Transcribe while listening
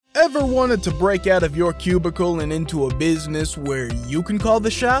Ever wanted to break out of your cubicle and into a business where you can call the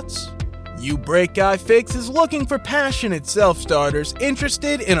shots? YouBreakIFix is looking for passionate self-starters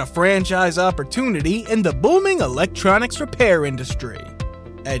interested in a franchise opportunity in the booming electronics repair industry.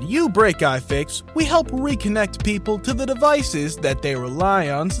 At YouBreakIFix, we help reconnect people to the devices that they rely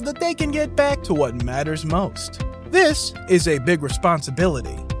on so that they can get back to what matters most. This is a big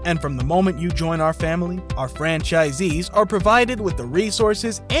responsibility, and from the moment you join our family, our franchisees are provided with the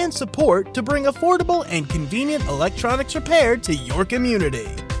resources and support to bring affordable and convenient electronics repair to your community.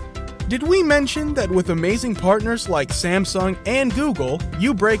 Did we mention that with amazing partners like Samsung and Google,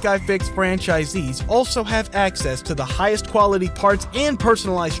 YouBreakIFix franchisees also have access to the highest quality parts and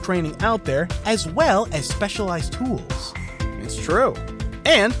personalized training out there, as well as specialized tools? It's true.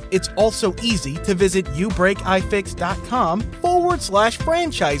 And it's also easy to visit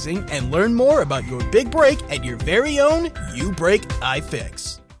YouBreakIFix.com/franchising and learn more about your big break at your very own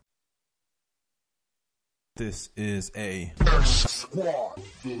YouBreakIFix. This is a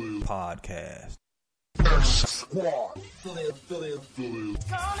podcast.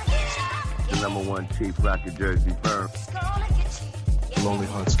 The number one cheap rocket Jersey firm. Lonely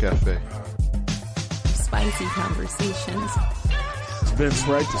Hearts Cafe. Spicy conversations. Vince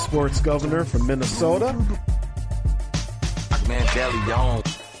Wright, the sports governor from Minnesota. Man, Deli Young.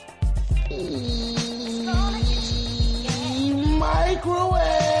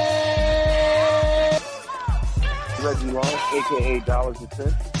 Microwave. Reggie Long, a.k.a. Dollars and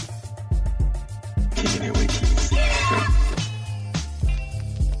Cents.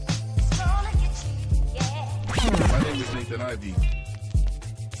 My name is Nathan Ivey.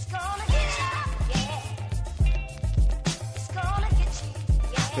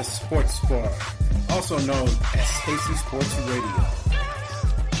 The Sports Bar, also known as Stacy Sports Radio.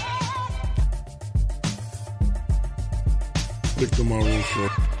 Victor Maroon Show.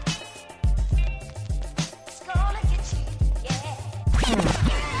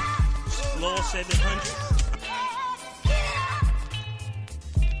 Law 700.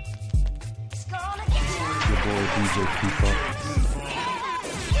 Your boy DJ Keeper.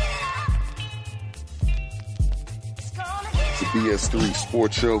 The BS3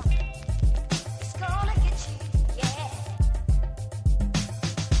 Sports Show.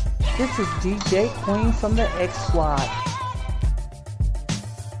 This is DJ Queen from the X Squad.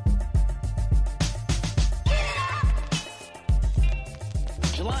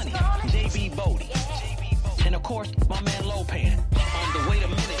 Jelani, JB Bodie. And of course, my man Lopan on the Wait a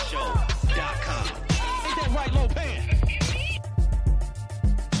Minute Show.com. Ain't that right, Lopan?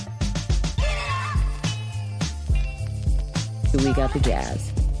 We got the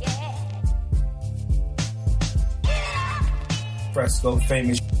jazz. Fresco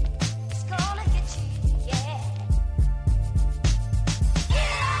famous.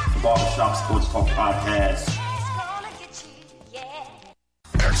 Barbershop Sports Talk Podcast.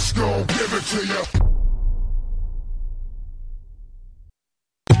 X gon' give it to you.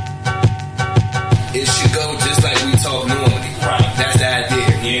 It should go just like we talk normally. Right. That's the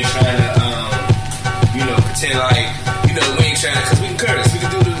idea. We ain't trying to, pretend like, we ain't trying to, because we can curse. We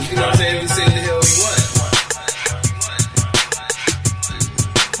can do the, you know what I'm saying? We say the hell we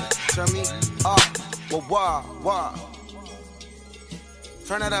want. Wah.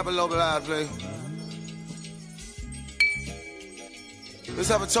 Turn that up a little bit loud, please. Let's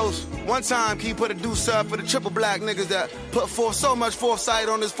have a toast. One time, can you put a deuce up for the triple black niggas that put forth so much foresight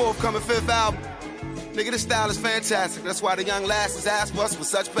on this forthcoming fifth album? Nigga, this style is fantastic. That's why the young lasses ask us with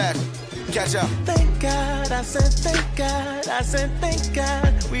such passion. Catch up. Thank God, I said thank God, thank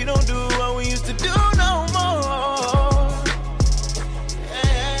God. We don't do what we used to do no more.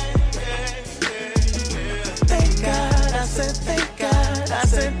 Thank God, I said thank God,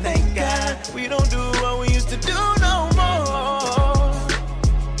 thank God. We don't do what we used to do no more.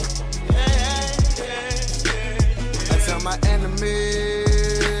 I tell my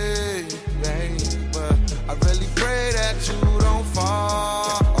enemies, but I really pray that you don't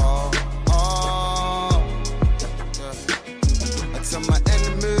fall. I tell my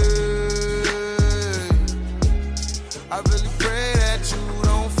enemies, I really pray that you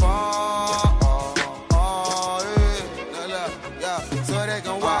don't fall. So they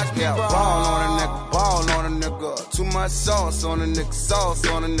can watch me ball on a nigga. Too much sauce on a nigga,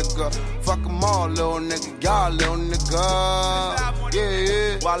 Fuck them all, little nigga. Y'all little nigga.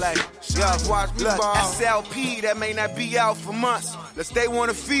 Yeah. Wale, watch me ball. SLP, that may not be out for months. Let's they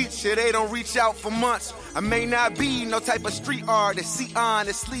want to feature, they don't reach out for months. I may not be no type of street artist, see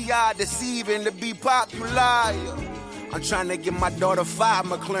honestly, I deceiving to be popular. I'm trying to get my daughter 5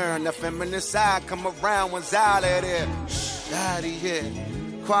 McLaren. The feminine side come around when Zyla there. Daddy, yeah.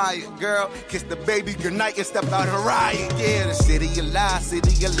 quiet, girl. Kiss the baby goodnight and step out her riot. Yeah, the city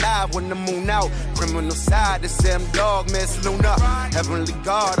alive when the moon out. Criminal side, the Sam dog, Miss Luna. Heavenly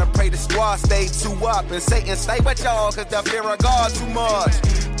God, I pray the squad stay two up. And Satan stay with y'all, cause the fear of God too much.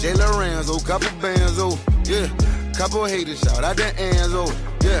 Jay Lorenzo, couple bands, oh, yeah. Couple haters, shout out to Enzo,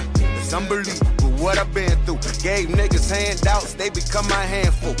 yeah. It's unbelievable what I've been through. Gave niggas handouts, they become my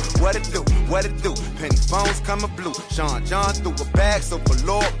handful. What it do? Penny phones coming blue. Sean John threw a bag, so for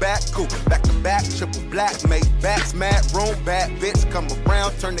Lord back cool. Back to back, triple black, make backs, mad room, bad bitch. Come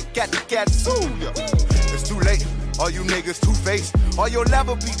around, turn the cat to cat, sue ya. It's too late. All you niggas two-faced. All you'll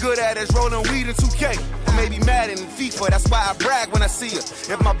ever be good at is rolling weed in 2K. Or maybe Madden and FIFA, that's why I brag when I see her.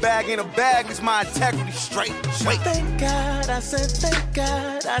 If my bag ain't a bag, it's my integrity straight. Wait. Thank God, I said thank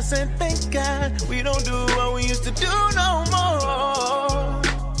God, I said thank God. We don't do what we used to do no more.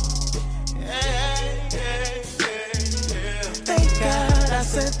 Thank God, I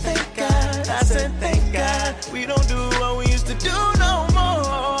said thank God, I said thank God. We don't do what we used to do no more.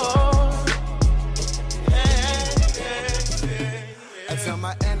 I tell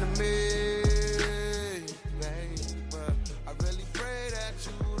my enemy, babe, I really pray that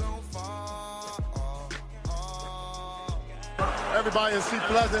you don't fall. Everybody in Seat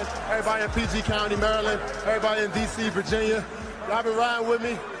Pleasant, everybody in PG County, Maryland, everybody in DC, Virginia, y'all been riding with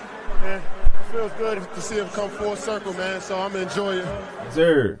me, and it feels good to see them come full circle, man, so I'm enjoying it.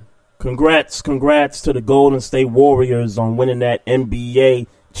 Sir, congrats to the Golden State Warriors on winning that NBA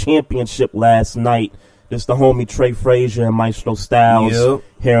championship last night. This is the homie Trey Frazier and Maestro Styles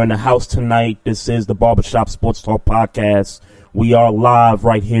here in the house tonight. This is the Barbershop Sports Talk Podcast. We are live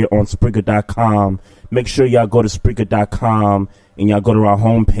right here on Spreaker.com. Make sure y'all go to Spreaker.com and y'all go to our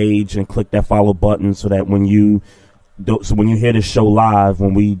homepage and click that follow button so that when you hear this show live,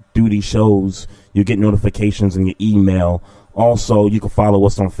 when we do these shows, you get notifications in your email. Also, you can follow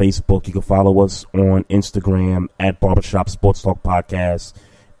us on Facebook. You can follow us on Instagram at Barbershop Sports Talk Podcast.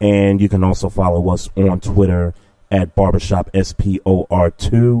 And you can also follow us on Twitter at Barbershop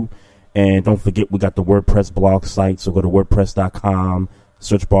SPOR2. And don't forget, we got the WordPress blog site. So go to WordPress.com,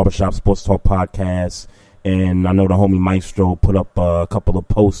 search Barbershop Sports Talk Podcast. And I know the homie Maestro put up a couple of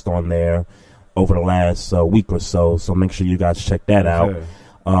posts on there over the last week or so. So make sure you guys check that out.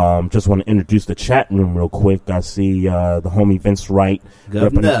 Just want to introduce the chat room real quick. I see the homie Vince Wright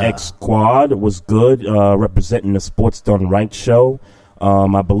repping the X Squad. Was good, representing the Sports Done Right show.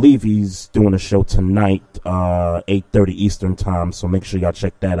 I believe he's doing a show tonight, 8:30 Eastern time, so make sure y'all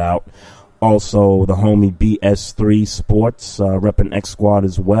check that out. Also, the homie BS3 Sports, repping X Squad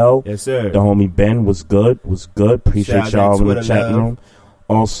as well. Yes, sir. The homie Ben was good. Appreciate y'all in the chat room.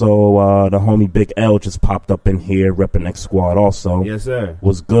 Also, the homie Big L just popped up in here, repping X Squad also. Yes, sir.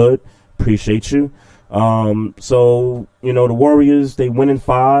 Was good. Appreciate you. So, the Warriors, they win in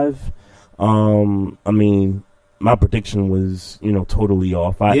 5. My prediction was, totally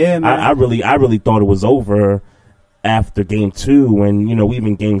off. I really thought it was over after game 2, and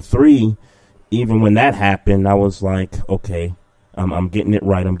even game 3, even when that happened, I was like, okay, I'm getting it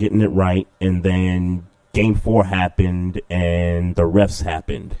right. And then game 4 happened, and the refs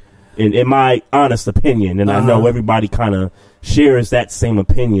happened. In my honest opinion, and I know everybody kind of shares that same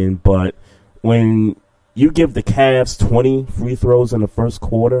opinion, but when you give the Cavs 20 free throws in the first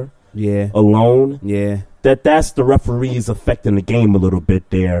quarter, alone, that's the referees affecting the game a little bit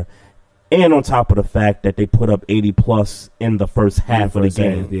there. And on top of the fact that they put up 80-plus in the first half of the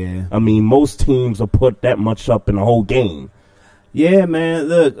game. Most teams will put that much up in the whole game. Yeah, man.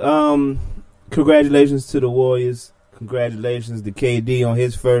 Look, congratulations to the Warriors. Congratulations to KD on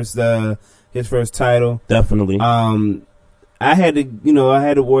his first title. Definitely. I had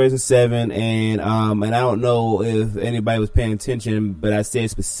the Warriors in 7, and I don't know if anybody was paying attention, but I said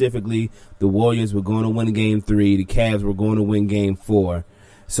specifically the Warriors were going to win game 3, the Cavs were going to win game 4.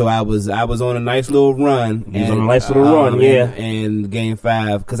 So I was on a nice little run. And game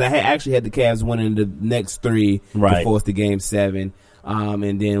 5, because I actually had the Cavs winning the next 3 to force the game 7.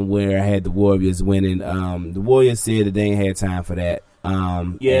 And then where I had the Warriors winning, the Warriors said that they ain't had time for that.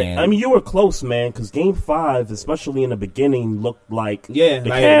 You were close, man, because game 5, especially in the beginning, looked like the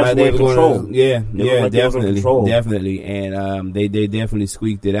Cavs were in control. Definitely. And they definitely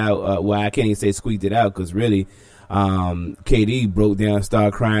squeaked it out. I can't even say squeaked it out, because really, KD broke down,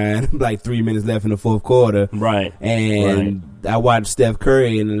 started crying like 3 minutes left in the fourth quarter. I watched Steph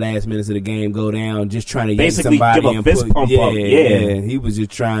Curry in the last minutes of the game go down, just trying to basically yank somebody give a fist pump up. He was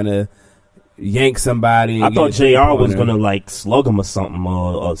just trying to yank somebody. I thought JR was going to slug him or something,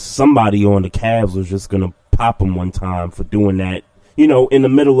 or somebody on the Cavs was just going to pop him one time for doing that, in the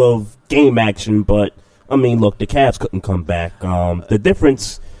middle of game action. But I mean, look, the Cavs couldn't come back. The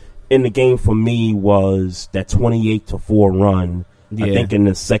difference in the game for me was that 28-4 run, I think, in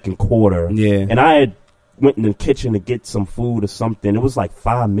the second quarter. Yeah. And I had went in the kitchen to get some food or something. It was like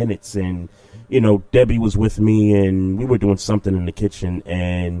 5 minutes, and, you know, Debbie was with me, and we were doing something in the kitchen,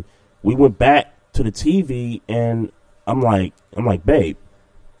 and we went back to the TV, and I'm like, babe,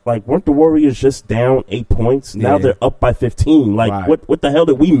 like, weren't the Warriors just down 8 points? Now they're up by 15. Like, what the hell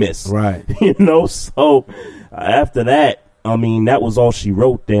did we miss? Right. You know, so after that, I mean, that was all she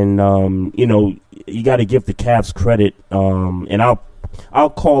wrote. And, you know, you got to give the Cavs credit. And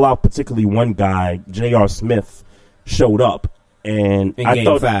I'll call out particularly one guy, J.R. Smith, showed up. And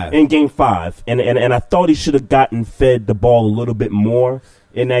in game five. And I thought he should have gotten fed the ball a little bit more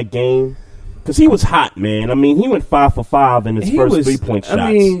in that game. Because he was hot, man. I mean, he went 5 for 5 in his first 3-point shots.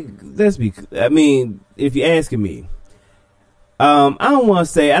 I mean, if you're asking me, I don't want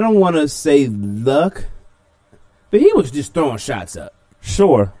to say luck, but he was just throwing shots up.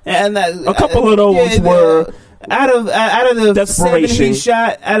 Sure, and a couple of those were out of the desperation. 7 he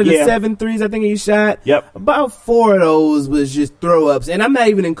shot. Out of the 7 threes, I think he shot. Yep, about 4 of those was just throw ups, and I'm not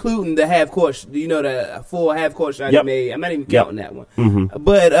even including the half court. You know, the full half court shot he made. I'm not even counting that one. Mm-hmm.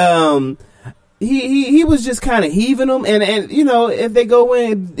 But He was just kind of heaving them, and you know, if they go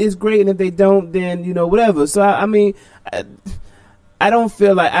in, it's great, and if they don't, then, you know, whatever. So I mean, I don't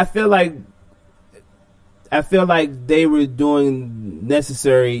feel like I feel like they were doing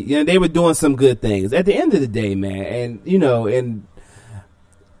necessary. You know, they were doing some good things at the end of the day, man. And you know, and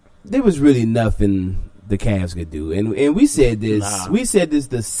there was really nothing the Cavs could do. And we said this. We said this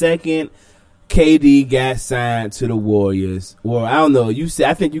the second KD got signed to the Warriors. Well, I don't know. You said,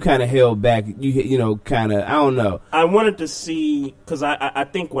 I think you kind of held back. You know, kind of. I don't know. I wanted to see, because I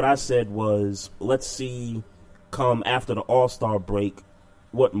think what I said was, let's see, come after the All-Star break,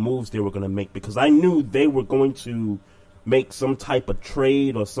 what moves they were going to make, because I knew they were going to make some type of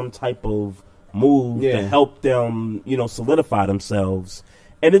trade or some type of move to help them, you know, solidify themselves.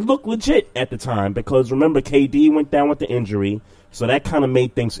 And it looked legit at the time, because remember, KD went down with the injury. So that kind of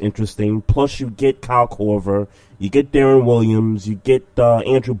made things interesting. Plus, you get Kyle Korver, you get Darren Williams, you get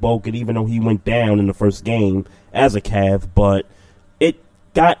Andrew Bogut, even though he went down in the first game as a Cav. But it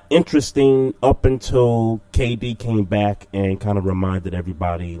got interesting up until KD came back and kind of reminded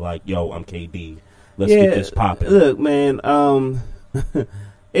everybody, like, yo, I'm KD. Let's get this popping. Look, man,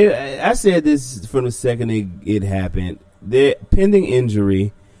 I said this from the second it happened. The pending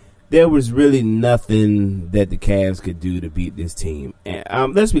injury, there was really nothing that the Cavs could do to beat this team.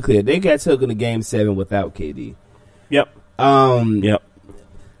 And, let's be clear. They got taken to Game 7 without KD. Yep. Yep.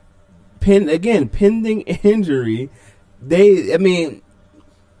 Pending injury,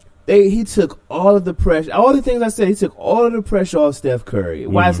 he took all of the pressure. All the things I said, he took all of the pressure off Steph Curry.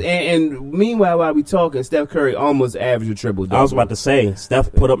 Mm-hmm. And meanwhile, while we talking, Steph Curry almost averaged a triple-double. I was about to say,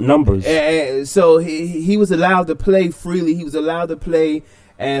 Steph put up numbers. And so he was allowed to play freely. He was allowed to play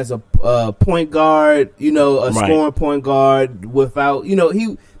as a point guard, you know, a scoring point guard without, you know,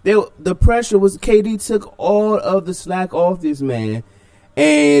 the pressure was, KD took all of the slack off this man,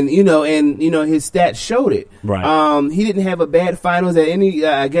 and you know his stats showed it. Right. He didn't have a bad finals at any.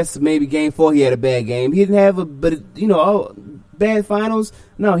 I guess maybe Game 4 he had a bad game. He didn't have bad finals.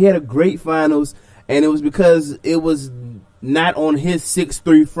 No, he had a great finals, and it was because it was not on his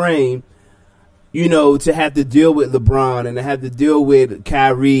 6'3" frame. You know, to have to deal with LeBron and to have to deal with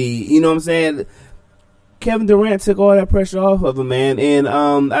Kyrie, you know what I'm saying? Kevin Durant took all that pressure off of him, man. And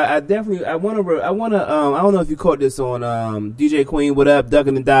I don't know if you caught this on DJ Queen, what up?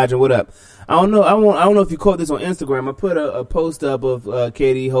 Ducking and dodging, what up? I don't know if you caught this on Instagram. I put a post up of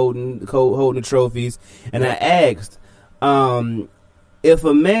KD holding the trophies, and I asked if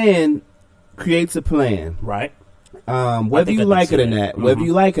a man creates a plan, right? Whether you like it or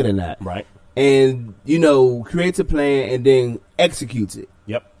not, right? And, you know, creates a plan and then executes it.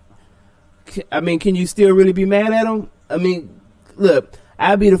 Yep. I mean, can you still really be mad at him? I mean, look,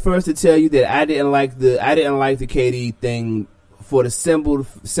 I'd be the first to tell you that I didn't like the KD thing for the simple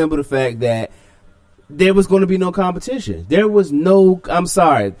fact that there was going to be no competition. There was no. I'm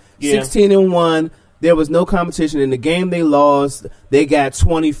sorry, 16-1. There was no competition. In the game they lost, they got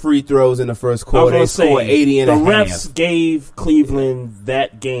 20 free throws in the first quarter. They scored 80 and a half. The refs gave Cleveland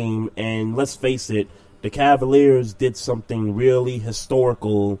that game, and let's face it, the Cavaliers did something really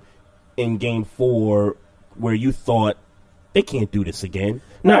historical in Game 4 where you thought, they can't do this again.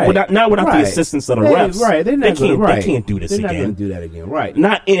 Not without the assistance of the refs. Right, they can't do this again. They're not going to do that again, right.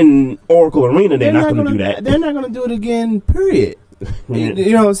 Not in Oracle Arena, they're not going to do that. They're not going to do it again, period.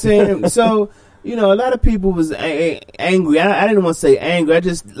 You know what I'm saying? So, you know, a lot of people was angry. I didn't want to say angry. I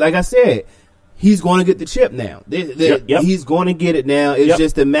just, like I said, he's going to get the chip now. Yep. He's going to get it now. It's Yep.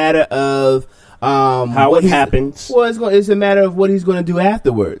 just a matter of how it happens. Well, it's a matter of what he's going to do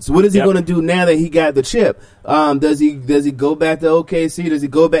afterwards. What is he going to do now that he got the chip? Does he go back to OKC? Does he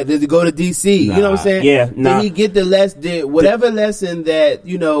go to DC? You know what I'm saying? Yeah. Did he get whatever lesson that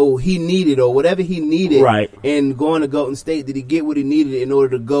he needed or whatever he needed? Right. In going to Golden State, did he get what he needed in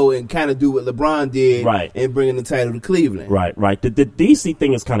order to go and kind of do what LeBron did? Right. And bringing the title to Cleveland. Right. The DC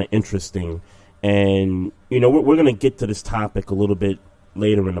thing is kind of interesting, and we're going to get to this topic a little bit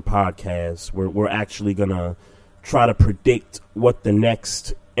later in the podcast. We're actually going to try to predict what the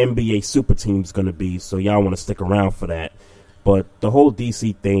next NBA super team is going to be, so y'all want to stick around for that. But the whole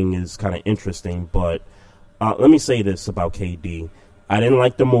DC thing is kind of interesting. But let me say this about KD. I didn't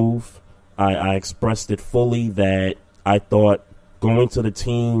like the move. I expressed it fully that I thought going to the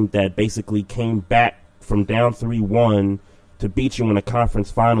team that basically came back from down 3-1 to beat you in the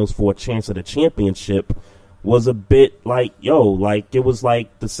conference finals for a chance at a championship was a bit like, it was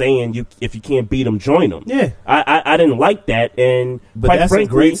like the saying, if you can't beat them, join them. Yeah. I didn't like that. But quite that's frankly, a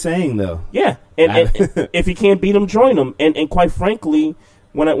great saying, though. Yeah. And if you can't beat them, join them. And quite frankly,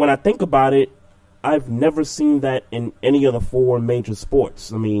 when I think about it, I've never seen that in any of the 4 major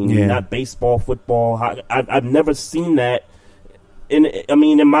sports. I mean, not baseball, football. I've never seen that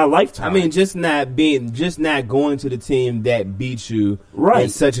in my lifetime. I mean, just not going to the team that beat you in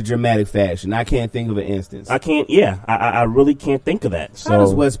such a dramatic fashion. I can't think of an instance. I can't. Yeah, I really can't think of that. So, how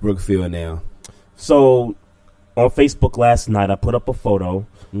does Westbrook feel now? So, on Facebook last night, I put up a photo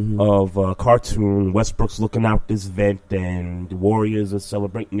of a cartoon. Westbrook's looking out this vent, and the Warriors are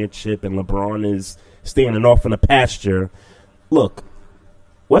celebrating their chip, and LeBron is standing off in a pasture. Look,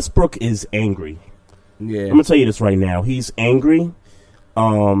 Westbrook is angry. Yeah, I'm gonna tell you this right now. He's angry.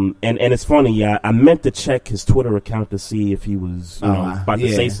 And it's funny. I meant to check his Twitter account to see if he was about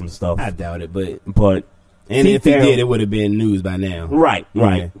to say some stuff. I doubt it, but and if he did, it would have been news by now. Right.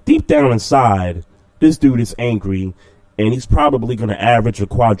 Yeah. Deep down inside, this dude is angry, and he's probably going to average a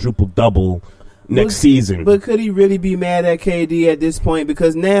quadruple double next season. But could he really be mad at KD at this point?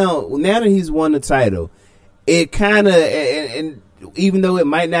 Because now that he's won the title, it kind of and even though it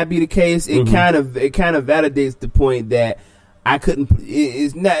might not be the case, it kind of validates the point that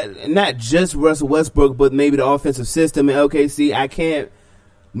it's not just Russell Westbrook, but maybe the offensive system in OKC.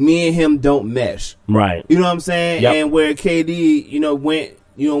 Me and him don't mesh. Right. You know what I'm saying? Yep. And where KD, went,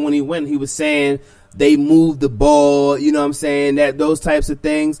 when he went, he was saying they moved the ball, you know what I'm saying? Those types of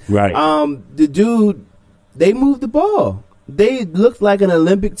things. Right. The dude, they moved the ball. They looked like an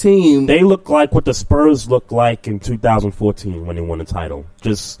Olympic team. They look like what the Spurs looked like in 2014 when they won the title.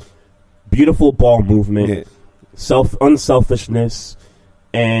 Just beautiful ball movement, unselfishness,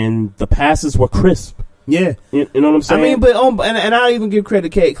 and the passes were crisp. Yeah. You know what I'm saying? I mean, but and I don't even give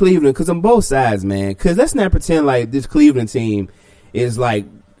credit to Cleveland, because on both sides, man, because let's not pretend like this Cleveland team is like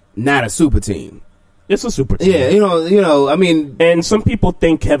not a super team. It's a super team. Yeah, I mean, and some people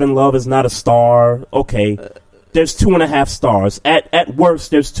think Kevin Love is not a star. Okay. There's 2.5 stars. At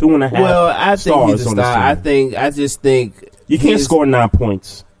worst, there's 2.5. Well, I think he's a star. I just think you can't score 9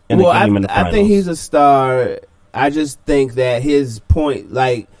 points in a game in the finals. I think he's a star. I just think that his point,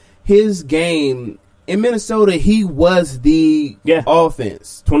 like his game in Minnesota, he was the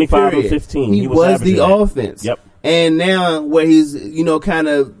offense. 25 or 15. He was the offense. Yep. And now where he's, kind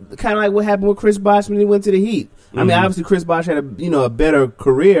of like what happened with Chris Bosh when he went to the Heat. I mean, obviously Chris Bosh had a better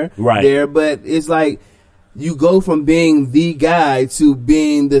career there, but it's like you go from being the guy to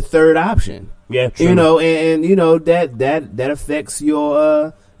being the third option. Yeah, true. And that affects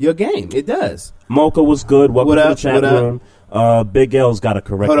your game. It does. Mocha was good. Welcome to the chat room. Big L's got to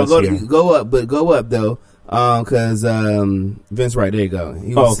correct us here. Go up though, because Vince Wright. There you go.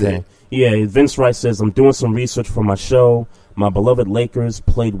 Okay. Yeah, Vince Wright says, I'm doing some research for my show. My beloved Lakers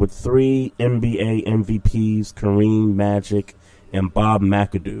played with 3 NBA MVPs, Kareem, Magic, and Bob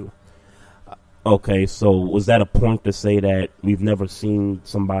McAdoo. Okay, so was that a point to say that we've never seen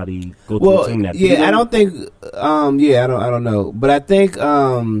somebody go to a team that beat them? I don't think. I don't know, but I think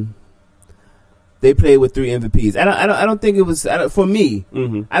they played with 3 MVPs. I don't think it was for me.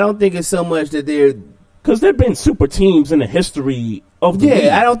 I don't think it's so much that they're, because there've been super teams in the history of the league.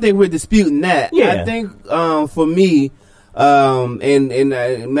 I don't think we're disputing that. Yeah. I think for me, and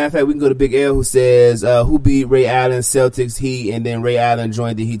matter of fact, we can go to Big L, who says who beat Ray Allen, Celtics, Heat, and then Ray Allen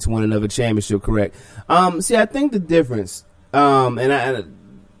joined the Heat to win another championship. Correct. See, I think the difference, the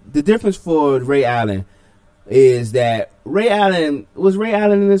difference for Ray Allen, is that Ray Allen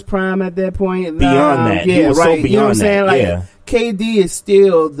in his prime at that point? Beyond that. Yeah, he was right. So beyond you know what I'm saying? that. Like, yeah. KD is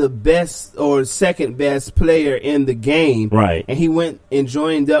still the best or second best player in the game. Right. And he went and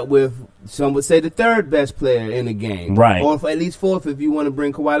joined up with, some would say, the third best player in the game. Right. Or at least fourth if you want to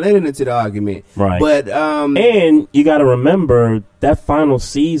bring Kawhi Leonard into the argument. Right. But, and you got to remember that final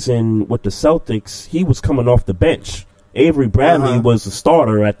season with the Celtics, he was coming off the bench. Avery Bradley was the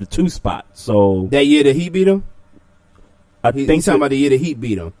starter at the 2 spot. So that year the Heat beat him? He's talking about the year the Heat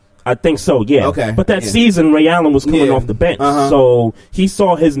beat him. I think so, yeah. Okay. But that season, Ray Allen was coming off the bench. So he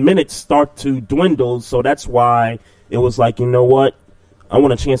saw his minutes start to dwindle. So that's why it was like, you know what? I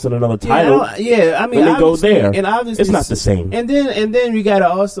want a chance at another title. I mean, let me go there. And obviously, it's not the same. And then you got to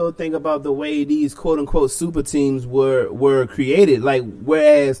also think about the way these quote unquote super teams were created. Like,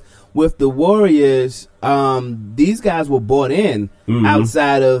 whereas with the Warriors, these guys were bought in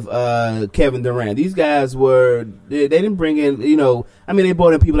outside of Kevin Durant. These guys they didn't bring in, they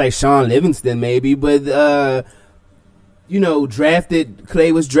brought in people like Sean Livingston maybe, but drafted.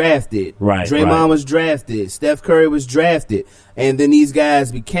 Clay was drafted. Right. Draymond was drafted. Steph Curry was drafted. And then these guys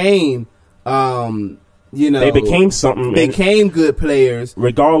became, they became something. Became good players.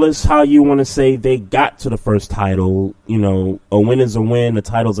 Regardless how you want to say they got to the first title, a win is a win, a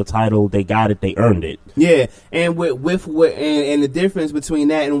title's a title. They got it. They earned it. Yeah. And with the difference between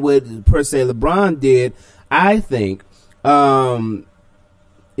that and what, per se, LeBron did, I think,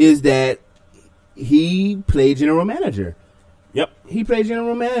 is that he played general manager. Yep. He played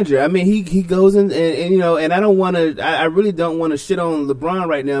general manager. I mean, he goes in and I don't want to, I really don't want to shit on LeBron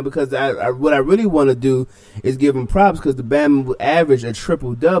right now because what I really want to do is give him props because the Bama averaged a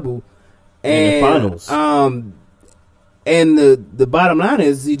triple-double. In the finals. And the bottom line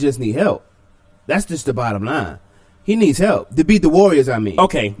is he just need help. That's just the bottom line. He needs help to beat the Warriors. I mean,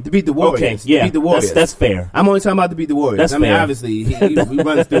 okay, to beat the Warriors. Okay, yeah, to beat the Warriors. That's fair. I'm only talking about to beat the Warriors. That's fair. Obviously, he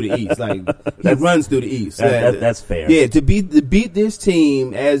runs through the East. Like he runs through the East. That's fair. Yeah, to beat this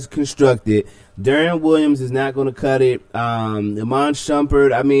team as constructed. Darren Williams is not going to cut it. Iman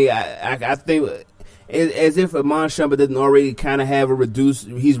Shumpert. I mean, I think as if Iman Shumpert doesn't already kind of have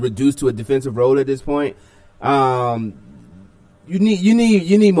he's reduced to a defensive role at this point. You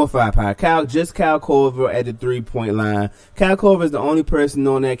need more firepower. Kyle Korver at the 3-point line. Kyle Korver is the only person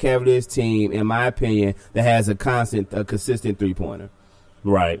on that Cavaliers team, in my opinion, that has a consistent 3-pointer.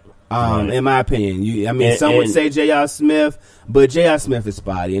 Right. In my opinion, some would say J.R. Smith, but J.R. Smith is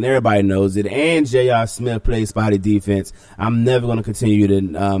spotty, and everybody knows it. And J.R. Smith plays spotty defense. I'm never going to continue to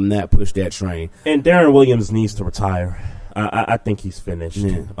not push that train. And Darren Williams needs to retire. I think he's finished.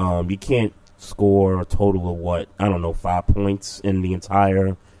 Yeah. You can't score a total of 5 points in the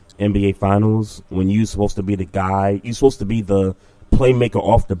entire NBA Finals when you're supposed to be the guy. You're supposed to be the playmaker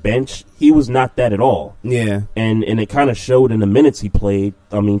off the bench. He was not that at all. Yeah. And it kind of showed in the minutes he played.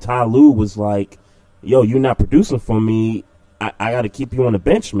 I mean, Ty Lue was like, yo, you're not producing for me. I got to keep you on the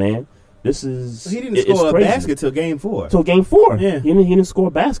bench, man. This is he didn't score a basket till game 4. Yeah. He didn't score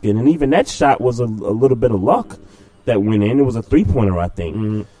a basket. And even that shot was a little bit of luck that went in. It was a 3-pointer, I think.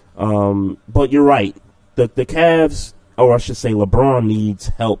 Mm-hmm. But you're right. The Cavs, or I should say LeBron, needs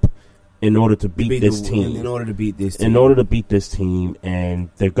help in order to beat this team. In order to beat this team. And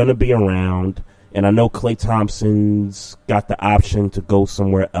they're going to be around. And I know Klay Thompson's got the option to go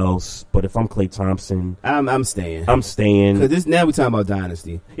somewhere else. But if I'm Klay Thompson, I'm staying. Because now we're talking about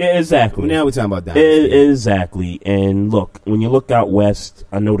dynasty. Yeah, exactly. Now we're talking about dynasty. Exactly. And look, when you look out west,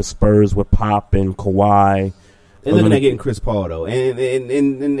 I know the Spurs with Pop and Kawhi. They're looking at getting Chris Paul though,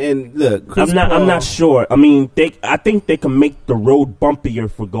 and look, I'm not sure. I mean, I think they can make the road bumpier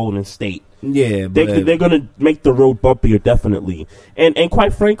for Golden State. Yeah, they're going to make the road bumpier definitely. And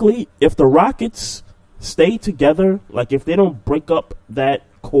quite frankly, if the Rockets stay together, like if they don't break up that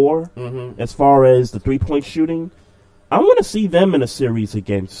core as far as the 3-point shooting, I want to see them in a series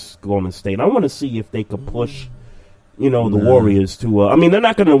against Golden State. I want to see if they could push. The Warriors to. I mean, they're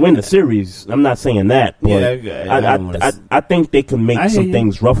not going to win the series. I'm not saying that, but I think they can make some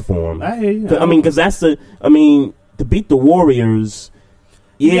things rough for them. I hear you. I mean, because to beat the Warriors,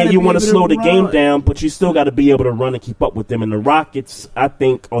 you want to slow the game down, but you still got to be able to run and keep up with them. And the Rockets, I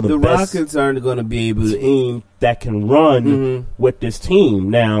think, are the best. Rockets aren't going to be able to team that can run with this team.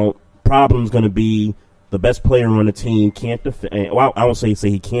 Now, problem's going to be the best player on the team can't defend. Well, I won't say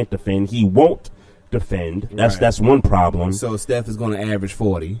he can't defend. He won't defend. That's one problem. So Steph is going to average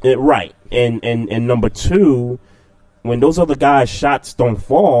 40. Right. And number 2, when those other guys' shots don't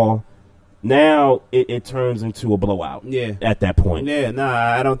fall, now it turns into a blowout. Yeah. At that point. Yeah.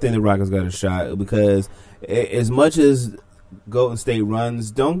 I don't think the Rockets got a shot because as much as Golden State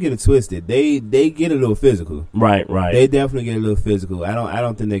runs, don't get it twisted. They get a little physical. Right. They definitely get a little physical. I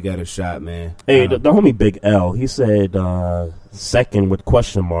don't think they got a shot, man. Hey, the homie Big L, he said second with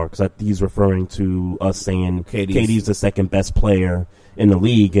question marks. He's referring to us saying KD's the second best player in the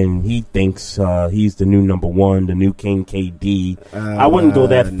league, and he thinks he's the new number one, the new King KD. I wouldn't go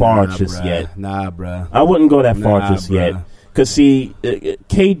that far yet. Nah, bruh. I wouldn't go that far yet. Because, see,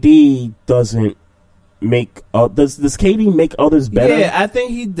 KD doesn't make does KD make others better? Yeah, I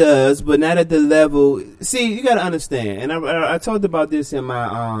think he does, but not at the level. See, you got to understand, and I talked about this in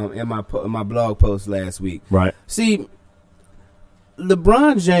my blog post last week. Right. See,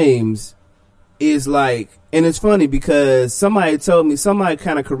 LeBron James is like, and it's funny because somebody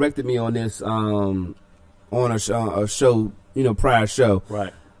kind of corrected me on this on a show, prior show.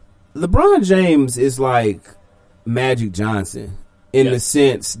 Right. LeBron James is like Magic Johnson in the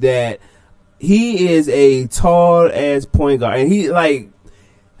sense that he is a tall ass point guard, and he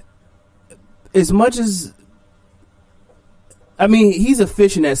as much as he's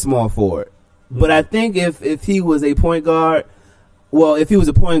efficient at small forward. But I think if he was a point guard, if he was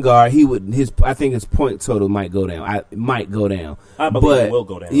a point guard, I think his point total might go down. I believe it will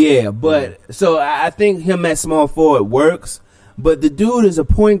go down. Yeah, but so I think him at small forward works. But the dude is a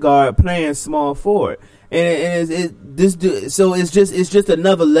point guard playing small forward. And so it's just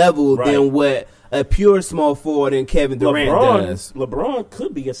another level than what a pure small forward and Kevin Durant does. LeBron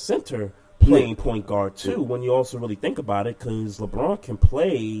could be a center playing point guard too. When you also really think about it, because LeBron can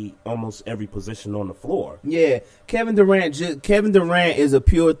play almost every position on the floor. Yeah, Kevin Durant is a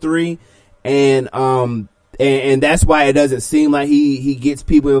pure three, and that's why it doesn't seem like he gets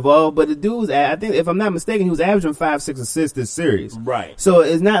people involved. But the dude's, I think, if I'm not mistaken, he was averaging 5-6 assists this series. Right. So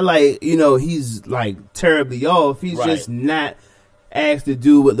it's not like, he's like terribly off. He's just not asked to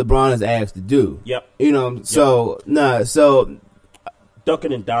do what LeBron is asked to do. Yep. So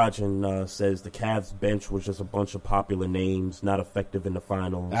Ducking and Dodging says the Cavs bench was just a bunch of popular names, not effective in the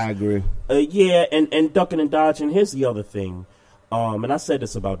finals. I agree. Yeah, and Ducking and Dodging, here's the other thing. And I said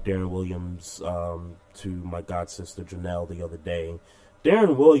this about Darren Williams to my god sister Janelle the other day.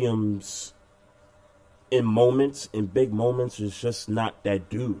 Darren Williams, in big moments, is just not that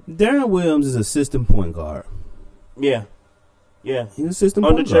dude. Darren Williams is a system point guard. Yeah. He was a system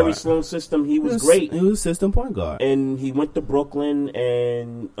under point Jerry guard. Sloan's system. He was great. He was a system point guard, and he went to Brooklyn,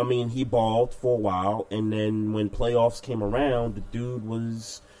 and he balled for a while. And then when playoffs came around, the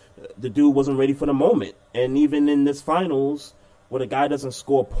dude wasn't ready for the moment. And even in this finals, where the guy doesn't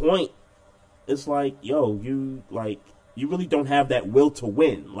score a point, it's like, you really don't have that will to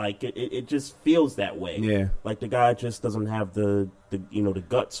win. Like it just feels that way. Yeah. Like the guy just doesn't have the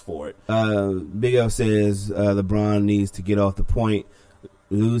guts for it. Big L says LeBron needs to get off the point,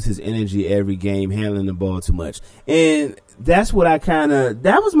 lose his energy every game, handling the ball too much. And that's what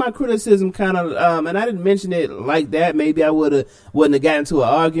that was my criticism and I didn't mention it like that. Maybe I wouldn't have gotten into an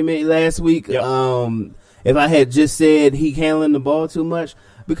argument last week. Yep. If I had just said he handling the ball too much.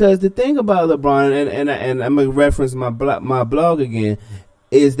 Because the thing about LeBron, and I'm going to reference my blog again,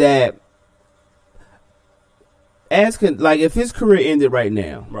 is that if his career ended right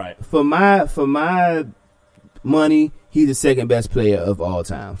now, right? For my money, he's the second best player of all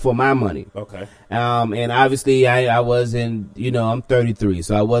time. For my money, okay. And obviously, I wasn't. I'm 33,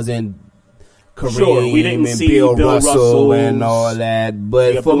 so I wasn't Kareem, sure, we didn't and see Bill Russell and all that.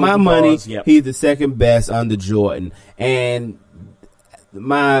 But for my money, he's the second best under Jordan. And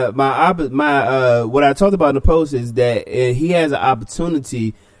my what I talked about in the post is that he has an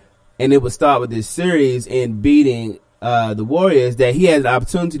opportunity, and it would start with this series in beating the Warriors, that he has an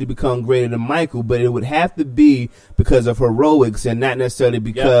opportunity to become greater than Michael, but it would have to be because of heroics and not necessarily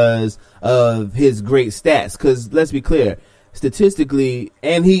because of his great stats. Because let's be clear, statistically,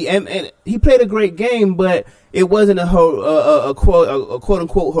 and he played a great game, but it wasn't a quote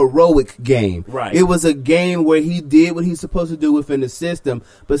unquote heroic game. Right. It was a game where he did what he's supposed to do within the system.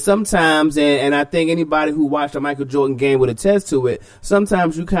 But sometimes, and I think anybody who watched a Michael Jordan game would attest to it,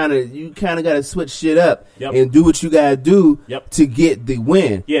 sometimes you kind of got to switch shit up and do what you got to do to get the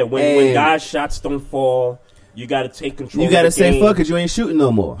win. Yeah, when guys' shots don't fall, you got to take control. You got to say fuck it, you ain't shooting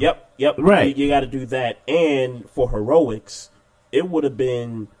no more. Yep. Right. You got to do that. And for heroics, it would have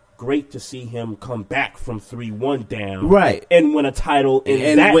been great to see him come back from 3-1 down, right, and win a title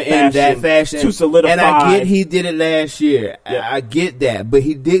in that fashion to solidify. And I get he did it last year. Yep. I get that, but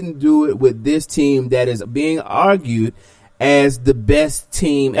he didn't do it with this team that is being argued as the best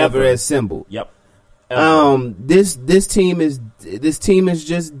team ever assembled. Yep. This team is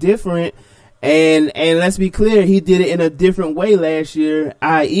just different, And let's be clear, he did it in a different way last year,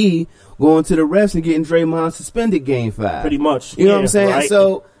 i.e., going to the refs and getting Draymond suspended Game 5. Pretty much. You know what I'm saying? Right.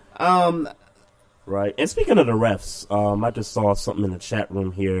 So, right. And speaking of the refs, I just saw something in the chat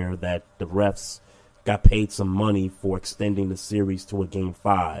room here that the refs got paid some money for extending the series to a Game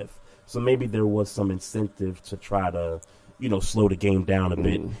 5. So maybe there was some incentive to try to, slow the game down a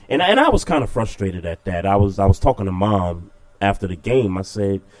bit. And I was kind of frustrated at that. I was talking to Mom after the game. I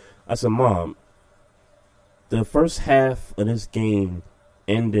said, Mom, the first half of this game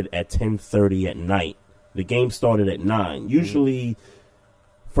ended at 10:30 at night. The game started at 9. Usually,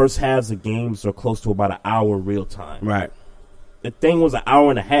 first halves of games are close to about an hour real time. Right. The thing was an hour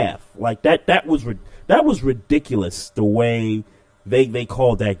and a half. Like that was ridiculous the way they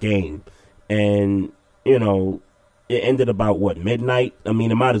called that game. And, it ended about midnight? I mean,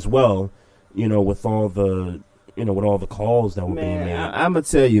 it might as well, with all the calls that were being made. I'm gonna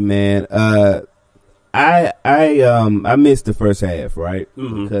tell you, man. I missed the first half, right?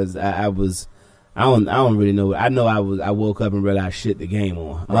 Because I don't really know. I know I woke up and realized shit the game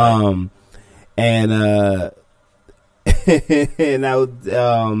on. Right. And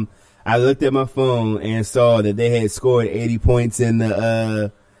I looked at my phone and saw that they had scored 80 points in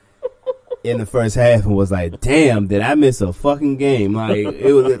the first half and was like, damn, did I miss a fucking game? Like,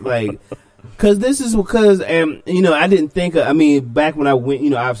 it was like, I didn't think, back when I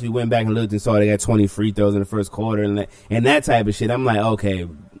went, obviously went back and looked and saw they got 20 free throws in the first quarter and that type of shit. I'm like, okay, all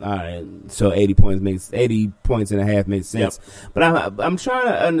right, so 80 points and a half makes sense. Yep. But I'm trying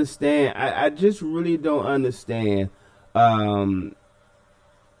to understand. I just really don't understand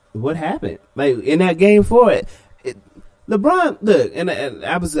what happened. Like in that game 4, LeBron, look, and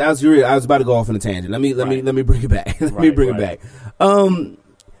I was about to go off on a tangent. Let me bring it back. Let me bring it back.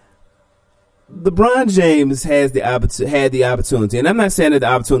 LeBron James had the opportunity, and I'm not saying that the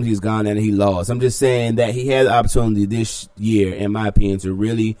opportunity is gone and he lost. I'm just saying that he had the opportunity this year, in my opinion, to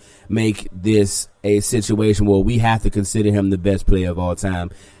really make this a situation where we have to consider him the best player of all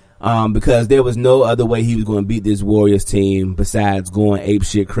time. Because there was no other way he was going to beat this Warriors team besides going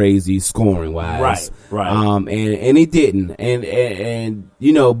apeshit crazy scoring wise. Right. And he didn't. And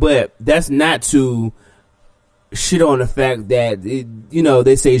but that's not to shit on the fact that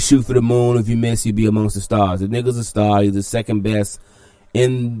they say shoot for the moon. If you miss, you be amongst the stars. The nigga's a star. He's the second best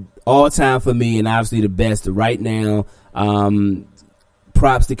in all time for me, and obviously the best right now.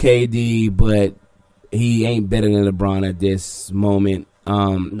 Props to KD, but he ain't better than LeBron at this moment.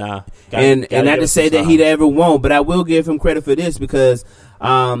 And not to say that he'd ever won, but I will give him credit for this because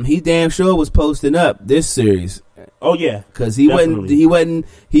he damn sure was posting up this series. Oh yeah, because he wasn't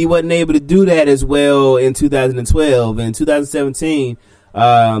able to do that as well in 2012 and 2017.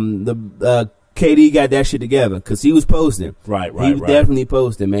 The KD got that shit together because he was posting. Right. He was definitely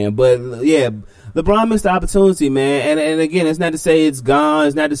posting, man. But yeah, LeBron missed the opportunity, man. And again, it's not to say it's gone.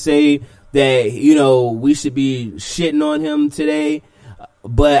 It's not to say that we should be shitting on him today.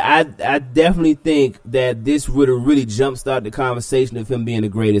 But I definitely think that this would have really jumpstarted the conversation of him being the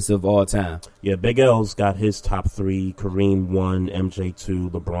greatest of all time. Yeah, Big L's got his top 3, Kareem 1, MJ 2,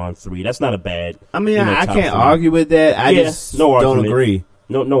 LeBron 3. That's not a bad. I mean, I can't argue with that. I just don't agree.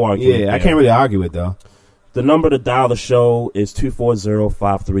 No argument. Yeah, I can't really argue it though. The number to dial the show is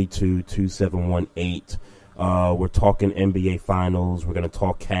 240-532-2718. We're talking NBA Finals. We're going to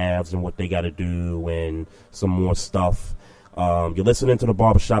talk Cavs and what they got to do and some more stuff. You're listening to the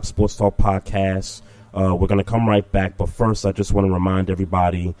Barbershop Sports Talk podcast. We're going to come right back. But first, I just want to remind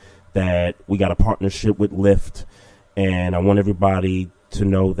everybody that we got a partnership with Lyft. And I want everybody to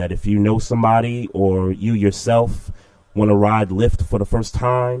know that if you know somebody or you yourself want to ride Lyft for the first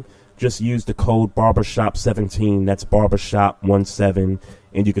time, just use the code Barbershop17. That's Barbershop17.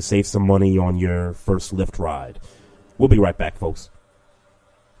 And you can save some money on your first Lyft ride. We'll be right back, folks.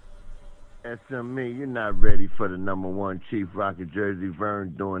 SME, you're not ready for the number one Chief Rocker Jersey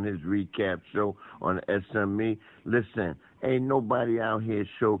Vern doing his recap show on the SME. Listen, ain't nobody out here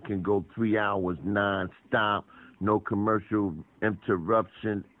show can go 3 hours non-stop, no commercial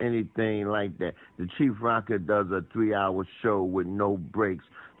interruptions, anything like that. The Chief Rocker does a 3-hour show with no breaks.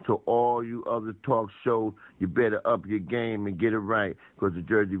 To all you other talk shows, you better up your game and get it right, because the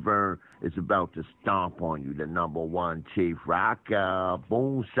Jersey Vern is about to stomp on you, the number one Chief Rocker.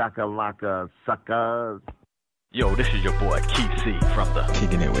 Boom, shakalaka, suckers. Yo, this is your boy Keith C from the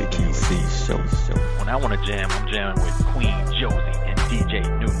Kicking It With Keith C show. When I want to jam, I'm jamming with Queen Josie and DJ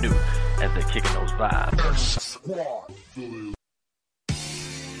New as they're kicking those vibes.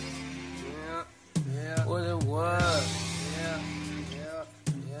 Yeah, what it was. Yeah.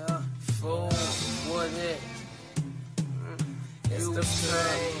 Fool, what it? It's the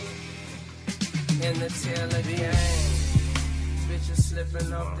train. in the Taylor gang. Bitches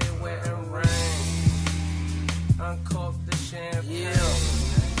slipping off their wedding ring. Uncork the champagne. Yeah.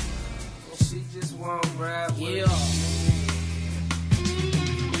 And she just won't ride with me.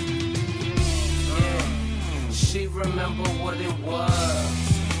 She remember what it was.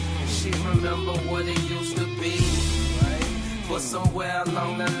 She remember what it used to be. But somewhere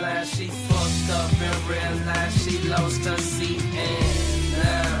along the line she fucked up and realized she lost her seat. And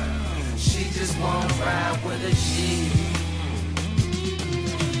now she just won't ride with a G.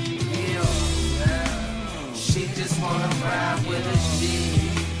 Yeah, she just wanna ride with a G.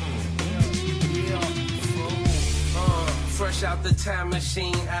 Fresh out the time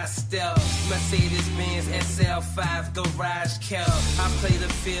machine, I step. Mercedes-Benz SL5 garage kept. I play the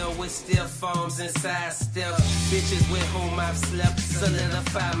field with stiff foams and side steps. Bitches with whom I've slept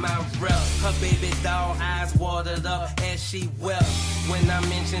solidify my rep. Her baby doll eyes watered up as she wept. When I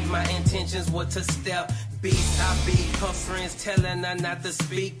mentioned my intentions were to step beast, I beat her friends telling her not to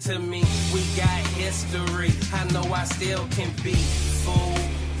speak to me. We got history, I know I still can be fool.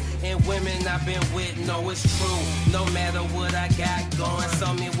 And women I've been with know it's true. No matter what I got going,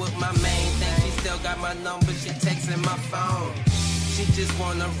 saw me with my main thing. She still got my number, she texting my phone. She just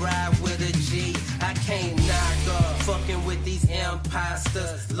wanna ride with a G. I can't knock her. Fucking with these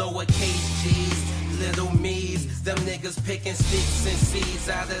imposters, lowercase G's, little me's. Them niggas picking sticks and seeds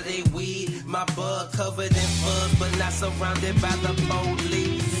out of they weed. My bud covered in fuzz, but not surrounded by the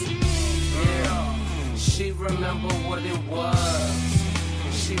police. Yeah, she remember what it was.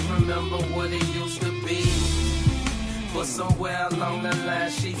 She remember what it used to be. But somewhere along the line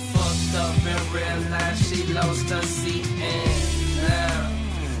she fucked up and realized she lost her seat. And now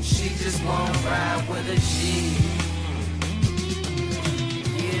she just won't ride with a G.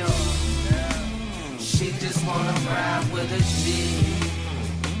 Yeah, she just wanna ride with a G.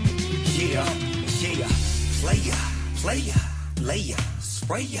 Yeah, player, layer,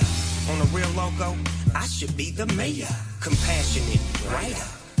 sprayer. On a real logo, I should be the mayor. Compassionate, writer,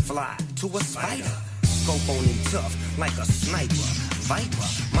 fly to a spider. Scope on him tough like a sniper. Viper,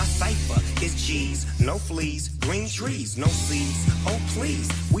 my cipher is G's, no fleas, green trees, no seeds. Oh please,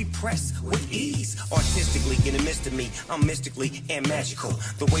 we press with ease. Artistically, in the midst of me, I'm mystically and magical.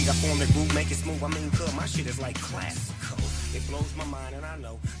 The way I form the group, make it smooth, I mean, cuz my shit is like classical. It blows my mind and I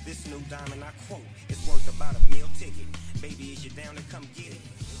know this new diamond I quote is worth about a meal ticket. Baby, is you down to come get it?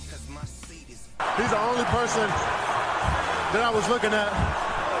 Cause my seat is... He's the only person that I was looking at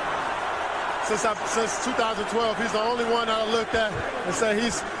since 2012. He's the only one that I looked at and said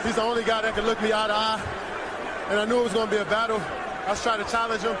he's the only guy that can look me eye to eye. And I knew it was going to be a battle. I was trying to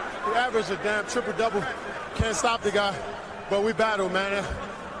challenge him. He averaged a damn triple-double. Can't stop the guy. But we battled, man.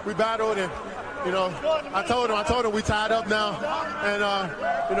 We battled, and, you know, I told him we tied up now. And,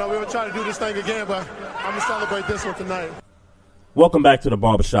 you know, we were trying to do this thing again, but I'm going to celebrate this one tonight. Welcome back to the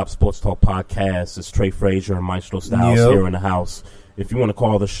Barbershop Sports Talk Podcast. It's Trey Frazier and Maestro Styles here in the house. If you want to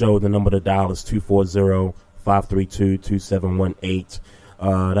call the show, the number to dial is 240-532-2718.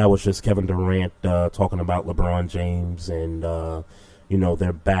 That was just Kevin Durant talking about LeBron James and, you know,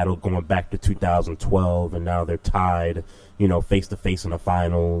 their battle going back to 2012, and now they're tied, you know, face-to-face in the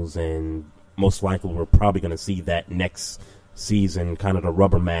finals, and most likely we're probably going to see that next season, kind of the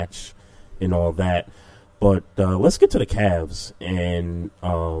rubber match and all that. But let's get to the Cavs, and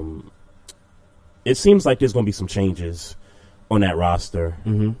it seems like there's going to be some changes on that roster,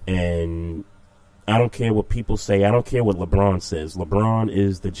 and I don't care what people say. I don't care what LeBron says. LeBron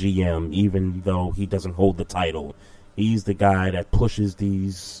is the GM, even though he doesn't hold the title. He's the guy that pushes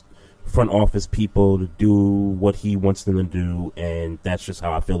these front office people to do what he wants them to do, and that's just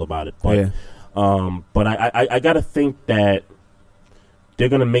how I feel about it. But, but I got to think that they're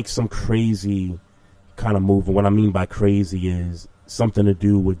going to make some crazy kind of move. And what I mean by crazy is something to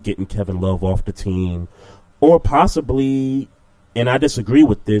do with getting Kevin Love off the team, or possibly, and I disagree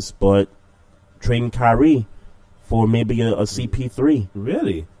with this, but trading Kyrie for maybe a CP3.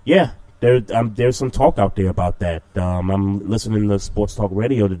 Really? Yeah. There's some talk out there about that. I'm listening to Sports Talk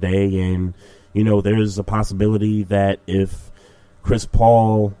Radio today, and, you know, there's a possibility that if Chris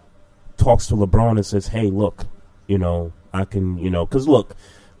Paul talks to LeBron and says, hey, look, you know, I can, you know, because, look,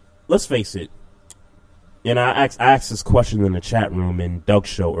 let's face it, and I asked this question in the chat room in Doug's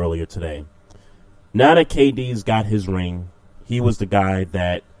show earlier today. Now that KD's got his ring, he was the guy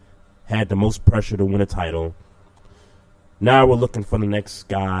that had the most pressure to win a title. Now we're looking for the next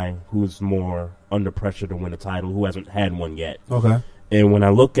guy who's more under pressure to win a title, who hasn't had one yet. Okay. And when I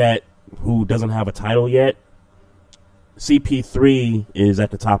look at who doesn't have a title yet, CP3 is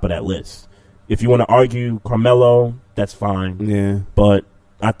at the top of that list. If you want to argue Carmelo, that's fine. Yeah. But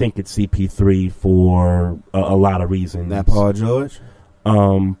I think it's CP3 for a lot of reasons. Not Paul George?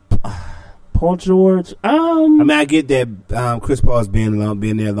 Paul George? I mean, I get that Chris Paul's been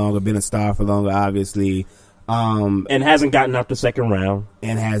there longer, been a star for longer, obviously. And hasn't gotten out the second round.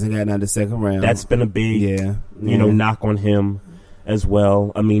 That's been a big, knock on him as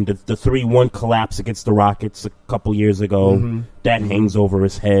well. I mean, the 3-1 collapse against the Rockets a couple years ago, that hangs over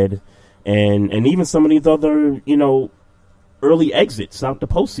his head. And even some of these other, early exits out the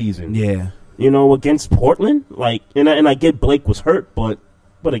postseason. Yeah. Against Portland. Like, and I get Blake was hurt, but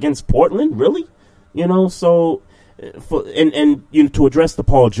against Portland, really? So, to address the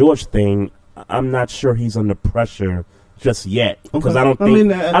Paul George thing, I'm not sure he's under pressure just yet because I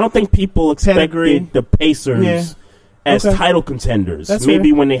don't think people expected the Pacers as title contenders.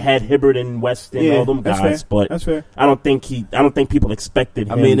 Maybe when they had Hibbert and West and all them guys, but that's fair. I don't think people expected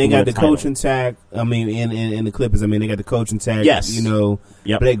him. I mean, they got the coaching tag. I mean, in the Clippers, they got the coaching tag. Yes,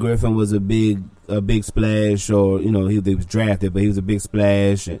 Blake Griffin was a big splash, or he was drafted, but he was a big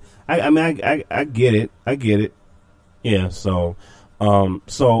splash. And I get it. I get it. Yeah. So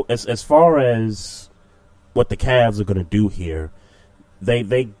as far as what the Cavs are going to do here, they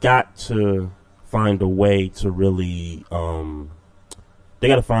got to find a way to really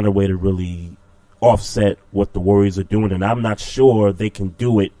offset what the Warriors are doing, and I'm not sure they can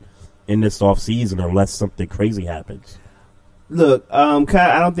do it in this offseason unless something crazy happens. Look, I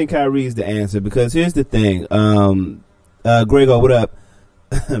don't think Kyrie's the answer, because here's the thing. Grego, what up?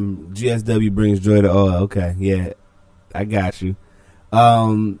 GSW brings joy to all. Okay, yeah, I got you.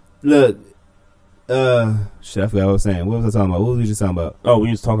 Look, shit, I forgot what I was saying. What was I talking about? What was we just talking about? Oh,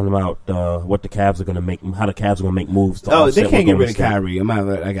 we was talking about what the Cavs are going to make, how the Cavs are going to make moves to offset. They can't get rid of Kyrie. I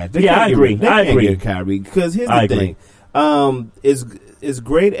agree. They can't get rid of Kyrie, because here's the thing. As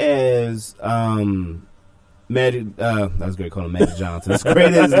great as Magic, I was going to call him Magic Johnson. As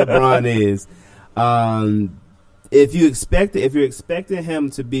great as LeBron is, if you're expecting him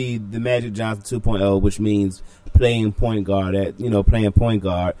to be the Magic Johnson 2.0, which means playing point guard,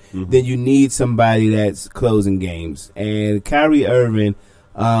 then you need somebody that's closing games. And Kyrie Irving,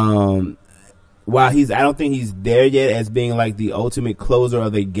 while I don't think he's there yet as being like the ultimate closer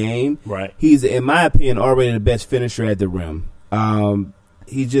of a game, right? He's, in my opinion, already the best finisher at the rim.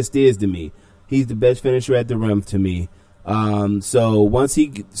 He just is to me. He's the best finisher at the rim to me. So once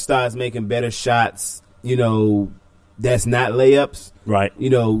he starts making better shots, that's not layups, right?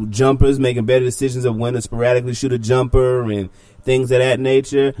 Jumpers, making better decisions of when to sporadically shoot a jumper and things of that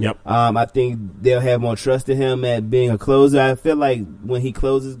nature. Yep. I think they'll have more trust in him at being a closer. I feel like when he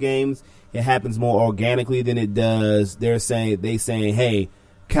closes games, it happens more organically than it does. They saying, "Hey,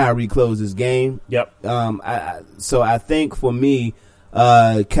 Kyrie closes game." Yep. So I think for me,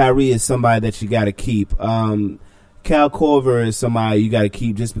 Kyrie is somebody that you got to keep. Cal Korver is somebody you got to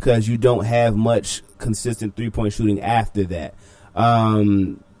keep just because you don't have much consistent 3-point shooting after that.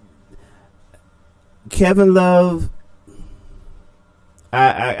 Kevin Love,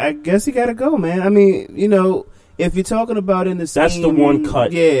 I guess he got to go, man. I mean, if you're talking about in the scheme, that's the one cut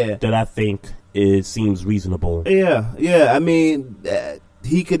that I think seems reasonable. Yeah. I mean,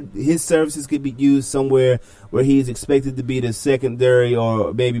 his services could be used somewhere where he's expected to be the secondary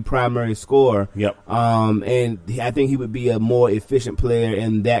or maybe primary scorer. Yep. And I think he would be a more efficient player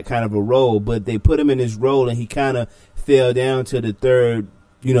in that kind of a role. But they put him in his role, and he kind of fell down to the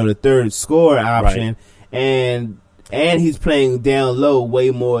third scorer option, right. and he's playing down low way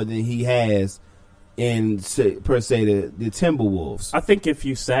more than he has in per se the Timberwolves. I think if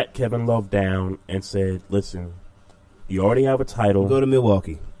you sat Kevin Love down and said, "Listen, you already have a title. Go to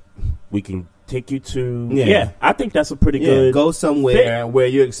Milwaukee. We can take you to." Yeah, I think that's a pretty good. Go somewhere where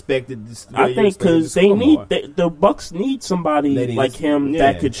you're expected. I think because the Bucks need somebody like him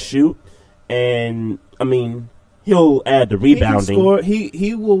that could shoot, and I mean he'll add the rebounding.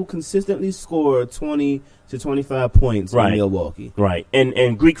 He will consistently score 20 to 25 points in Milwaukee. Right,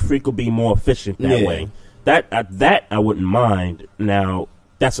 and Greek Freak will be more efficient that way. That I wouldn't mind. Now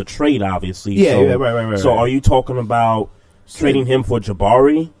that's a trade, obviously. Right. So are you talking about trading him for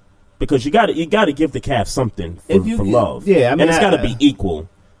Jabari? Because you got to give the Cavs something for Love. Yeah, I mean, and it's got to be equal.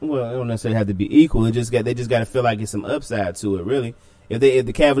 Well, it don't necessarily have to be equal. They just got to feel like there's some upside to it. Really, if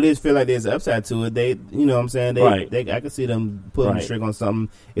the Cavaliers feel like there's an upside to it, they, what I'm saying, I can see them pulling the string on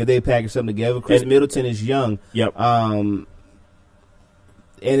something if they package something together. Chris Middleton is young. Yep. And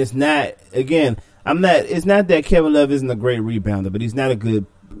it's not It's not that Kevin Love isn't a great rebounder, but he's not a good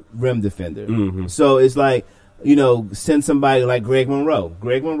rim defender. Mm-hmm. So it's like, send somebody like Greg Monroe.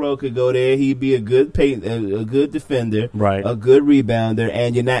 Greg Monroe could go there. He'd be a good defender, right? A good rebounder,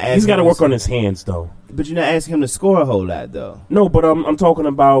 and you're not asking. He's got to work on his hands, though. But you're not asking him to score a whole lot, though. No, but I'm talking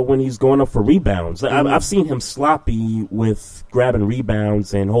about when he's going up for rebounds. Mm-hmm. I've seen him sloppy with grabbing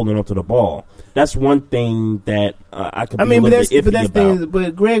rebounds and holding onto the ball. That's one thing that I could.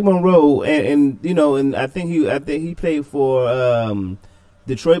 But Greg Monroe, and I think he played for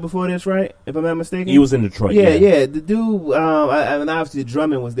Detroit before this, right? If I'm not mistaken, he was in Detroit. Yeah. The dude, and obviously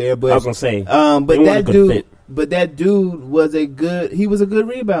Drummond was there, but I was gonna say, but that dude was a good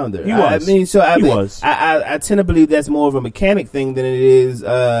rebounder. He was. I tend to believe that's more of a mechanic thing than it is,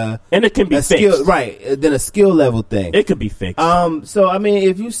 and it can be fixed, than a skill level thing. It could be fixed. So I mean,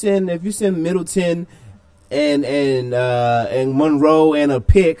 if you send Middleton and Monroe and a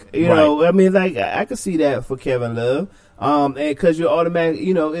pick, I mean, like I could see that for Kevin Love. And because you're automatic,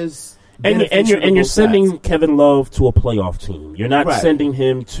 is and you're sending Kevin Love to a playoff team. You're not sending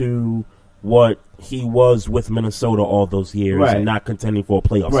him to what he was with Minnesota all those years and not contending for a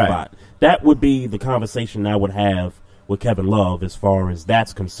playoff spot. That would be the conversation I would have with Kevin Love as far as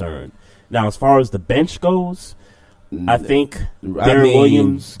that's concerned. Now, as far as the bench goes, I think Darren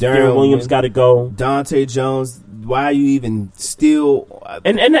Williams got to go. Dante Jones. Why are you even still?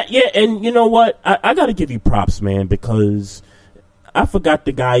 And you know what? I got to give you props, man, because I forgot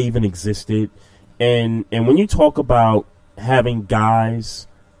the guy even existed. And when you talk about having guys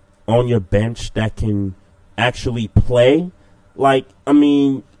on your bench that can actually play, like, I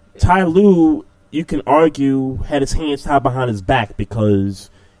mean, Ty Lue, you can argue, had his hands tied behind his back because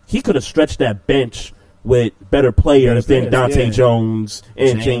he could have stretched that bench with better players than Dante Jones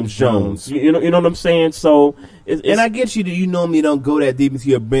and James Jones. You know what I'm saying? So, and I get you that you normally don't go that deep into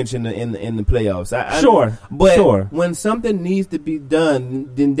your bench in the playoffs. But when something needs to be done,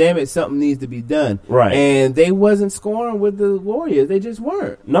 then damn it, something needs to be done. Right. And they wasn't scoring with the Warriors. They just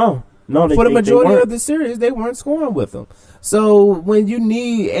weren't. No. For the majority of the series, they weren't scoring with them. So when you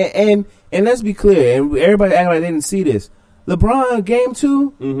need and let's be clear, and everybody act like they didn't see this. LeBron game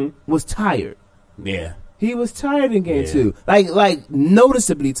 2 was tired. Yeah. He was tired in game 2. Like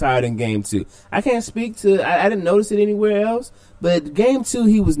noticeably tired in game 2. I can't speak to I didn't notice it anywhere else, but game 2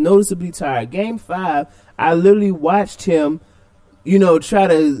 he was noticeably tired. Game 5, I literally watched him, try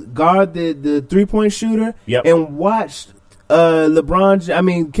to guard the 3-point shooter and watched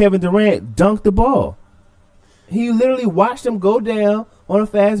Kevin Durant dunk the ball. He literally watched him go down on a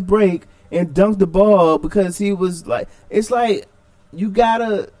fast break and dunk the ball because he was like, it's like you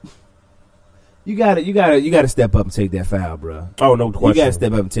gotta step up and take that foul, bro. Oh, no question. You gotta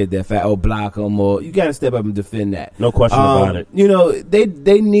step up and take that foul, or block him, or you gotta step up and defend that. No question about it.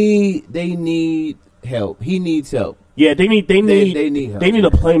 They need help. He needs help. Yeah, they need help. They need a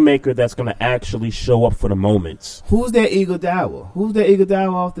playmaker that's going to actually show up for the moments. Who's that Iguodala? Who's that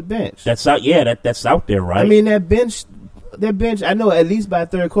Iguodala off the bench? That's out. Yeah, that's out there, right? I mean, that bench. I know at least by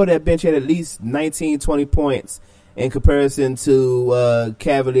third quarter, that bench had at least 19, 20 points in comparison to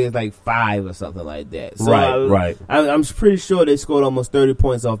Cavaliers like 5 or something like that. So right. I'm pretty sure they scored almost 30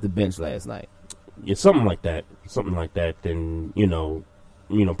 points off the bench last night. Yeah, something like that. Then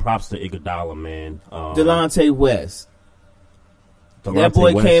props to Iguodala, man. Delonte West. That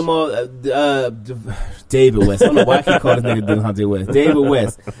boy came off. David West. I don't know why I keep calling this nigga Delonte West. David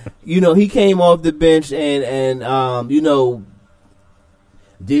West. He came off the bench and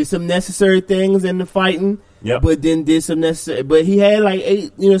did some necessary things in the fighting. Yep. But then did some necessary. But he had like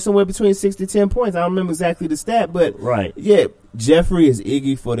 8, somewhere between 6 to 10 points. I don't remember exactly the stat, but right. Yeah, Jeffrey is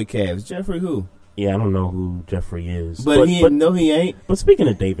Iggy for the Cavs. Jeffrey who? Yeah, I don't know who Jeffrey is. But he ain't. But speaking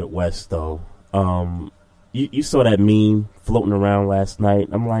of David West, though, you saw that meme floating around last night.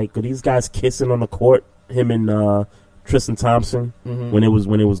 I'm like, are these guys kissing on the court? Him and Tristan Thompson when it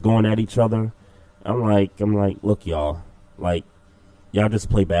was going at each other. I'm like, look, y'all, like, y'all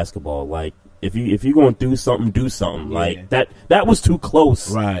just play basketball. Like, if you're going to do something, do something. Yeah. Like that was too close,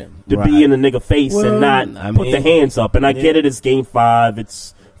 right? To be in the nigga face and not put the hands up. And I get it. It's Game 5.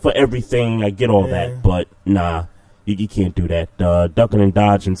 It's for everything. I get all that, but nah, you can't do that. Ducking and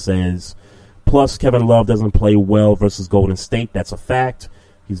dodging says. Plus, Kevin Love doesn't play well versus Golden State. That's a fact.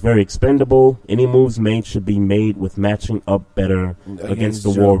 He's very expendable. Any moves made should be made with matching up better against the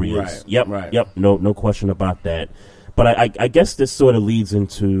Warriors. Right. Yep. No question about that. But I guess this sort of leads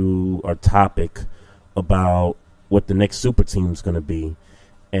into our topic about what the next super team is going to be.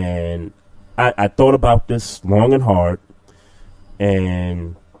 And I thought about this long and hard.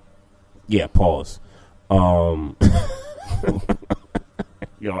 And, yeah, pause.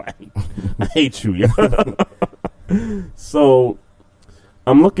 Yo, I hate you. So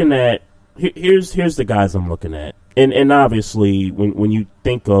I'm looking at here's the guys I'm looking at, and obviously when you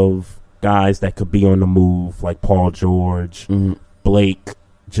think of guys that could be on the move like Paul George, Blake,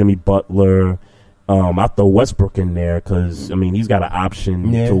 Jimmy Butler. I'll throw Westbrook in there because, I mean, he's got an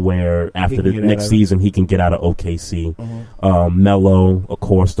option to where after the next season he can get out of OKC. Melo, of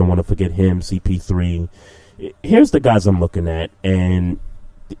course, don't want to forget him, CP3. Here's the guys I'm looking at, and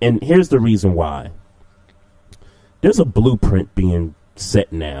here's the reason why. There's a blueprint being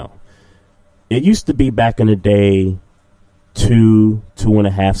set now. It used to be back in the day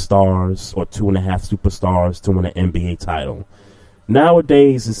 2.5 stars or 2.5 superstars to win an NBA title.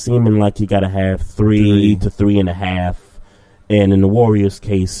 Nowadays, it's seeming like you got to have 3 to 3.5, and in the Warriors'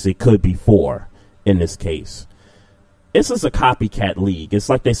 case, it could be 4 in this case. This is a copycat league. It's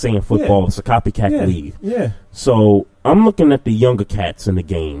like they say in football, it's a copycat league. Yeah. So I'm looking at the younger cats in the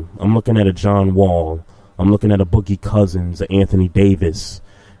game. I'm looking at a John Wall. I'm looking at a Boogie Cousins, an Anthony Davis.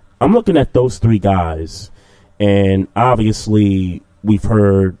 I'm looking at those 3 guys, and obviously we've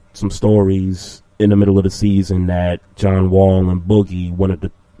heard some stories in the middle of the season that John Wall and Boogie wanted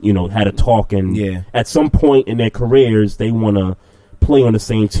to, had a talk, and at some point in their careers, they want to play on the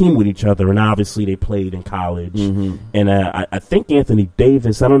same team with each other, and obviously they played in college. And I think Anthony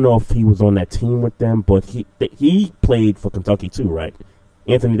Davis, I don't know if he was on that team with them, but he played for Kentucky too, right?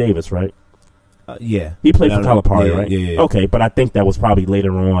 Anthony Davis, right? Yeah. He played for Calipari, right? Yeah. Okay, but I think that was probably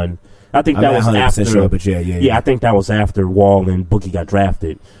later on. I think that was after. Sure, but yeah. I think that was after Wall and Boogie got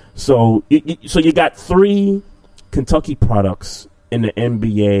drafted. So you got 3 Kentucky products in the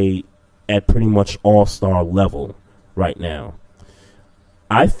NBA at pretty much all-star level right now.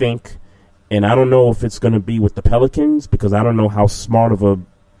 I think, and I don't know if it's going to be with the Pelicans because I don't know how smart of a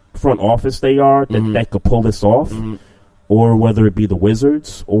front office they are that could pull this off, or whether it be the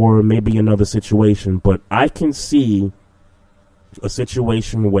Wizards or maybe another situation. But I can see a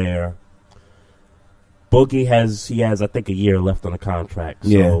situation where Boogie has I think a year left on the contract,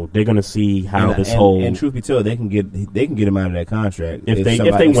 so they're going to see how and truth be told, they can get him out of that contract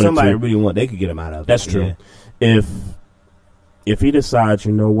if somebody really want, they could get him out of it. That's true. If he decides,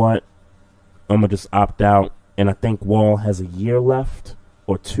 you know what, I'm gonna just opt out, and I think Wall has a year left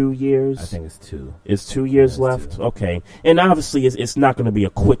or 2 years. I think it's 2. It's 2 years left. 2. Okay, and obviously it's not going to be a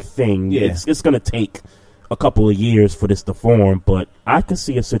quick thing. Yeah. It's going to take a couple of years for this to form, but I could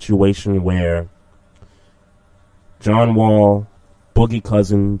see a situation where John Wall, Boogie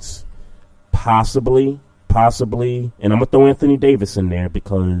Cousins, possibly, and I'm going to throw Anthony Davis in there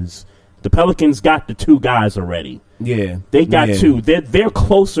because the Pelicans got the 2 guys already. Yeah. They got 2. They're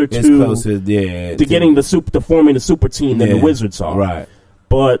closer to getting to forming the super team than the Wizards are. Right.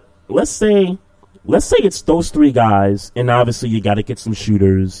 But let's say it's those 3 guys, and obviously you got to get some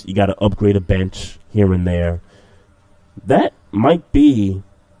shooters. You got to upgrade a bench here and there. That might be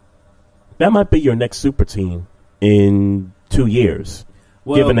your next super team in 2 years,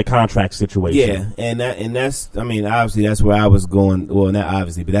 given the contract situation. Yeah, and that's, I mean, obviously that's where I was going. Well, not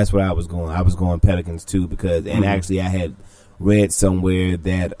obviously, but that's where I was going. I was going Pelicans too because, and actually I had read somewhere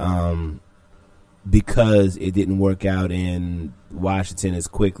that because it didn't work out in Washington as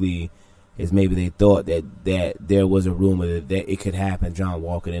quickly as maybe they thought, that there was a rumor that it could happen. John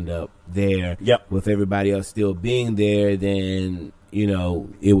Wall could end up there. With everybody else still being there, then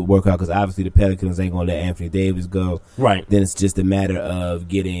it would work out because obviously the Pelicans ain't gonna let Anthony Davis go. Right. Then it's just a matter of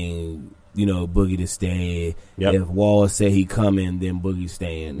getting Boogie to stay. If Wall say he coming, then Boogie's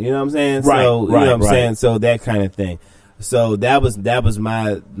staying. You know what I'm saying? Right. So you know what I'm saying. So that kind of thing. So that was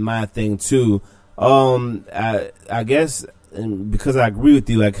my thing too. I guess because I agree with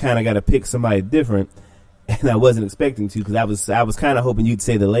you, I kind of got to pick somebody different. And I wasn't expecting to because I was kind of hoping you'd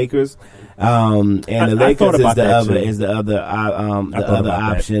say the Lakers, and the Lakers is the other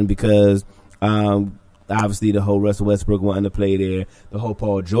option because obviously the whole Russell Westbrook wanting to play there, the whole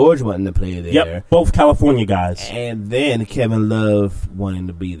Paul George wanting to play there. Yep, both California guys, and then Kevin Love wanting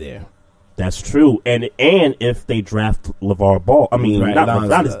to be there. That's true, and if they draft LeVar Ball, I mean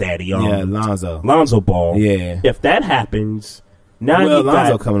not his daddy, Lonzo Ball. Yeah, if that happens. Now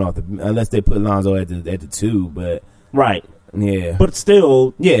Lonzo coming off unless they put Lonzo at the 2, but right, yeah, but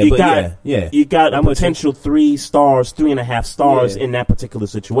still, you got a potential 3 stars, 3.5 stars in that particular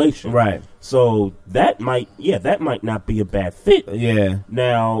situation, right? So that might not be a bad fit. Yeah.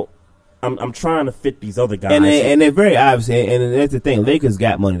 Now, I'm trying to fit these other guys, and they're very obvious, and that's the thing. Lakers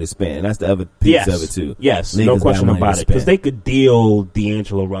got money to spend, and that's the other piece of it too. Yes, Lakers no question about it, because they could deal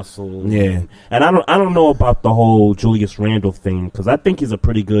D'Angelo Russell. Yeah, and I don't know about the whole Julius Randle thing because I think he's a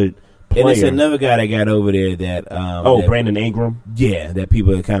pretty good player. And it's another guy that got over there that that, Brandon Ingram. Yeah, that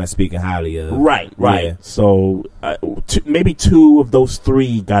people are kind of speaking highly of. Right. Yeah. So maybe 2 of those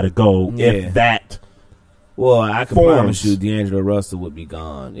 3 got to go. If that. Well, I can promise you, D'Angelo Russell would be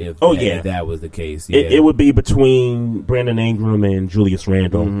gone if that was the case. Yeah. It would be between Brandon Ingram and Julius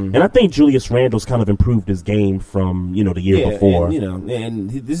Randle, and I think Julius Randle's kind of improved his game from the year before. And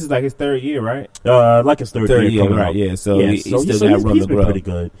this is like his 3rd year, right? Like his third year, right? out. Yeah, so he's still got room to grow. Pretty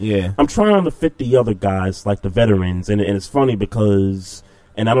good. Yeah, I'm trying to fit the other guys, like the veterans, and it's funny because,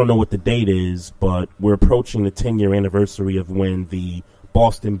 and I don't know what the date is, but we're approaching the 10-year anniversary of when the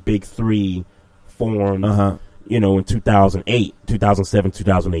Boston Big Three formed, in 2007,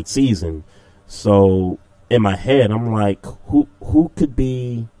 2008 season. So in my head, I'm like, who could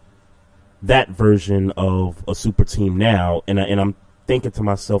be that version of a super team now? And I'm thinking to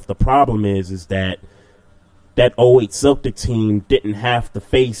myself, the problem is that 08 Celtic team didn't have to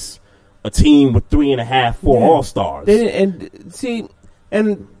face a team with 3.5, 4 All-Stars.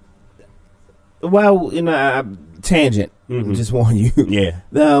 And while tangent, just warn you. Yeah.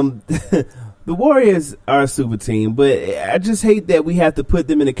 The Warriors are a super team, but I just hate that we have to put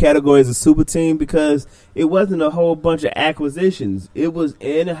them in the category as a super team because it wasn't a whole bunch of acquisitions. It was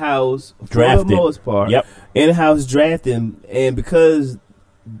in-house drafted for the most part. Yep. In-house drafting, and because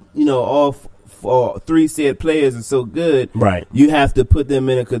all 3 said players are so good, right? You have to put them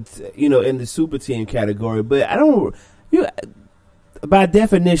in in the super team category. But I don't. By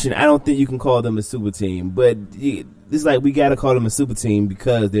definition, I don't think you can call them a super team, but it's like we got to call them a super team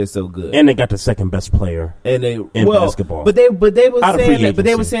because they're so good, and they got the second best player in basketball. But they were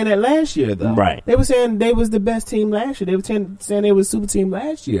saying that last year, though. Right? They were saying they was the best team last year. They were saying they was a super team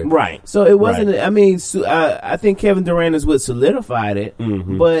last year, right? So it wasn't. Right. I mean, I think Kevin Durant is what solidified it.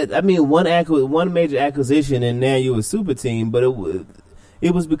 Mm-hmm. But I mean, one major acquisition, and now you're a super team. But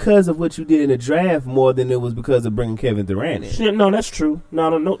it was because of what you did in the draft more than it was because of bringing Kevin Durant in. Shit, no, that's true.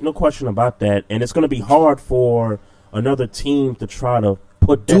 No question about that. And it's going to be hard for another team to try to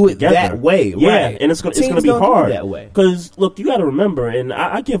put that together that way. Yeah, right. And it's going to be hard that way. Because look, you got to remember, and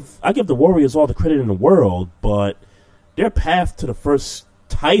I give the Warriors all the credit in the world, but their path to the first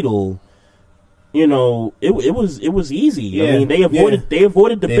title, it was easy. Yeah. I mean, they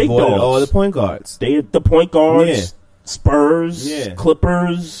avoided the big dogs, all the point guards. The point guards. Yeah. Spurs, yeah.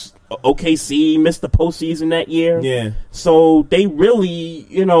 Clippers, OKC missed the postseason that year. Yeah. So they really,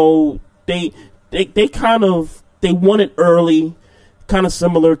 they won it early, kind of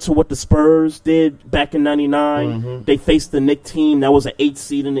similar to what the Spurs did back in '99. Mm-hmm. They faced the Knicks team that was an 8th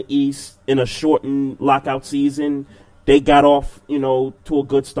seed in the East in a shortened lockout season. They got off, to a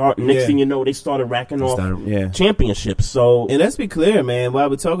good start. Next thing you know, they started racking off championships. So, and let's be clear, man.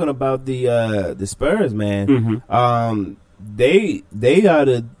 While we're talking about the Spurs, man, they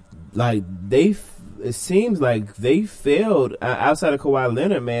are it seems like they failed outside of Kawhi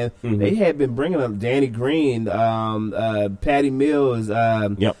Leonard, man. Mm-hmm. They had been bringing up Danny Green, Patty Mills,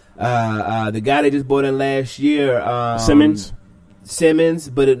 the guy they just brought in last year, Simmons,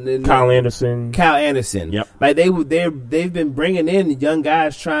 but Kyle Anderson. Yep. Like they've been bringing in young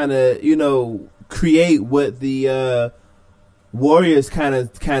guys trying to create what the Warriors kind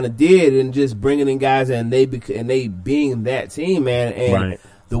of did, and just bringing in guys and they being that team, man. And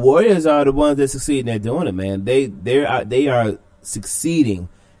the Warriors are the ones that succeed, and they're doing it, man. They are succeeding.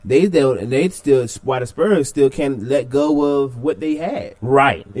 They still, while the Spurs still can't let go of what they had.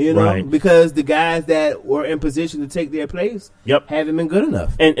 Right. Because the guys that were in position to take their place haven't been good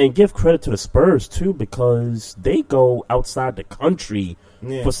enough. And give credit to the Spurs, too, because they go outside the country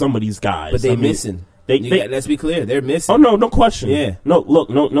for some of these guys. But they're missing. Let's be clear. They're missing. Oh, no question. Yeah.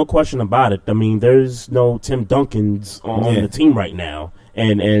 No question about it. I mean, there's no Tim Duncans on the team right now.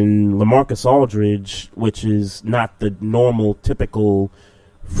 And LaMarcus Aldridge, which is not the normal, typical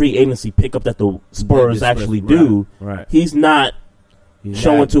free agency pickup that the Spurs actually do. Right. He's not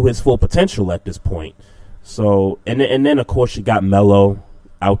showing to his full potential at this point. So, and then of course you got Melo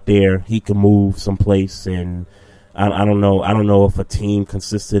out there. He can move someplace, and I don't know if a team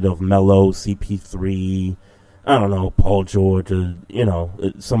consisted of Melo, CP3, I don't know, Paul George, or,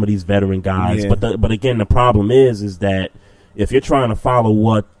 some of these veteran guys. Yeah. But again, the problem is that if you're trying to follow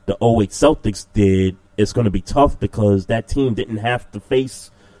what the 08 Celtics did, it's going to be tough because that team didn't have to face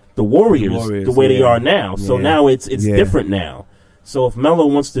the Warriors the way they are now. So now it's different now. So if Melo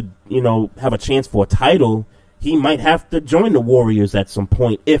wants to, have a chance for a title, he might have to join the Warriors at some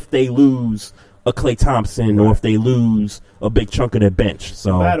point if they lose a Klay Thompson or if they lose a big chunk of their bench.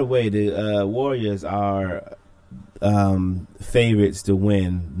 So, by the way, the Warriors are favorites to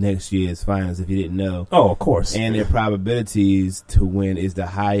win next year's finals, if you didn't know. Oh, of course. And their probabilities to win is the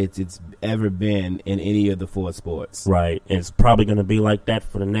highest it's ever been in any of the 4 sports. Right. And it's probably going to be like that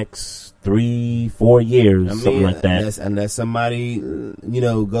for the next 3-4 years, something like that. Unless somebody,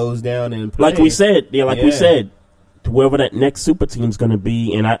 goes down and plays. Like we said, we said, whoever that next super team is going to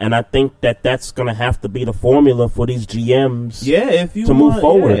be, and I think that's going to have to be the formula for these GMs. If you to move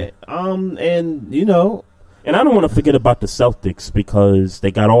forward. And I don't want to forget about the Celtics because they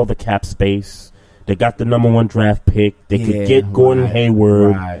got all the cap space. They got the number 1 draft pick. They could get Gordon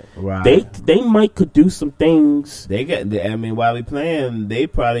Hayward. Right. They might could do some things. While we playing, they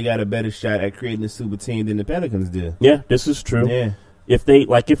probably got a better shot at creating a super team than the Pelicans do. Yeah, this is true. Yeah. If they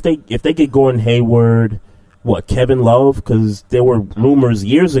get Gordon Hayward, Kevin Love, because there were rumors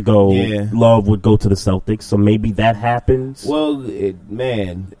years ago Love would go to the Celtics, so maybe that happens. Well,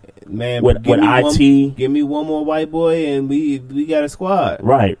 Man, with IT, give me one more white boy, and we got a squad.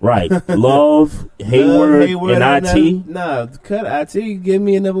 Right. Love, Hayward, and IT. Nah, cut IT. Give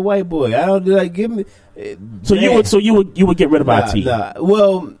me another white boy. I don't give me. So you would get rid of IT. Nah.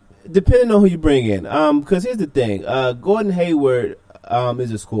 Well, depending on who you bring in. Because here's the thing. Gordon Hayward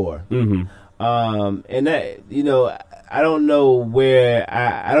is a scorer. Mm-hmm. And that I don't know where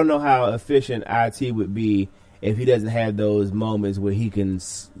I don't know how efficient IT would be if he doesn't have those moments where he can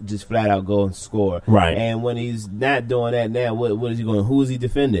just flat out go and score. Right. And when he's not doing that now, what is he going? Who is he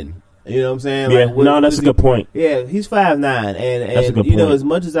defending? You know what I'm saying? Yeah, that's a good point. Yeah, he's 5'9", and that's a good point. As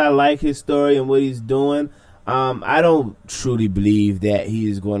much as I like his story and what he's doing, I don't truly believe that he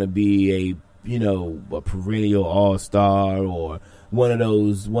is going to be a perennial all-star or one of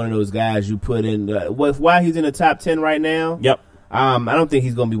those guys you put in. Why he's in the top 10 right now? Yep. I don't think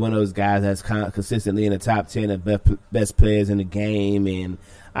he's going to be one of those guys that's consistently in the top 10 of best players in the game, and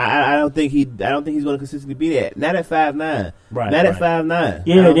I don't think he's going to consistently be that. Not at 5'9". Right. Not at 5'9".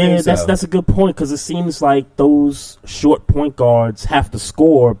 Yeah, that's a good point because it seems like those short point guards have to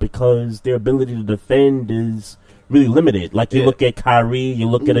score because their ability to defend is really limited. Like you look at Kyrie, you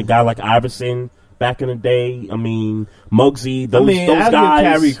look at a guy like Iverson. Back in the day, Muggsy, those guys. I'll give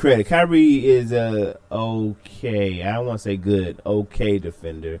Kyrie credit. Kyrie is I don't want to say good, okay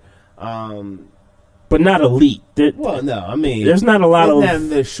defender. But not elite. There's not a lot of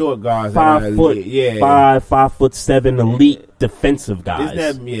the short guards. 5 foot, 5'7" elite defensive guys.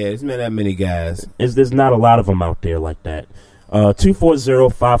 It's not that many guys. There's not a lot of them out there like that.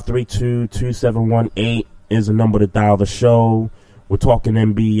 240-532-2718 is the number to dial the show. We're talking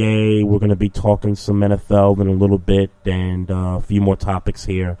NBA. We're going to be talking some NFL in a little bit and a few more topics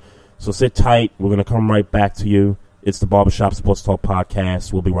here. So sit tight. We're going to come right back to you. It's the Barbershop Sports Talk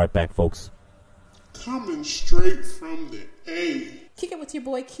Podcast. We'll be right back, folks. Coming straight from the A. Kick it with your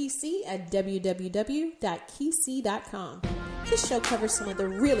boy Kesey at www.kesey.com. His show covers some of the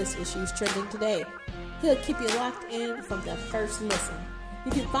realest issues trending today. He'll keep you locked in from the first listen.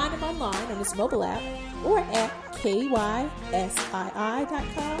 You can find him online on his mobile app or at KYSII.com,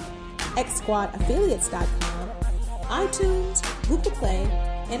 XSquadAffiliates.com, iTunes, Google Play,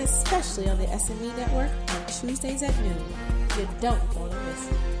 and especially on the SME Network on Tuesdays at noon. You don't want to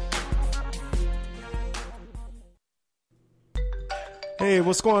miss it. Hey,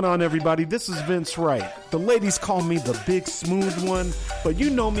 what's going on, everybody? This is Vince Wright. The ladies call me the big smooth one, but you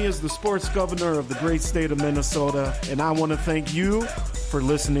know me as the sports governor of the great state of Minnesota, and I want to thank you for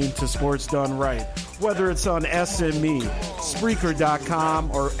listening to Sports Done Right. Whether it's on SME, Spreaker.com,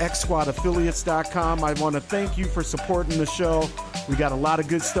 or XSquadAffiliates.com, I want to thank you for supporting the show. We got a lot of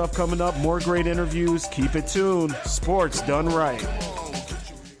good stuff coming up, more great interviews. Keep it tuned. Sports Done Right.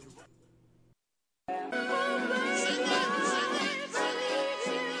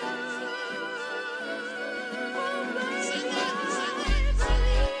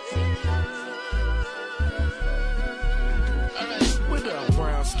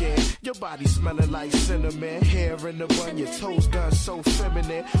 Your body smelling like cinnamon, hair in the bun, your toes done so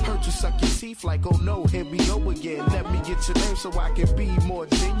feminine. Heard you suck your teeth like, oh no, here we go again. Let me get your name so I can be more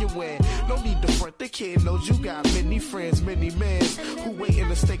genuine. No need to front, the kid knows you got many friends, many men who waiting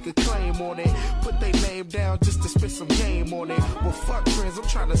to stake a claim on it. Put their name down just to spit some game on it. Well, fuck friends, I'm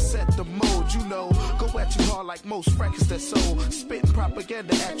trying to set the mode, you know. Go at you hard like most records that sold. Spitting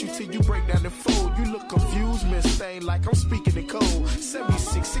propaganda at you till you break down and fold. You look confused, Miss Stain, like I'm speaking in code.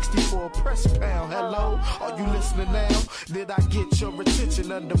 76, 64, press pound. Hello, are you listening now? Did I get your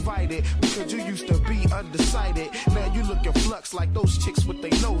attention undivided? Because you used to be undecided. Now you looking flux like those chicks with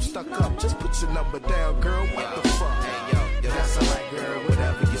their nose stuck up. Just put your number down, girl. What the fuck? Hey, yo, that's alright, girl.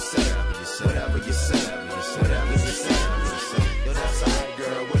 Whatever you say, whatever you say, whatever you say. Yo, that's alright,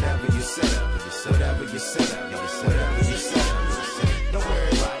 girl. Whatever you say, whatever you say, whatever you say.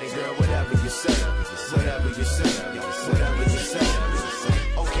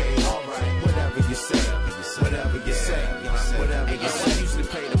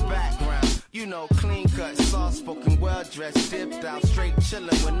 straight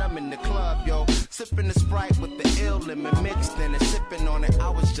chillin' when I'm in the club, yo. Sippin' the Sprite with the ill lemon mixed in and sippin' on it. I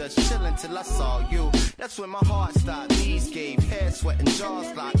was just chillin' till I saw you. That's when my heart stopped, knees gave, head sweating,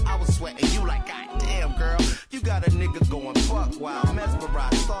 jaws locked. I was sweating you like, God damn, girl. You got a nigga going fuck wild,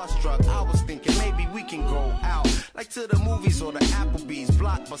 mesmerized, starstruck. I was thinking maybe we can go out, like to the movies or the Applebee's,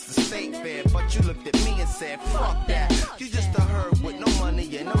 Blockbuster, State Fair. But you looked at me and said, fuck that. You just a herb with no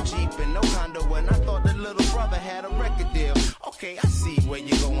money and no Jeep and no condo. And I thought the little brother had a record deal. Okay, I see where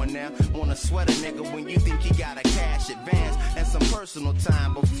you're going now. Wanna sweat a nigga when you think he got a cash advance and some personal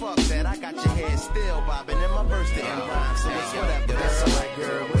time. But fuck that, I got your head still bobbing and my verse didn't rhyme. So it's whatever, girl. That's alright,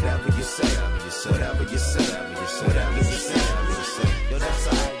 girl. Whatever you say, whatever you say, whatever you say. Yo, that's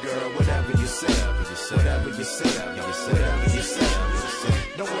alright, girl. Whatever you say, whatever you say, whatever you say.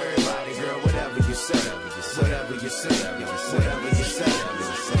 Don't worry about it, girl. Whatever you say, whatever you say, whatever you say.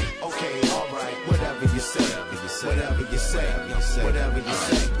 Okay, alright. Whatever you say, whatever you say, whatever you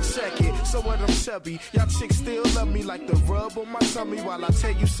say. Check it. So what, I'm chubby. Y'all chicks still love me like the rub on my tummy while I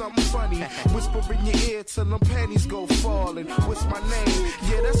tell you something funny. Whisper in your ear till them panties go falling. What's my name?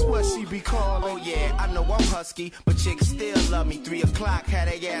 Yeah, that's what she be calling. Oh yeah, I know I'm husky, but chicks still love me. 3 o'clock, had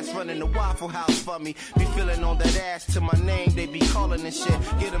their ass running the Waffle House for me. Be feeling on that ass to my name, they be calling and shit.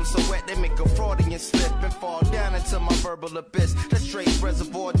 Get them so wet they make a Freudian slip and fall down into my verbal abyss. That's straight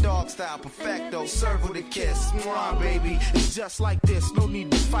Reservoir Dog style, perfecto. Serve with a kiss, mwah, baby. It's just like this, no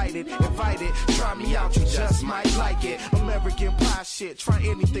need to fight it. Invite it, try me out, you just might like it. American Pie shit, try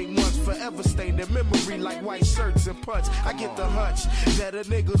anything once, forever stain their memory like white shirts and punch. I get the hunch that a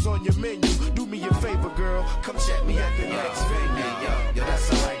nigga's on your menu. Do me a favor, girl, come check me at the next venue. Yo, that's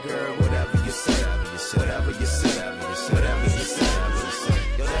alright, girl, whatever you say, whatever you say, whatever you say.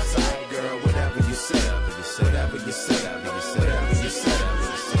 Yo, that's alright, girl, whatever you say, whatever you say, whatever you say.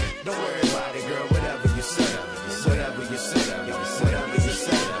 Don't worry about it, girl, whatever you say, whatever you say, whatever you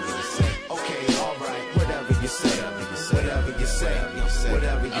say. Okay, alright, whatever you say, whatever you say,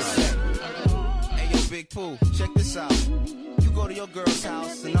 whatever you say. Hey, yo, Big Pooh, check this out. You go to your girl's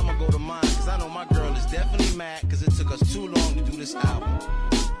house and I'ma go to mine, cause I know my girl is definitely mad cause it took us too long to do this album.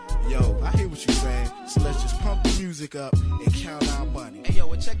 Yo, I hear what you're saying, so let's just pump the music up and count our money. Hey, yo,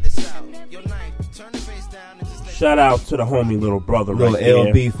 well, check this out. Your knife, turn the bass down and just let Shout out to the homie little brother little right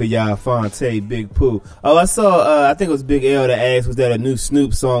there. LB for y'all, Fonte, Big Pooh. Oh, I saw, I think it was Big L that asked, was that a new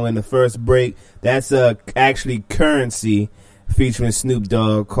Snoop song in the first break? That's actually Currency featuring Snoop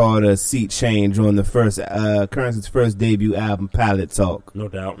Dogg called a Seat Change on the first, Currency's first debut album, Pilot Talk. No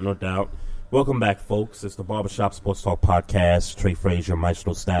doubt, no doubt. Welcome back, folks. It's the Barbershop Sports Talk Podcast. Trey Frazier,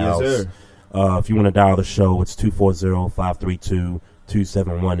 Maestro Styles. Yes, sir. If you want to dial the show, it's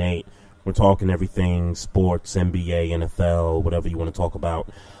 240-532-2718. We're talking everything sports, NBA, NFL, whatever you want to talk about.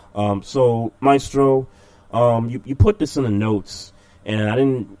 So, Maestro, you put this in the notes, and I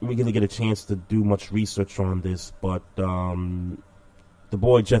didn't really get a chance to do much research on this, but the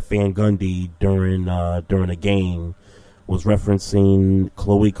boy Jeff Van Gundy during a game was referencing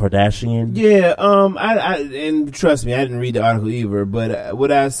Khloe Kardashian. Yeah, I and trust me, I didn't read the article either, but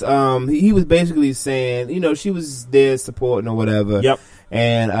he was basically saying, you know, she was there supporting or whatever. Yep.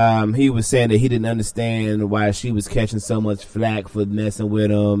 And he was saying that he didn't understand why she was catching so much flack for messing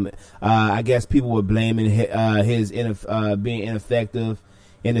with him. I guess people were blaming his being ineffective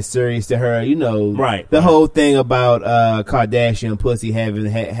in the series to her, you know, right? The whole thing about Kardashian pussy having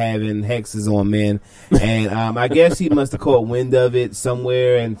hexes on men, and I guess he must have caught wind of it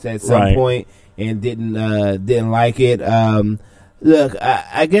somewhere and at some point and didn't like it. Look,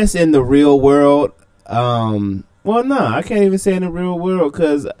 I guess in the real world, well, no, I can't even say in the real world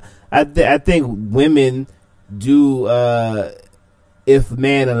because I think women do. If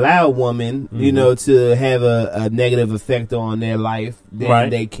man allow woman, you know, to have a negative effect on their life,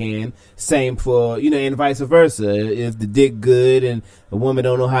 then they can. Same for, you know, and vice versa. If the dick good and a woman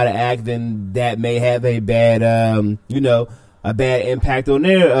don't know how to act, then that may have a bad, you know, a bad impact on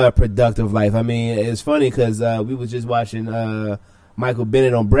their productive life. I mean, it's funny because we was just watching Michael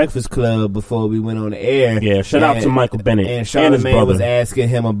Bennett on Breakfast Club before we went on the air. Yeah, shout out to Michael Bennett. And Charlamagne was asking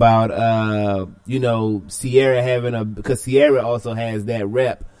him about, you know, Ciara because Ciara also has that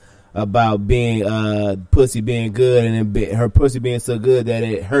rep about being, pussy being good and her pussy being so good that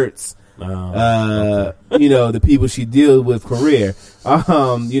it hurts, you know, the people she deals with career.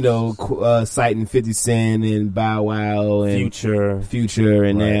 You know, citing 50 Cent and Bow Wow and Future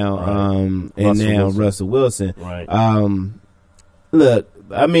and now Russell Wilson. Right. Look,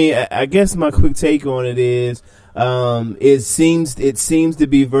 I mean, I guess my quick take on it is, it seems to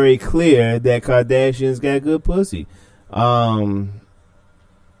be very clear that Kardashians got good pussy. I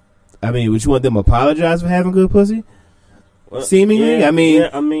mean, would you want them to apologize for having good pussy? seemingly. Yeah, I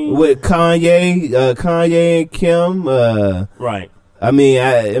mean, with Kanye and Kim, right. I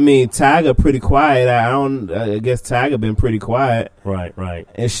mean, Tyga pretty quiet. I guess Tyga been pretty quiet. Right.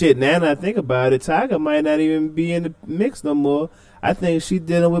 And shit, now that I think about it, Tyga might not even be in the mix no more. I think she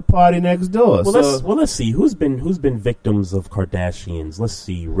dealing with Party Next Door. Let's see who's been victims of Kardashians. Let's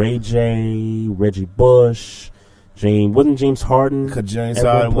see, Ray J, Reggie Bush, James Harden. Because James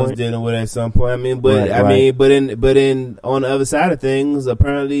Harden was dealing with it at some point. I mean, but in on the other side of things,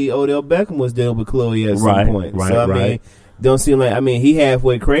 apparently Odell Beckham was dealing with Chloe at some point. Right, so I mean, don't seem like, I mean, he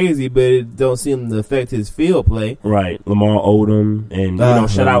halfway crazy, but it don't seem to affect his field play. Right, Lamar Odom, and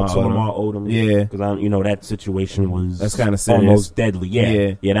shout out to Lamar Odom. Yeah, because that situation was that's kind of serious, almost deadly.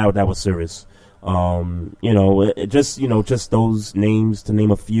 Yeah, that was serious. Just those names to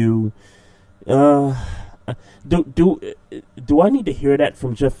name a few. Do I need to hear that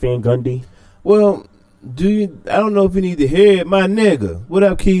from Jeff Van Gundy? Well, I don't know if you need to hear it, my nigga. What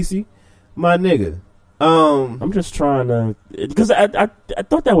up, Kesey? My nigga. I'm just trying to, because I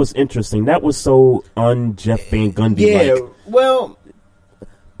thought that was interesting. That was so un-Jeff Van Gundy. Yeah, well,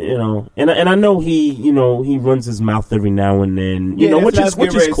 and I know he runs his mouth every now and then, which is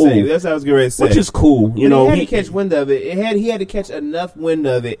cool. That's what I was getting ready to say. Which is cool, he had to catch wind of it. He had to catch enough wind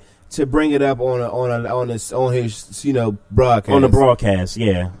of it to bring it up on his broadcast. On the broadcast,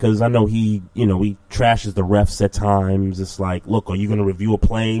 yeah, because I know he trashes the refs at times. It's like, look, are you going to review a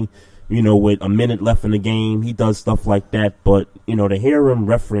play? With a minute left in the game, he does stuff like that. But, to hear him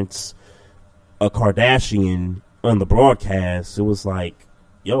reference a Kardashian on the broadcast, it was like,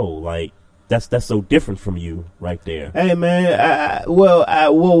 that's so different from you right there. Hey, man, what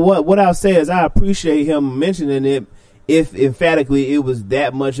I'll say is I appreciate him mentioning it. If emphatically it was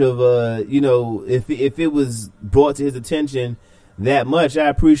that much of a, if it was brought to his attention that much, I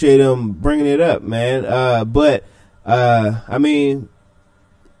appreciate him bringing it up, man. But I mean,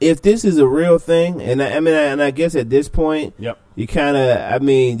 if this is a real thing, and I guess at this point, you kind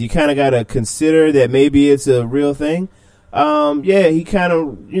of got to consider that maybe it's a real thing. He kind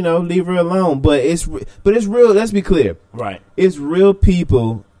of, leave her alone. But it's real. Let's be clear. Right. It's real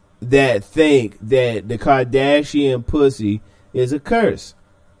people that think that the Kardashian pussy is a curse.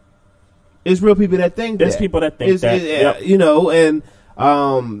 It's real people that think There's people that think that.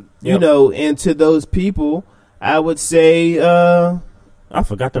 And to those people, I would say, I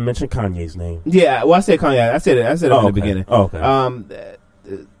forgot to mention Kanye's name. Yeah, well, I said Kanye. I said it in the beginning. Oh, okay.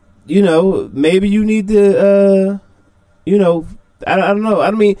 Maybe you need to, I don't know. I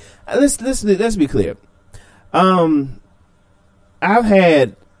mean, let's be clear. I've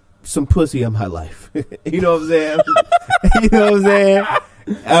had some pussy in my life. You know what I'm saying? You know what I'm saying?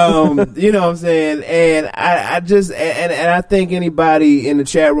 You know what I'm saying? And I just and I think anybody in the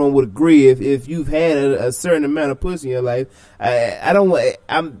chat room would agree if you've had a certain amount of pussy in your life.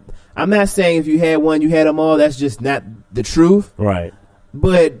 I'm not saying if you had one, you had them all. That's just not the truth. Right.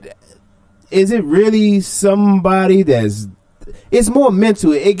 But is it really somebody it's more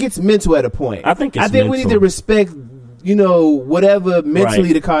mental. It gets mental at a point. I think we need to respect, whatever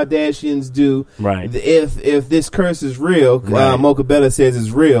mentally the Kardashians do. Right. If this curse is real, Mocha Bella says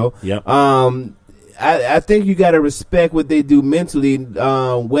it's real. Yep. I think you got to respect what they do mentally.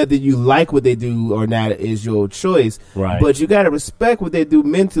 Whether you like what they do or not is your choice. Right. But you got to respect what they do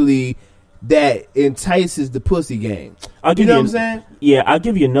mentally that entices the pussy game. You know what I'm saying? Yeah, I'll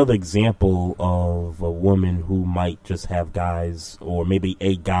give you another example of a woman who might just have guys, or maybe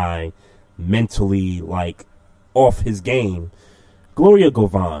a guy, mentally off his game. Gloria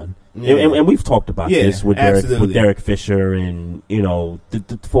Govan. Yeah. And we've talked about this with Derek Fisher, and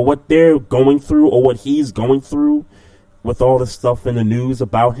for what they're going through or what he's going through with all the stuff in the news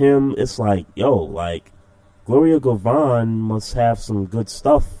about him, it's like, Gloria Govan must have some good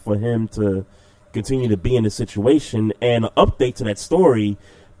stuff for him to continue to be in the situation. And an update to that story,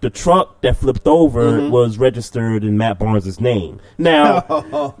 the truck that flipped over was registered in Matt Barnes' name. Now,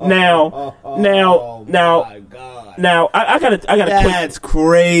 I got That's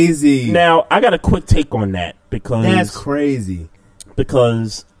crazy. Now, I got a quick take on that because that's crazy.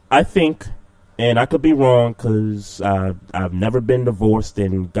 Because I think, and I could be wrong, because I've never been divorced,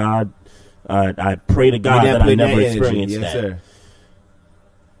 and God, I pray to God that I never experienced that. Sir.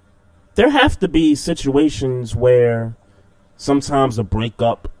 There have to be situations where sometimes a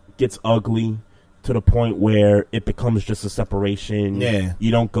breakup gets ugly to the point where it becomes just a separation. Yeah.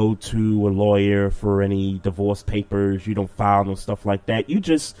 You don't go to a lawyer for any divorce papers. You don't file no stuff like that. You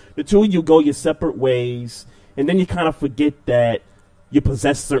just, the two of you go your separate ways, and then you kind of forget that you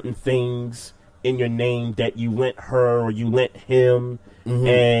possess certain things in your name that you lent her or you lent him.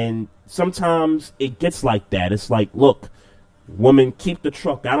 And sometimes it gets like that. It's like, look, woman, keep the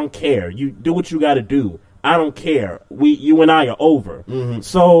truck. I don't care. You do what you got to do. I don't care. You and I are over. Mm-hmm.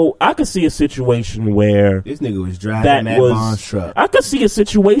 So I could see a situation where this nigga was driving Matt Bond's truck. I could see a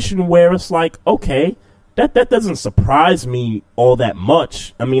situation where it's like, okay, that doesn't surprise me all that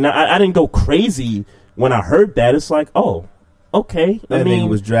much. I mean, I didn't go crazy when I heard that. It's like, oh, okay. That nigga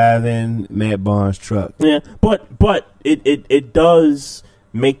was driving Matt Bond's truck. Yeah, but it does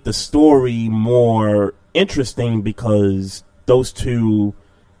make the story more interesting because those two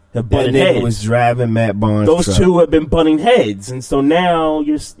have butted heads. That nigga was driving Matt Barnes' Those truck. two have been butting heads, and so now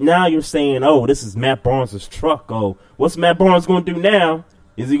you're saying, oh, this is Matt Barnes' truck. Oh, what's Matt Barnes going to do now?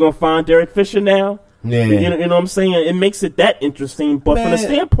 Is he going to find Derek Fisher now? Yeah, you know what I'm saying. It makes it that interesting. But from the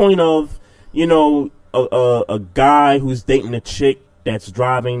standpoint of a guy who's dating a chick that's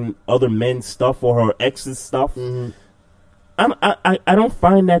driving other men's stuff or her ex's stuff, I don't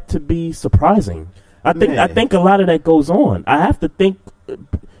find that to be surprising. I think a lot of that goes on. I have to think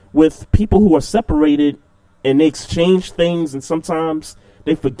with people who are separated and they exchange things, and sometimes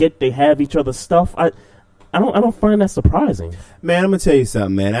they forget they have each other's stuff. I don't find that surprising. Man, I'm gonna tell you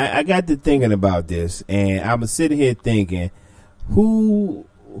something, man. I got to thinking about this, and I'm sitting here thinking, whose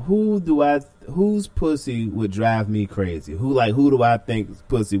pussy would drive me crazy? Who do I think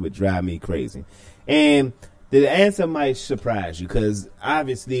pussy would drive me crazy? And the answer might surprise you, because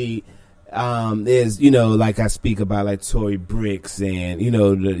obviously, there's, like I speak about, like Tory Bricks and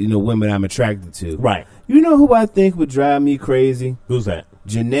the women I'm attracted to. Right. You know who I think would drive me crazy? Who's that?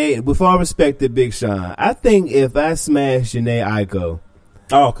 Janae. With all respect to Big Sean, I think if I smashed Janae Aiko,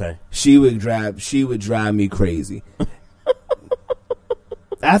 okay, she would drive me crazy.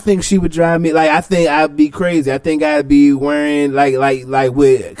 I think she would drive me, I think I'd be crazy. I think I'd be wearing like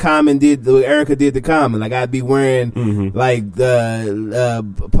what Common did, what Erica did to Common. Like I'd be wearing the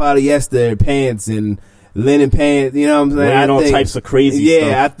polyester pants and linen pants. You know what I'm saying? Wearing all types of crazy stuff.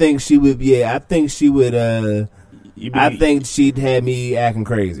 Yeah, I think she would. Yeah, I think she would. I think she'd have me acting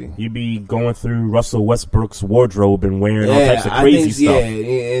crazy. You'd be going through Russell Westbrook's wardrobe and wearing all types of crazy stuff.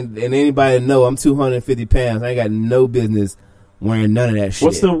 Yeah, and anybody know I'm 250 pounds. I ain't got no business wearing none of that shit.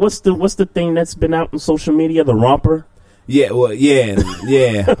 What's the thing that's been out on social media? The romper? Yeah, well, yeah.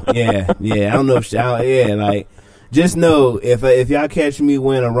 I don't know if just know if y'all catch me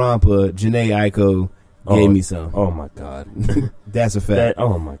wearing a romper, Janae Aiko gave me some. Oh my God, that's a fact.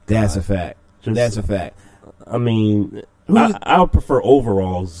 Oh my God, that's a fact. That's a fact. I mean, I would prefer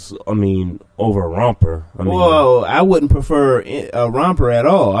overalls. Over a romper. Well, I wouldn't prefer a romper at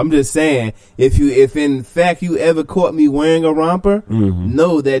all. I'm just saying, if in fact you ever caught me wearing a romper,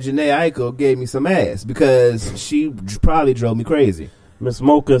 know that Janae Aiko gave me some ass, because she probably drove me crazy. Miss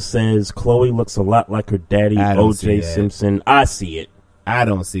Mocha says Chloe looks a lot like her daddy, O.J. Simpson. I see it. I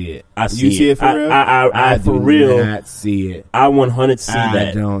don't see it. I see you see it for real? I for real not see it. I 100 see that.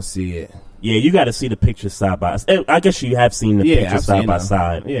 I don't see it. Yeah, you got to see the pictures side by side. I guess you have seen the pictures side by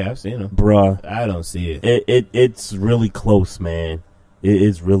side. Yeah, I've seen them. Bruh. I don't see it. It's really close, man. It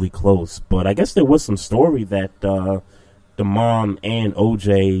is really close. But I guess there was some story that the mom and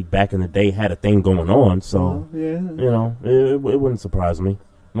OJ back in the day had a thing going on. So, it wouldn't surprise me. It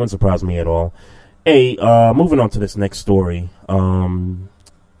wouldn't surprise me at all. Hey, moving on to this next story. Your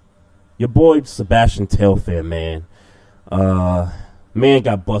boy Sebastian Telfair, man. Man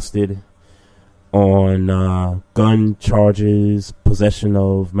got busted on gun charges, possession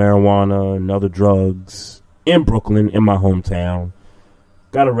of marijuana and other drugs in Brooklyn, in my hometown.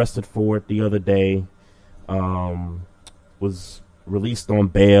 Got arrested for it the other day. Was released on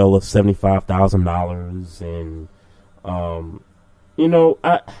bail of $75,000, and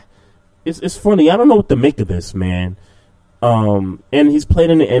it's funny. I don't know what to make of this, man. And he's played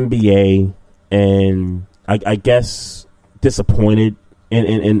in the NBA, and I guess disappointed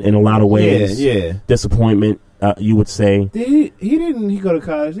in a lot of ways. Yeah. Disappointment, you would say. He didn't go to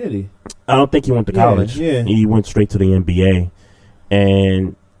college, did he? I don't think he went to college. Yeah. He went straight to the NBA.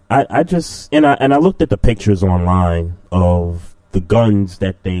 And I looked at the pictures online of the guns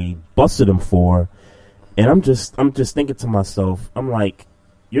that they busted him for, and I'm just thinking to myself, I'm like,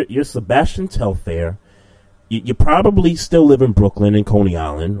 you're Sebastian Telfair. You probably still live in Brooklyn, in Coney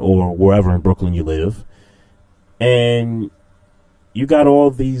Island, or wherever in Brooklyn you live, and you got all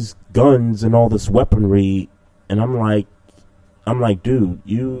these guns and all this weaponry, and I'm like, dude,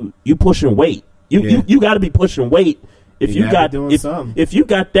 you pushing weight. You got to be pushing weight if you got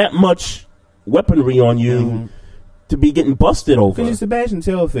that much weaponry on you to be getting busted over. Because you're Sebastian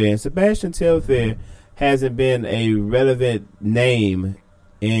Telfair. Sebastian Telfair hasn't been a relevant name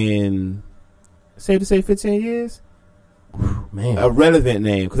in, safe to say, 15 years. Man, a relevant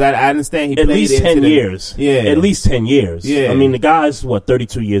name, because I understand he at played least 10 years. Yeah, at least 10 years. Yeah, I mean the guy's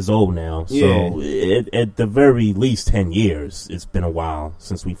 32 years old now. So Yeah. at the very least 10 years. It's been a while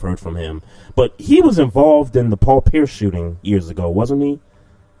since we've heard from him. But he was involved in the Paul Pierce shooting years ago, wasn't he?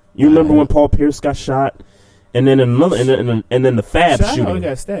 You remember when Paul Pierce got shot, and then another, and then the Fab Shot shooting. or he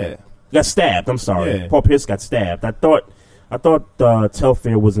got stabbed? Got stabbed. I'm sorry. Yeah. Paul Pierce got stabbed. I thought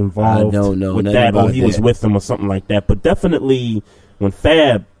Telfair was involved I don't know with nothing that, or about he was that. with him, or something like that. But definitely, when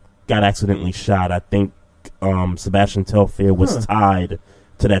Fab got accidentally shot, I think Sebastian Telfair was tied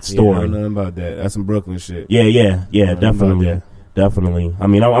to that Yeah, I story. don't know about that. That's some Brooklyn shit. Yeah, I don't know about definitely. that. Definitely. I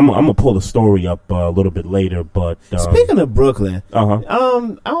mean, I'm gonna pull the story up a little bit later, but Speaking of Brooklyn,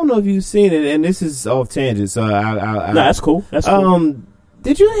 I don't know if you've seen it, and this is off tangent, so no, that's cool. That's cool.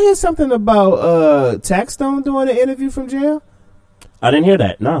 Did you hear something about Taxstone doing an interview from jail? I didn't hear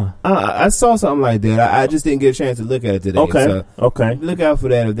that. No, I saw something like that. I just didn't get a chance to look at it today. Okay, so okay. Look out for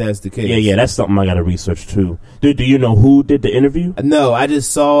that if that's the case. Yeah, that's something I got to research too. Do you know who did the interview? No, I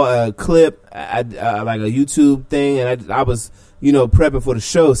just saw a clip, like a YouTube thing, and I was, prepping for the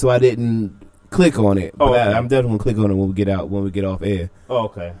show, so I didn't click on it. But okay. I'm definitely gonna click on it when we get off air.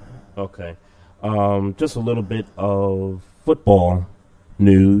 Oh, okay. Just a little bit of football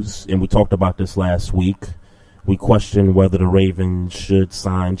news, and we talked about this last week. We questioned whether the Ravens should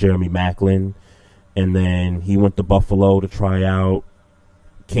sign Jeremy Maclin, and then he went to Buffalo to try out,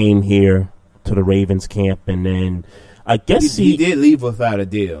 came here to the Ravens camp, and then I guess he did leave without a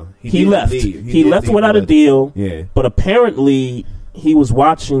deal. He left. He left without a deal. Yeah. But apparently he was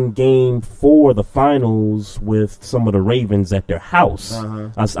watching Game 4 of the finals with some of the Ravens at their house. Uh-huh.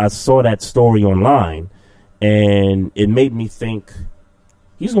 I saw that story online, and it made me think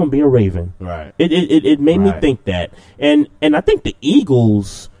he's going to be a Raven. Right. It made me think that, and I think the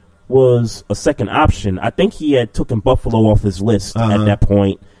Eagles was a second option. I think he had taken Buffalo off his list at that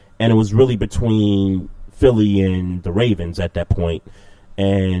point, and it was really between Philly and the Ravens at that point.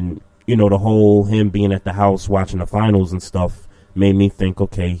 And the whole him being at the house watching the finals and stuff made me think,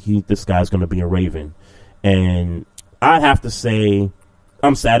 okay, this guy's going to be a Raven. And I have to say,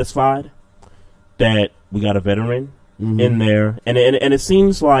 I'm satisfied that we got a veteran in there, and it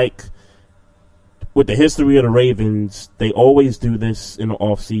seems like with the history of the Ravens, they always do this in the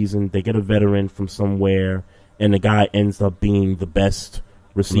off season. They get a veteran from somewhere, and the guy ends up being the best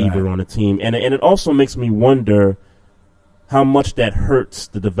receiver on the team. And it also makes me wonder how much that hurts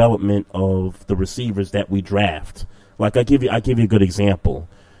the development of the receivers that we draft. Like I give you a good example.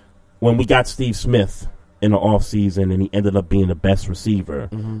 When we got Steve Smith in the offseason and he ended up being the best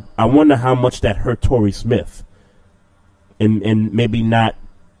receiver, I wonder how much that hurt Torrey Smith. And maybe not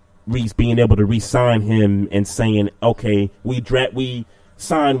being able to re-sign him and saying, okay, we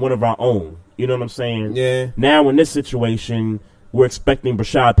signed one of our own. You know what I'm saying? Yeah. Now in this situation, we're expecting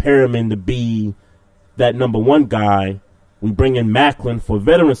Brashad Perriman to be that number one guy. We bring in Maclin for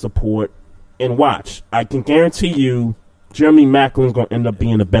veteran support, and watch. I can guarantee you Jeremy Maclin's going to end up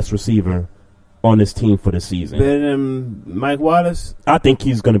being the best receiver on this team for the season. Better than Mike Wallace? I think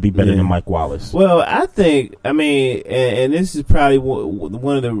he's going to be better than Mike Wallace. Well, and this is probably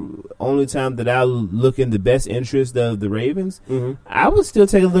one of the only times that I look in the best interest of the Ravens. I would still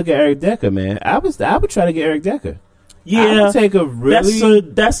take a look at Eric Decker, man. I would try to get Eric Decker. Yeah, I would take a really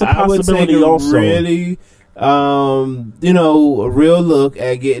that's a possibility. Also, really, a real look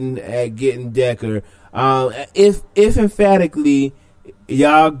at getting Decker. If emphatically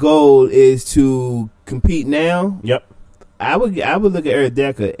y'all goal is to compete now, I would look at Eric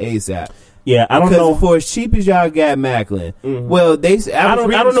Decker ASAP. Yeah, I don't know. For as cheap as y'all got Maclin, well, I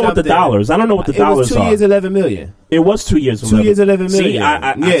don't know what the dollars. I don't know what the dollars are. It was 2 years, $11 million. It was 2 years. 2 years, $11 million. See,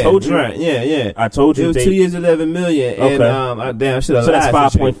 I told you. Right. Yeah. I told you. It was 2 years, $11 million. Okay. And I should have. So that's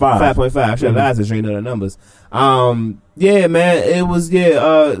 5.5. 5.5. I should have lied to straighten the numbers. Yeah, man. It was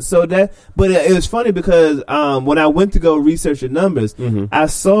So that, but it was funny because when I went to go research the numbers, I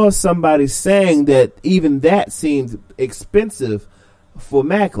saw somebody saying that even that seemed expensive for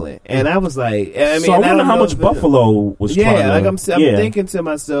Maclin, and I was like, I wonder how much Buffalo was. I'm thinking to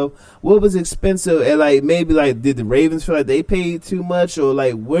myself, what was expensive, and maybe did the Ravens feel like they paid too much, or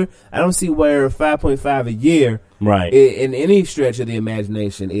where? I don't see where 5.5 a year, right, in any stretch of the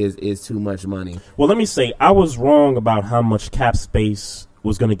imagination is too much money. Well, let me say I was wrong about how much cap space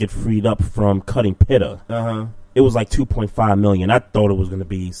was going to get freed up from cutting Pitta. It was like $2.5 million. I thought it was going to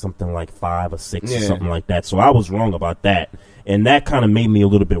be something like 5 or 6 or something like that. So I was wrong about that. And that kind of made me a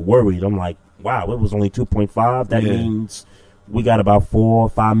little bit worried. I'm like, wow, it was only 2.5. That means we got about $4 or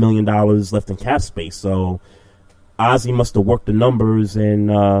 $5 million left in cap space. So Ozzie must have worked the numbers and,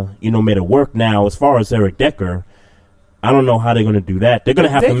 made it work. Now, as far as Eric Decker, I don't know how they're going to do that. They're going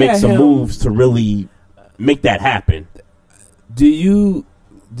to have to make some moves to really make that happen. Do you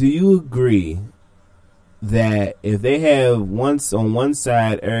agree that if they have on one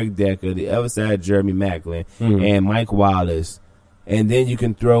side Eric Decker, the other side Jeremy Maclin, and Mike Wallace, and then you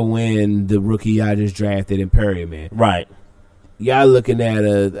can throw in the rookie y'all just drafted in Perryman, right? Y'all looking at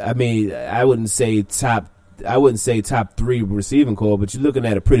I wouldn't say top 3 receiving core, but you're looking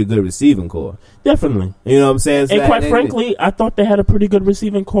at a pretty good receiving core. Definitely. You know what I'm saying? And quite frankly, I thought they had a pretty good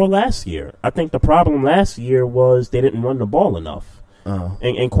receiving core last year. I think the problem last year was they didn't run the ball enough.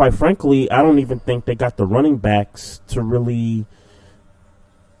 And quite frankly, I don't even think they got the running backs to really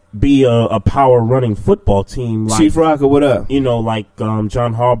be a power running football team. Like, Chief Rocker, what up? You know, like John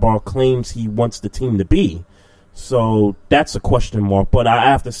Harbaugh claims he wants the team to be. So that's a question mark. But I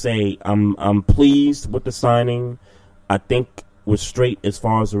have to say, I'm pleased with the signing. I think we're straight as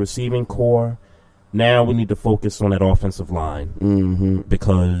far as the receiving core. Now we need to focus on that offensive line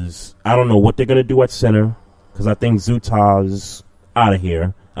because I don't know what they're going to do at center because I think Zuta's out of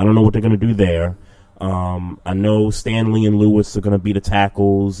here. I don't know what they're going to do there. I know Stanley and Lewis are going to be the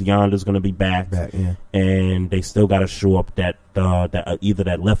tackles. Yonder's going to be back and they still got to show up that either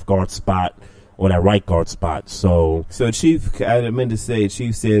that left guard spot or that right guard spot. So Chief, I meant to say,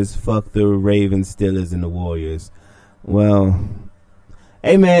 Chief says, fuck the Ravens, Steelers, and the Warriors. Well,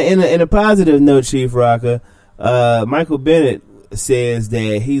 hey, man, in a positive note, Chief Rocker, Michael Bennett says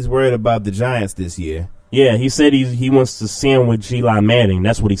that he's worried about the Giants this year. Yeah, he said he wants to sandwich Eli Manning.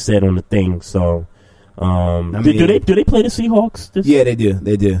 That's what he said on the thing. So, do they play the Seahawks? Yeah, they do.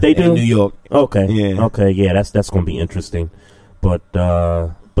 They do. In New York. Okay. Yeah. Okay. Yeah, that's going to be interesting. But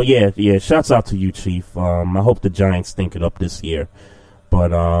yeah. Shouts out to you, Chief. I hope the Giants think it up this year.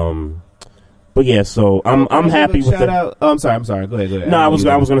 But yeah. So I'm happy with it. Oh, I'm sorry. Go ahead. No, I was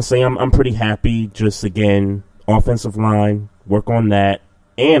going to say I'm pretty happy. Just again, offensive line, work on that.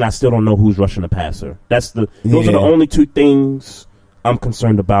 And I still don't know who's rushing the passer. Those are the only two things I'm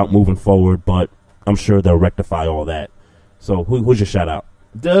concerned about moving forward, but I'm sure they'll rectify all that. So who's your shout out?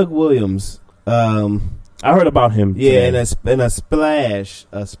 Doug Williams. I heard about him. Yeah, in a splash.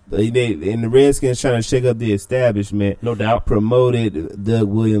 And the Redskins trying to shake up the establishment. No doubt. Promoted Doug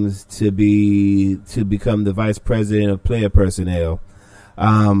Williams to become the vice president of player personnel.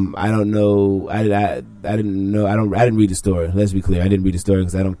 I don't know. I didn't know. I didn't read the story. Let's be clear. I didn't read the story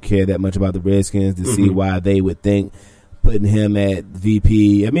because I don't care that much about the Redskins to see why they would think putting him at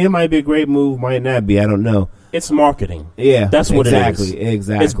VP. I mean, it might be a great move, might not be. I don't know. It's marketing. Yeah, that's what it is.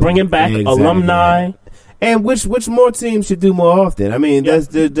 Exactly. It's bringing back alumni, and which more teams should do more often. I mean, that's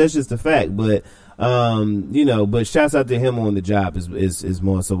just a fact. But but shouts out to him on the job is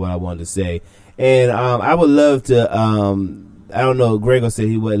more so what I wanted to say. And I would love to. I don't know. Grego said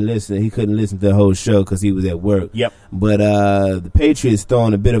he wasn't listening. He couldn't listen to the whole show because he was at work. Yep. But the Patriots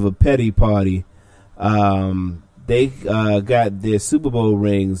throwing a bit of a petty party. They got their Super Bowl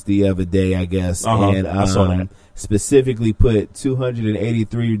rings the other day, I guess, and I saw that. Specifically put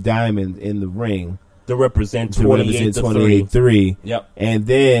 283 diamonds in the ring to represent 28-3. Yep. And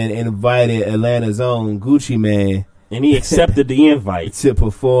then invited Atlanta's own Gucci Mane. And he accepted the invite to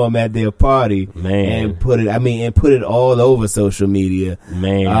perform at their party, and put it all over social media,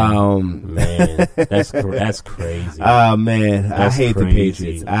 man. That's crazy. Oh man, I hate the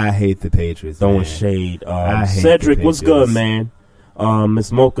Patriots. I hate the Patriots. Throwing shade. Cedric, what's good, man?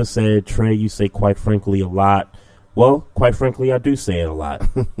 Miss Mocha said, Trey, you say quite frankly a lot. Well, quite frankly, I do say it a lot.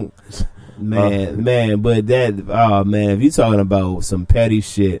 man, but if you're talking about some petty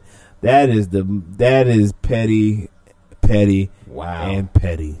shit, that is petty. Wow. And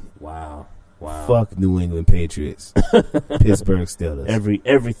petty. Wow. Fuck New England Patriots. Pittsburgh Steelers.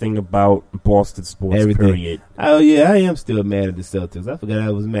 Everything about Boston sports, period. Oh, yeah, I am still mad at the Celtics. I forgot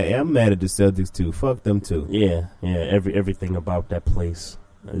I was mad. I'm mad at the Celtics, too. Fuck them, too. Yeah. Everything about that place.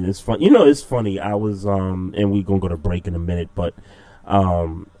 It's fun. It's funny. I was, and we're going to go to break in a minute, but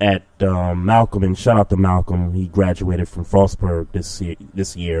at Malcolm, and shout out to Malcolm. He graduated from Frostburg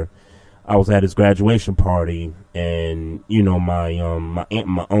this year. I was at his graduation party, and my aunt and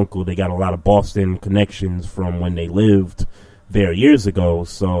my uncle, they got a lot of Boston connections from when they lived there years ago.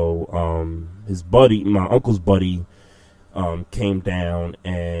 So his buddy, my uncle's buddy, came down,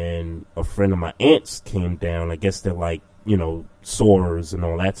 and a friend of my aunt's came down. I guess they're like Soarers and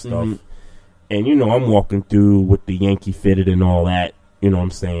all that stuff. And I'm walking through with the Yankee fitted and all that. You know what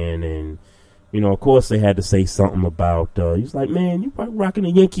I'm saying? And of course they had to say something about, he's like, man, you rocking a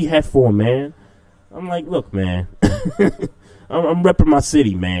Yankee hat for, man. I'm like, look, man, I'm repping my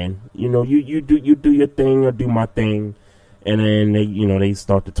city, man. You do your thing, I do my thing. And then they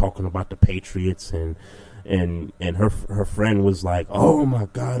start to talking about the Patriots and and her friend was like, "Oh my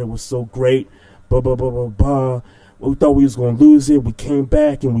God, it was so great, blah blah blah blah blah. We thought we was gonna lose it. We came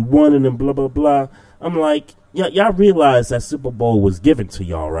back and we won it, and blah blah blah." I'm like, y'all realize that Super Bowl was given to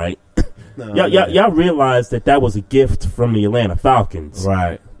y'all, right? Y'all realize that was a gift from the Atlanta Falcons,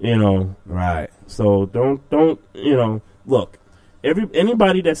 right? Right. So don't look.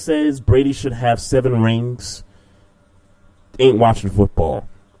 Anybody that says Brady should have 7 rings ain't watching football.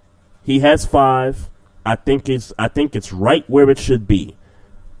 He has 5. I think it's right where it should be.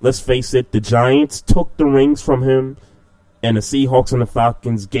 Let's face it, the Giants took the rings from him, and the Seahawks and the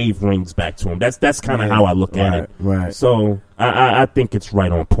Falcons gave rings back to him. That's kind of how I look at it. Right. So I think it's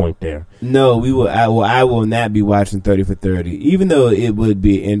right on point there. No, I will not be watching 30 for 30, even though it would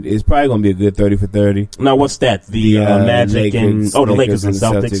be, and it's probably going to be a good 30 for 30. Now, what's that? The Magic Lakers, and the Lakers and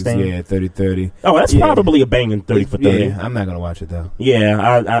Celtics thing? Yeah, 30-30. Oh, that's probably a banging 30 for 30. Yeah, I'm not going to watch it though.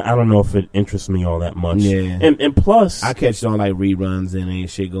 Yeah, I don't know if it interests me all that much. Yeah, and plus, I catch it on like reruns and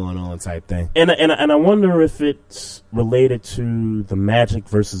ain't shit going on type thing. And I wonder if it's related to the Magic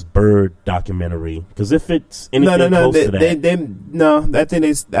versus Bird documentary, because if it's anything close to that. I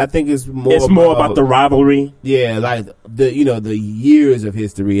think it's more. It's more about the rivalry. Yeah, like the years of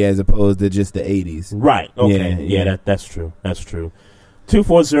history as opposed to just the 80s. Right. Okay. Yeah. That's true. That's true.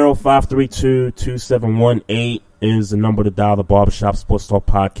 240-532-2718 is the number to dial the Barbershop Sports Talk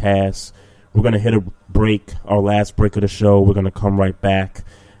podcast. We're gonna hit a break, our last break of the show. We're gonna come right back.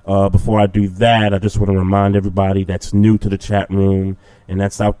 Before I do that, I just want to remind everybody that's new to the chat room and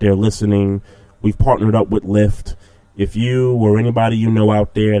that's out there listening. We've partnered up with Lyft. If you or anybody you know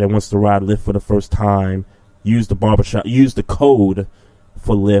out there that wants to ride Lyft for the first time, use the code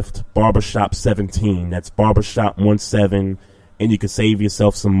for Lyft, Barbershop17. That's Barbershop17, and you can save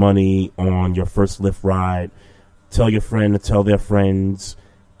yourself some money on your first Lyft ride. Tell your friend to tell their friends.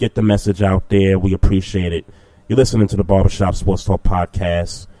 Get the message out there. We appreciate it. You're listening to the Barbershop Sports Talk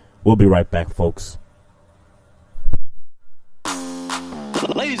podcast. We'll be right back, folks.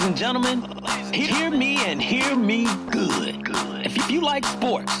 Ladies and gentlemen, hear me and hear me good. If you like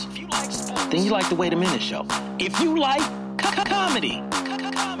sports, then you like the Wait a Minute Show. If you like comedy,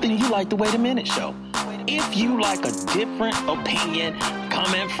 then you like the Wait a Minute Show. If you like a different opinion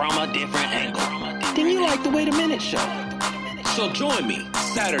coming from a different angle, then you like the Wait a Minute Show. So join me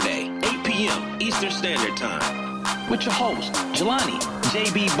Saturday, 8 p.m. Eastern Standard Time with your host, Jelani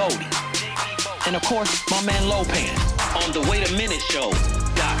J.B. Bodie. And of course, my man Lopan on the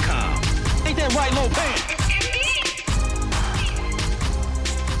WaitAMinuteShow.com. Ain't that right, Lopan?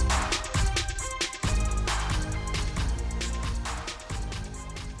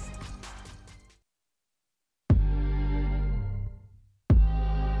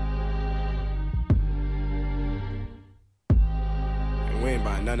 And we ain't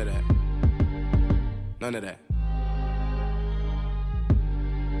buying none of that. None of that.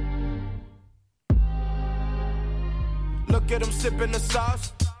 Look at them sipping the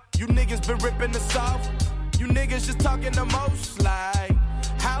sauce. You niggas been ripping the sauce. You niggas just talking the most like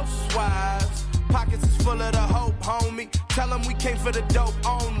housewives. Pockets is full of the hope, homie. Tell them we came for the dope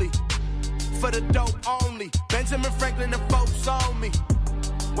only. For the dope only. Benjamin Franklin and folks on me.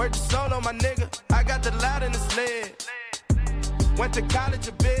 Word to solo, my nigga. I got the loud in the sled. Went to college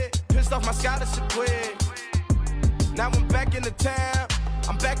a bit. Pissed off my scholarship quid. Now I'm back in the town.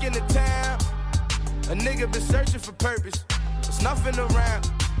 I'm back in the town. A nigga been searching for purpose. There's nothing around.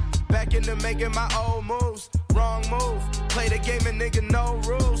 Back into making my old moves. Wrong move. Play the game and nigga no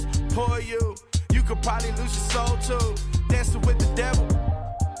rules. Poor you. You could probably lose your soul too. Dancing with the devil.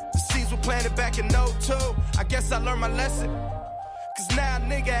 The seeds were planted back in 02. I guess I learned my lesson. Cause now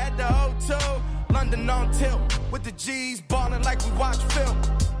nigga at the O2. London on tilt. With the G's ballin' like we watch film.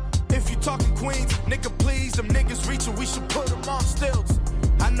 If you talking Queens, nigga please. Them niggas reaching, we should put them on stilts.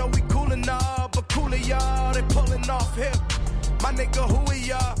 I know we cool enough, but cooler y'all, they pulling off hip. My nigga, who are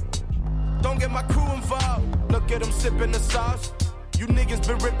y'all? Don't get my crew involved. Look at them sipping the sauce. You niggas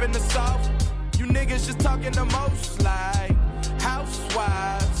been ripping the sauce. You niggas just talking the most like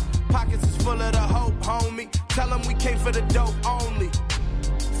housewives. Pockets is full of the hope, homie. Tell them we came for the dope only.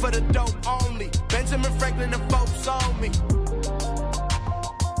 For the dope only. Benjamin Franklin and folks on me.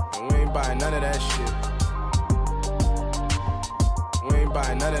 And we ain't buying none of that shit. We ain't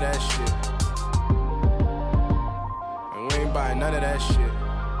buying none of that shit. And we ain't buying none of that shit.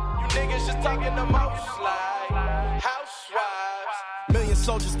 You niggas just talking the most like housewives. Million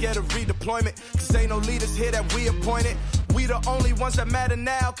soldiers get a redeployment. Cause ain't no leaders here that we appointed. We the only ones that matter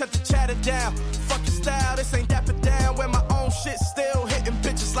now. Cut the chatter down. Fuck your style, this ain't dapper down. Wear my own shit still. Hitting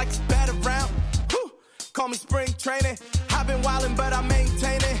bitches like it's battered round. Whew. Call me spring training. I've been wildin', but I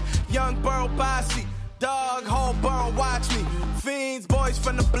maintain it. Young Burrow Bossy. Doug Holborn, watch me. Fiends, boys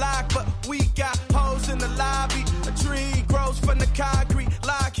from the block, but we got hoes in the lobby. A tree grows from the concrete,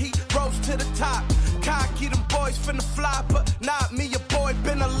 lock heat rose to the top. Cocky, them boys from the fly, but not me, your boy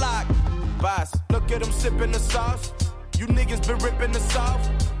been a lock. Boss, look at them sipping the sauce. You niggas been ripping the sauce.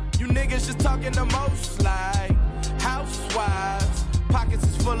 You niggas just talking the most like housewives. Pockets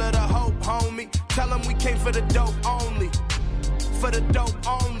is full of the hope, homie. Tell them we came for the dope only. For the dope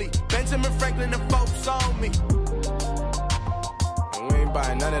only. Benjamin Franklin and folks on me. We ain't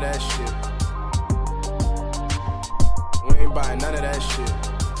buying none of that shit. We ain't buying none of that shit.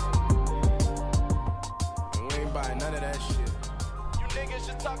 We ain't buying none of that shit. You niggas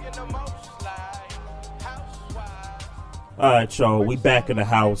just talking the most like housewives. All right, y'all. We back in the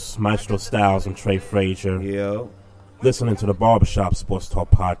house. Maestro Styles and Trey Frazier. Yo. Listening to the Barbershop Sports Talk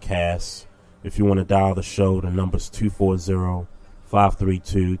podcast. If you want to dial the show, the number's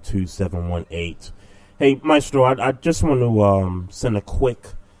 240-532-2718. Hey, Maestro, I just want to send a quick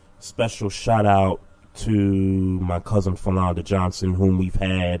special shout-out to my cousin Philonda Johnson, whom we've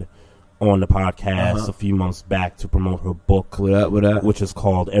had on the podcast a few months back to promote her book, which is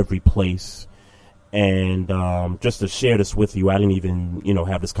called Every Place. And just to share this with you, I didn't even,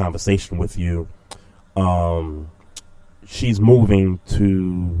 have this conversation with you. She's moving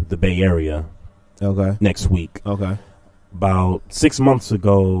to the Bay Area next week. Okay. About 6 months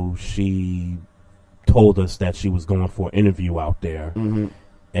ago, she told us that she was going for an interview out there. Mm-hmm.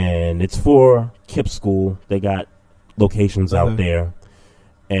 And it's for KIPP School. They got locations out there.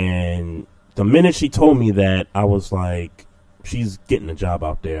 And the minute she told me that, I was like, she's getting a job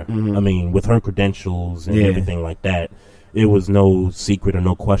out there. Mm-hmm. I mean, with her credentials and everything like that, it was no secret or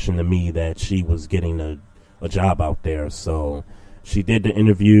no question to me that she was getting a job out there. So she did the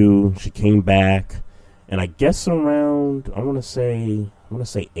interview. She came back. And I guess around, I want to say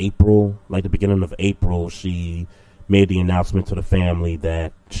April, like the beginning of April, she made the announcement to the family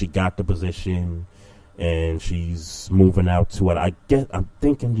that she got the position and she's moving out to it. I'm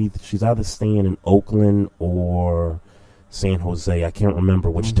thinking she's either staying in Oakland or San Jose. I can't remember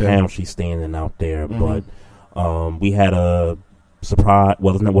which town she's staying in out there. But we had a surprise.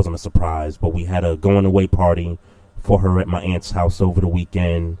 Well, that wasn't a surprise, but we had a going away party for her at my aunt's house over the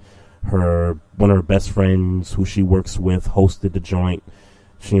weekend. One of her best friends who she works with hosted the joint.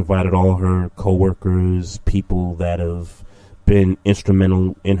 She invited all her coworkers, people that have been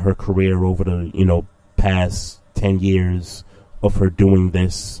instrumental in her career over the, past 10 years of her doing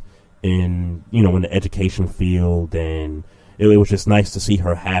this in the education field. And it was just nice to see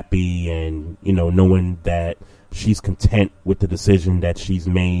her happy and, knowing that she's content with the decision that she's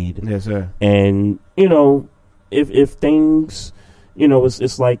made. Yes, sir. And, if things,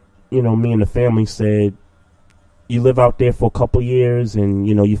 it's like, me and the family said, you live out there for a couple years and,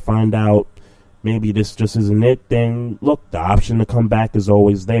 you find out maybe this just isn't it, then look, the option to come back is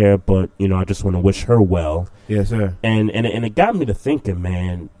always there. But, I just want to wish her well. Yes, sir. And it got me to thinking,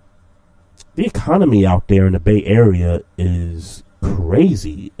 man, the economy out there in the Bay Area is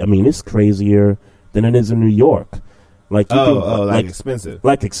crazy. I mean, it's crazier than it is in New York. Like, expensive.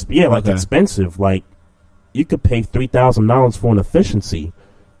 Expensive. Like, you could pay $3,000 for an efficiency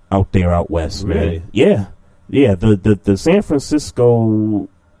out there out west, man. Really? Yeah. The San Francisco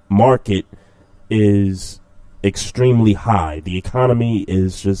market is extremely high. The economy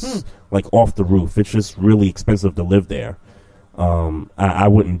is just like off the roof. It's just really expensive to live there. I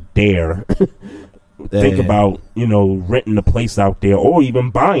wouldn't dare think about renting a place out there or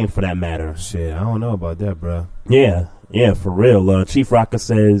even buying for that matter. Shit, I don't know about that, bro. Yeah, for real. Chief Rocker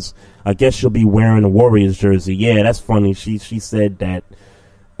says, I guess she'll be wearing a Warriors jersey. Yeah, that's funny. She said that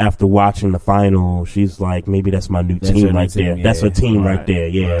after watching the final, she's like, maybe that's my new team right there. Yeah. That's her team right there.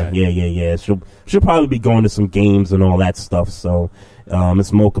 Yeah, yeah. She'll probably be going to some games and all that stuff. So,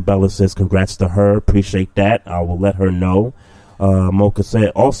 Miss Mocha Bella says, congrats to her. Appreciate that. I will let her know.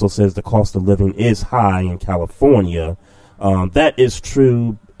 Mocha also says the cost of living is high in California. That is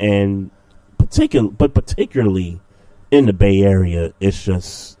true, and particularly in the Bay Area, it's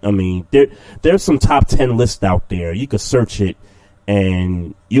just, I mean, there's some top 10 lists out there. You could search it,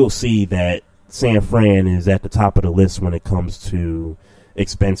 and you'll see that San Fran is at the top of the list when it comes to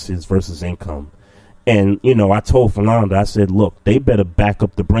expenses versus income. And, I told Philonda, I said, look, they better back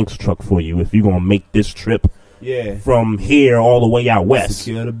up the Brinks truck for you if you're going to make this trip from here all the way out west.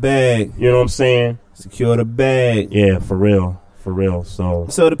 Secure the bag. You know what I'm saying? Secure the bag. Yeah, for real. So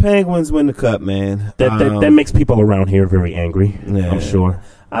the Penguins win the cup, man. That makes people around here very angry, I'm sure.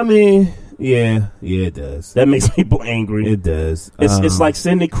 I mean, Yeah, it does. That makes people angry. It does. It's like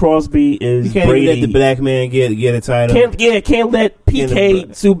Sidney Crosby is you can't Brady. even let the black man get a title. Can't let PK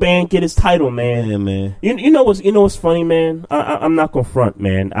Subban get his title, man. Yeah, man. You know what's funny, man? I'm not gonna front,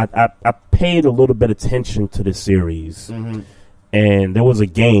 man. I paid a little bit of attention to the series, and there was a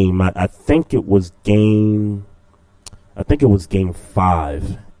game. I think it was game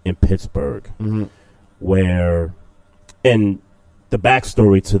 5 in Pittsburgh, where, and the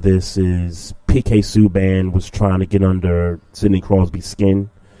backstory to this is PK Subban was trying to get under Sidney Crosby's skin.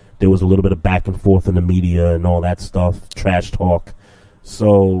 There was a little bit of back and forth in the media and all that stuff, trash talk.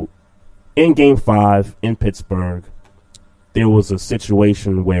 So in Game 5 in Pittsburgh, there was a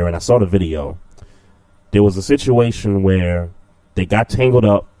situation where, and I saw the video, there was a situation where they got tangled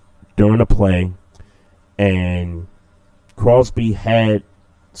up during a play, and Crosby had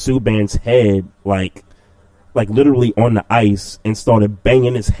Subban's head like literally on the ice and started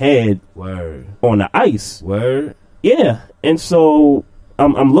banging his head on the ice. Yeah. And so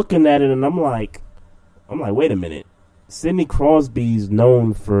I'm looking at it and I'm like, wait a minute. Sidney Crosby's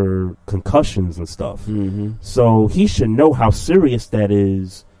known for concussions and stuff. So he should know how serious that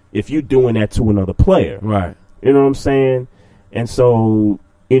is if you're doing that to another player. Right. You know what I'm saying? And so,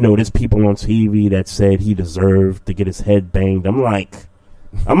 there's people on TV that said he deserved to get his head banged. I'm like,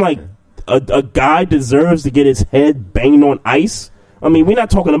 a guy deserves to get his head banged on ice? I mean, we're not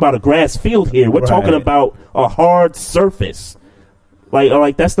talking about a grass field here. We're talking about a hard surface.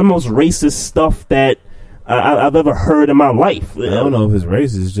 Like that's the most racist stuff that I've ever heard in my life. I don't know if it's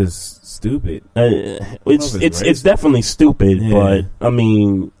racist. It's just stupid. It's definitely stupid, but I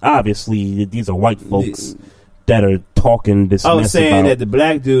mean, obviously these are white folks that are talking this. I was saying that the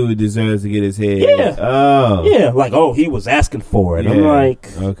black dude deserves to get his head. Yeah. Oh. Yeah. He was asking for it. Yeah. I'm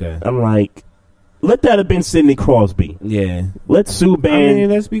like, let that have been Sidney Crosby. Yeah. Let Subban. I mean,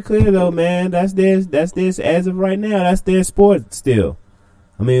 let's be clear though, man. That's this as of right now. That's their sport still.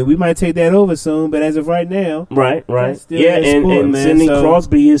 I mean, we might take that over soon, but as of right now, right. Yeah, and Sidney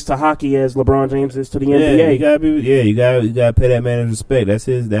Crosby is to hockey as LeBron James is to the NBA. You gotta pay that man his respect. That's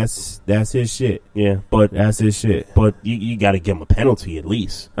his shit. Yeah, but that's his shit. But you got to give him a penalty at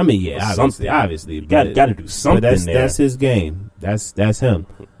least. I mean, yeah, obviously, you got to do something. But that's his game. That's him.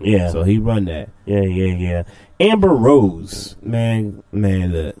 Yeah. So he run that. Yeah. Amber Rose, man,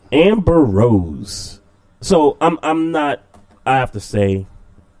 look. Amber Rose. So I'm not. I have to say,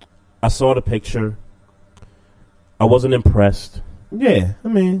 I saw the picture. I wasn't impressed. Yeah, I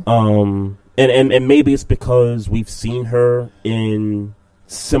mean, and maybe it's because we've seen her in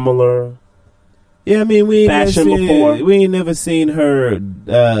similar. Yeah, I mean, we ain't never seen her.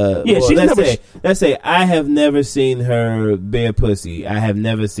 Let's say I have never seen her bare pussy. I have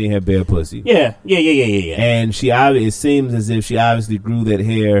never seen her bare pussy. Yeah. And it seems as if she obviously grew that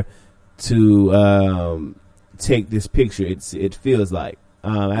hair to take this picture. It feels like.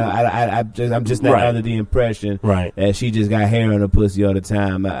 I'm just not under the impression that she just got hair on her pussy all the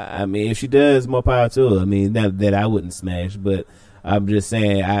time. I mean, if she does, more power to her. I mean, not that I wouldn't smash, but I'm just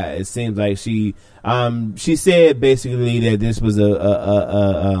saying, it seems like she said basically that this was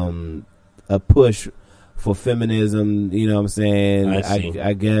a push for feminism. You know what I'm saying?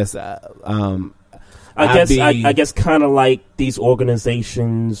 I guess kind of like these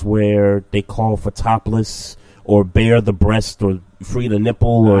organizations where they call for topless or bare the breast or free the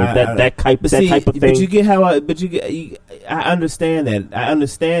nipple or that type of thing. But you get how I understand that. I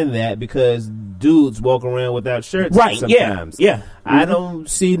understand that because dudes walk around without shirts sometimes. Yeah. I don't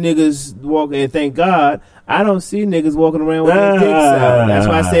see niggas walking, and thank God, I don't see niggas walking around with their dicks out. That's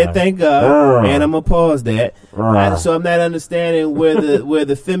why I said thank God, and I'm gonna pause that. So I'm not understanding where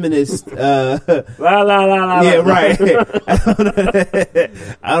the feminist yeah, right.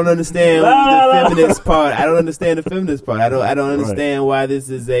 I don't understand the feminist part. I don't understand the feminist part. I don't understand why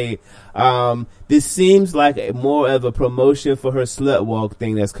this is this seems like more of a promotion for her slut walk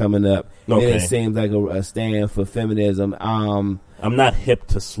thing that's coming up. Okay. Than it seems like a stand for feminism. I'm not hip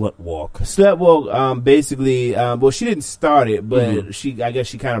to slut walk. Slut walk, basically, well, she didn't start it, but I guess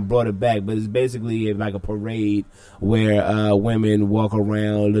she kind of brought it back. But it's basically like a parade where women walk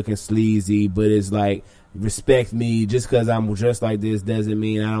around looking sleazy, but it's like, respect me. Just because I'm dressed like this doesn't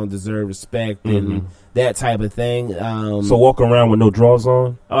mean I don't deserve respect and that type of thing. So walk around with no drawers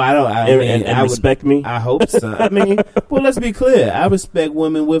on? Oh, I don't. I respect me? I hope so. I mean, well, let's be clear. I respect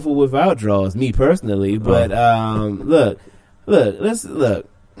women with or without drawers, me personally. But look. You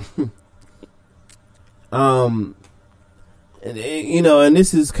know, and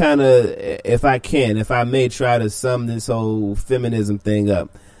this is kind of, if I may try to sum this whole feminism thing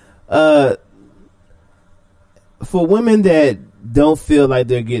up. For women that don't feel like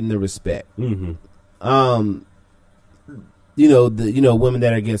they're getting the respect. Mm-hmm. Women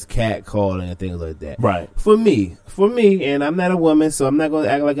that are against catcalling and things like that. Right. For me, and I'm not a woman, so I'm not going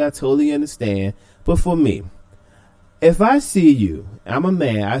to act like I totally understand. But for me, if I see you, I'm a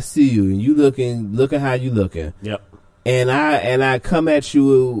man, I see you, and you looking how you looking. Yep. And I come at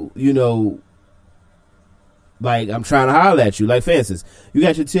you, like I'm trying to holler at you. Like, for instance, you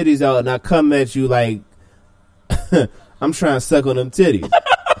got your titties out, and I come at you like I'm trying to suck on them titties.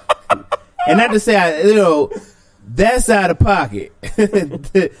 And not to say that's out of pocket.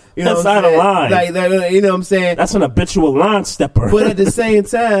 That's out of line. Like, you know what I'm saying? That's an habitual line stepper. But at the same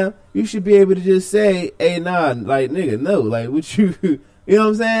time, you should be able to just say, "Hey, nah, like, nigga, no, like, what you know what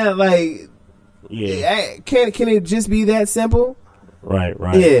I'm saying? Like, yeah, can it just be that simple?"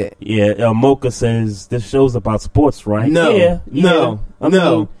 Right. Yeah. Mocha says this show's about sports, right? No, no.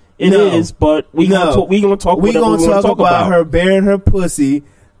 It is, but we gonna talk about her bearing her pussy.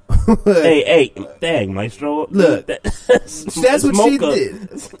 hey, dang, Maestro. Look, that's what Mocha. She did.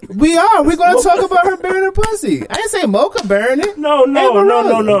 We're gonna talk about her bearing her pussy. I didn't say Mocha bearing it. No,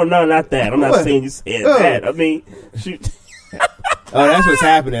 not that. I'm not saying you said that. I mean, she. Oh, that's what's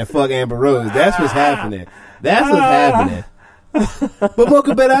happening. Fuck Amber Rose. That's what's happening. But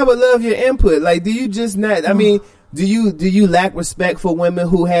Mocha, but I would love your input. Like, do you just not? I mean, do you lack respect for women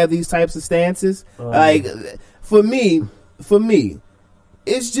who have these types of stances? Like, for me,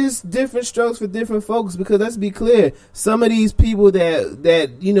 it's just different strokes for different folks. Because let's be clear, some of these people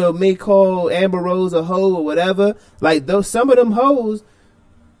that may call Amber Rose a hoe or whatever, like some of them hoes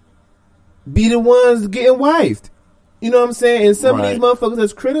be the ones getting wifed. You know what I'm saying? And some of these motherfuckers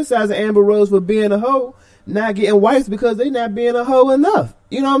that's criticizing Amber Rose for being a hoe not getting wifed because they not being a hoe enough.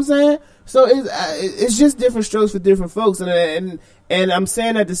 You know what I'm saying? So it's just different strokes for different folks, and I'm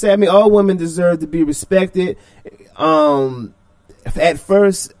saying that to say, I mean, all women deserve to be respected. At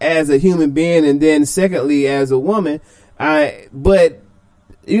first as a human being, and then secondly as a woman. But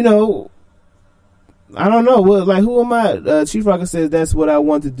I don't know. Well, like, who am I? Chief Rocker says that's what I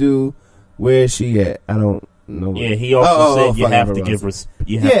want to do. Where is she at? I don't know. Yeah, he also said you have to give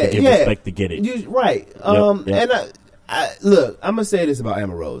respect to get it. Right. Yep. And I look, I'm gonna say this about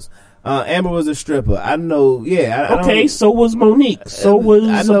Amber Rose. Amber was a stripper. I know. Yeah. So was Monique. So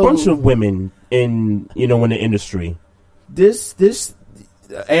was a bunch of women in the industry. This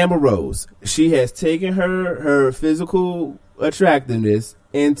Amber Rose, she has taken her physical attractiveness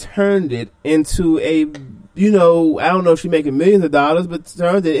and turned it into a, I don't know if she's making millions of dollars, but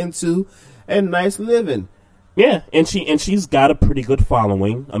turned it into a nice living. Yeah, and she's got a pretty good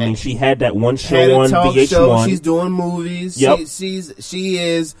following. I mean, she had that one show on VH1. Show. She's doing movies. Yep. She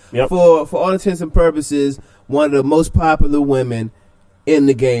is for all intents and purposes one of the most popular women in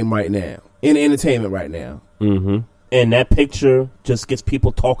the game right now, in entertainment right now. Mm-hmm. And that picture just gets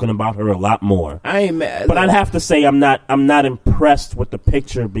people talking about her a lot more. I ain't mad, but I'd have to say I'm not impressed with the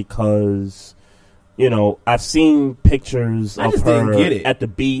picture because, I've seen pictures of her at the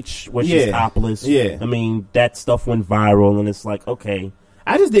beach where she's topless. Yeah, I mean that stuff went viral, and it's like, okay,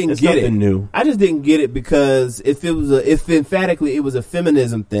 I just didn't get it. New. I just didn't get it because if emphatically it was a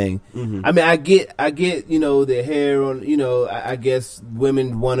feminism thing. Mm-hmm. I mean, I get the hair on. I guess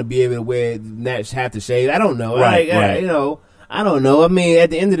women want to be able to wear not have to shave. I don't know. Right. I don't know. I mean,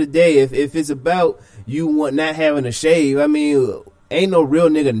 at the end of the day, if it's about you not having to shave, I mean, ain't no real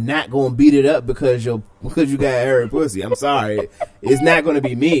nigga not gonna beat it up because you got hairy pussy. I'm sorry, it's not gonna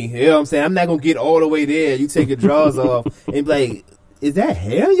be me. You know what I'm saying? I'm not gonna get all the way there. You take your drawers off and be like, is that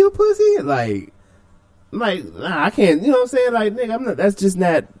hair in your pussy? Like, nah, I can't. You know what I'm saying? Like, nigga, I'm not. That's just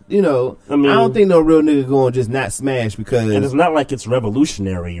not. I mean, I don't think no real nigga going to just not smash because. And it's not like it's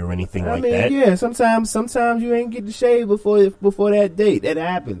revolutionary or anything like that. Yeah, sometimes you ain't get the shave before that date. That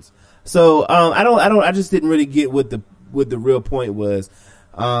happens. So I just didn't really get what the real point was.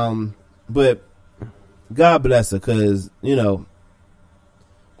 But God bless her, because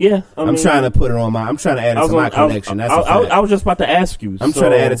yeah, I'm trying to put her on I'm trying to add it to my collection. That's a fact. I was just about to ask you. I'm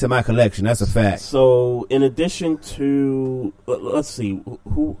trying to add it to my collection. That's a fact. So, in addition to, let's see,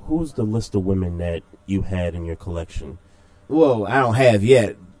 who's the list of women that you had in your collection? Well, I don't have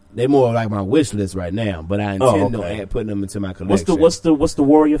yet. They're more like my wish list right now, but I intend on putting them into my collection. What's the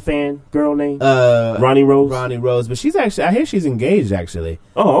Warrior fan girl name? Ronnie Rose. Ronnie Rose, but she's actually, I hear she's engaged actually.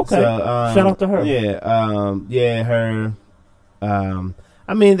 Oh, okay. So, shout out to her. Yeah, her.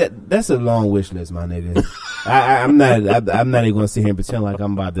 I mean that's a long wish list, my nigga. I'm not even gonna sit here and pretend like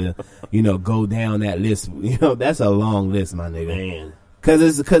I'm about to, go down that list. That's a long list, my nigga. Man.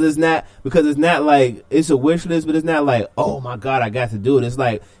 Because it's not like it's a wish list, but it's not like, oh my God, I got to do it. It's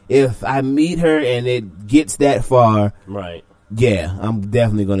like if I meet her and it gets that far, right? Yeah, I'm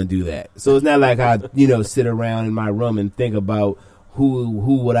definitely going to do that. So it's not like I, sit around in my room and think about who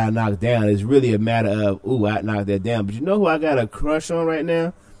would I knock down. It's really a matter of, I'd knock that down. But you know who I got a crush on right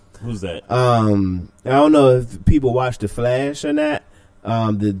now? Who's that? I don't know if people watch The Flash or not.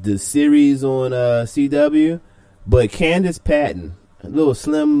 The series on CW, but Candace Patton, a little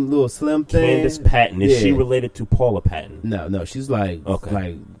slim thing. Candace Patton, is she related to Paula Patton? No, she's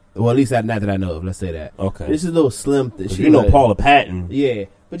well, at least not that I know of. Let's say that. Okay, this is a little slim. Paula Patton. Yeah,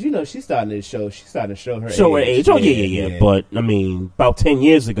 but she's starting to show. She's starting to show her age. Oh yeah. But I mean, about 10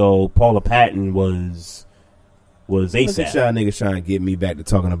 years ago, Paula Patton was ASAP. Look at y'all niggas trying to get me back to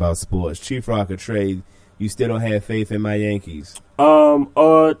talking about sports. Chief Rocker Trade. You still don't have faith in my Yankees?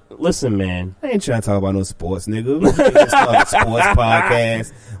 Listen, man. I ain't trying to talk about no sports, nigga. Let's talk sports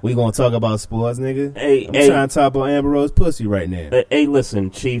podcast. We gonna talk about sports, nigga. I'm trying to talk about Amber Rose pussy right now. Hey,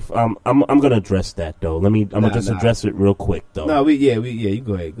 listen, Chief. I'm gonna address that though. I'm gonna address it real quick though. No, you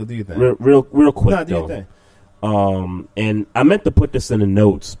go ahead. Go do your thing. Real quick do your thing. And I meant to put this in the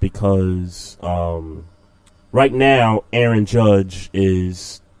notes because right now Aaron Judge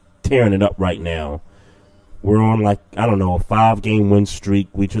is tearing it up right now. We're on a 5-game win streak.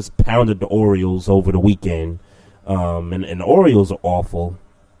 We just pounded the Orioles over the weekend. And the Orioles are awful.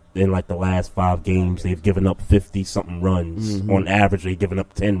 In the last 5 games, they've given up 50-something runs. Mm-hmm. On average, they've given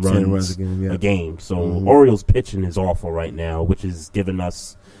up 10 runs a game. So Orioles pitching is awful right now, which is giving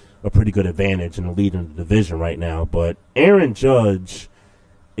us a pretty good advantage in the lead in the division right now. But Aaron Judge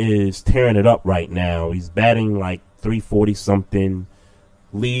is tearing it up right now. He's batting 340-something.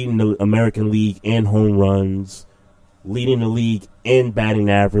 Leading the American League in home runs, leading the league in batting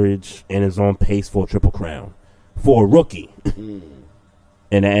average, and is on pace for a Triple Crown for a rookie.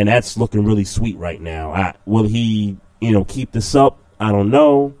 And that's looking really sweet right now. Will he, keep this up? I don't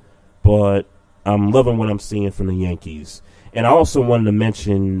know, but I'm loving what I'm seeing from the Yankees. And I also wanted to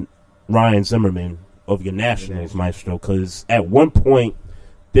mention Ryan Zimmerman of your Nationals, Maestro, because at one point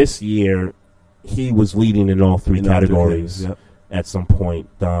this year, he was leading in all 3 categories. Yep. At some point.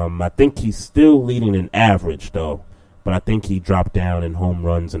 I think he's still leading in average though, but I think he dropped down in home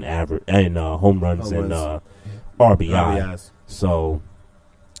runs and home runs and RBIs. So,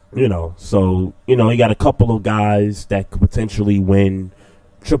 you got a couple of guys that could potentially win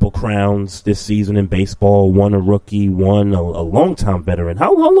Triple Crowns this season in baseball. One a rookie, one a longtime veteran.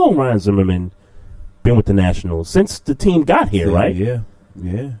 How long Ryan Zimmerman been with the Nationals? Since the team got here, right? Yeah.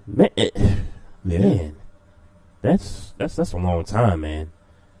 Man. That's a long time, man.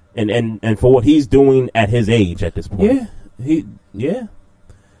 And for what he's doing at his age at this point. Yeah.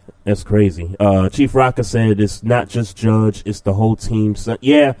 That's crazy. Chief Rocker said it's not just Judge, it's the whole team. So,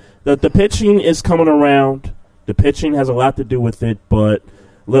 yeah, the pitching is coming around. The pitching has a lot to do with it, but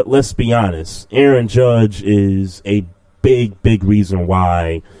let's be honest. Aaron Judge is a big reason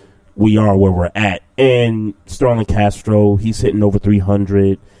why we are where we're at. And Starlin Castro, he's hitting over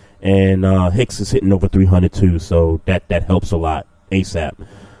 300. And Hicks is hitting over 300 too, so that helps a lot ASAP.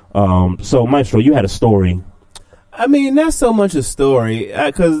 So Maestro, you had a story. I mean, not so much a story,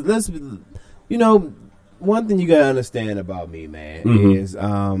 because one thing you gotta understand about me, man, is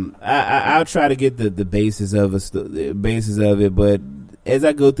I'll try to get the basis of it, but as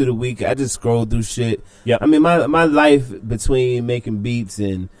I go through the week, I just scroll through shit. Yep. I mean, my life between making beats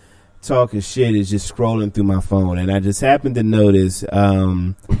and talking shit is just scrolling through my phone, and I just happened to notice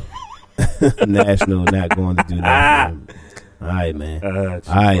National not going to do nothing. All right, man.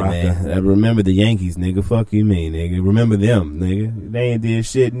 I remember the Yankees, nigga. Fuck you, mean, nigga. Remember them, nigga. They ain't did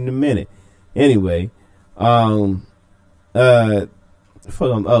shit in a minute. Anyway, fuck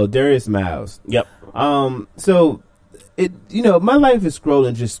them. Oh, Darius Miles. Yep. So it, my life is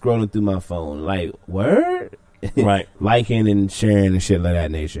scrolling through my phone. Like, word? Right. Liking and sharing and shit like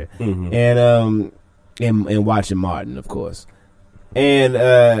that nature. Mm-hmm. And watching Martin, of course. And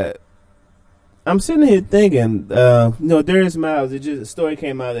I'm sitting here thinking, Darius Miles, a story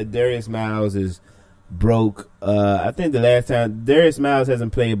came out that Darius Miles is broke. I think the last time Darius Miles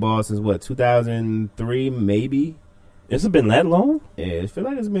hasn't played ball since 2003, maybe. Has it been that long? Yeah, it feel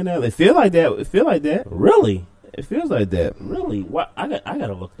like it's been that. It feel like that. Really? It feels like that. Really? What? I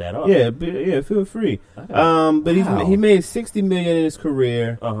gotta look that up. Yeah, feel free. But he made $60 million in his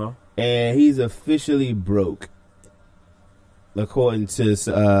career. And he's officially broke, according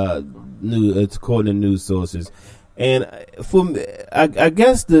to news sources. And I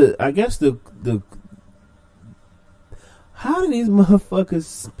guess the how do these motherfuckers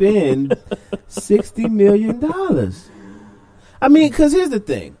spend $60 million? I mean, because here's the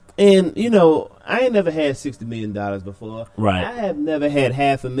thing, and I ain't never had $60 million before. Right. I have never had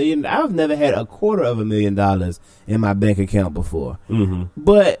 $500,000. I've never had $250,000 in my bank account before. Mm-hmm.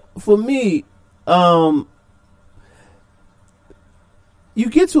 But for me, you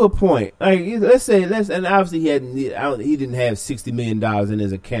get to a point, like and obviously he didn't have $60 million in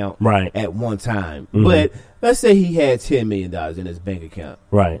his account right at one time. Mm-hmm. But let's say he had $10 million in his bank account,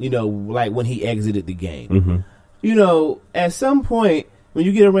 right? You know, like when he exited the game. Mm-hmm. You know, at some point when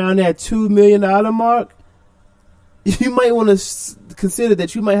you get around that $2 million mark, you might want to consider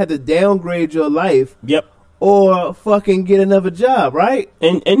that you might have to downgrade your life. Yep. Or fucking get another job, right?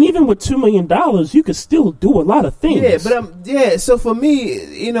 And even with $2 million, you could still do a lot of things. Yeah, but so for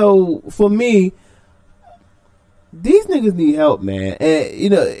me, you know, these niggas need help, man. And you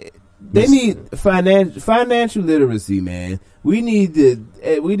know, they need financial literacy, man. We need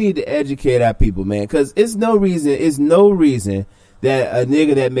to educate our people, man, because it's no reason that a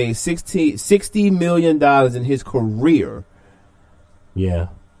nigga that made $60 million in his career, yeah,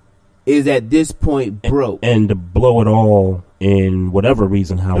 is at this point broke, and to blow it all in whatever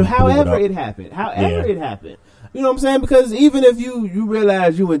reason, however it happened. You know what I'm saying? Because even if you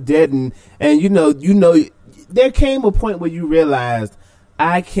realize you were dead and you know there came a point where you realized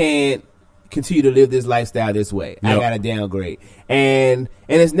I can't continue to live this lifestyle this way. Yep. I gotta downgrade, and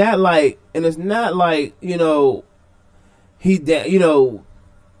it's not like you know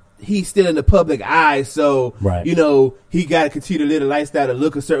he's still in the public eye, so right. You know he got to continue to live a lifestyle to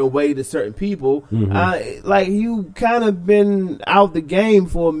look a certain way to certain people. Mm-hmm. Like you kind of been out the game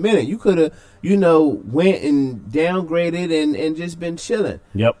for a minute. You could have, you know, went and downgraded and just been chilling.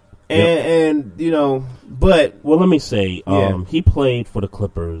 Yep. And you know, but well, let me say, he played for the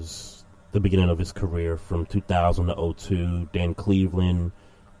Clippers the beginning of his career from 2000 to 02, then Cleveland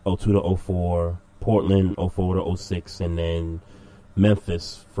 02 to 04, Portland 04 to 06, and then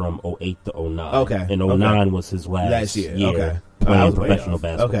Memphis from 08 to 09. Okay. And 09 was his last year. Okay. I Playing was professional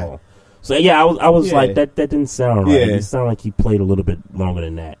basketball. Okay. So yeah, I was like that didn't sound right. Yeah. It sounded like he played a little bit longer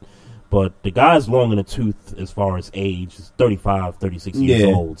than that. But the guy's long in the tooth as far as age. He's 35, 36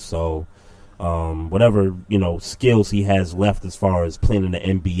 years old. So whatever, you know, skills he has left as far as playing in the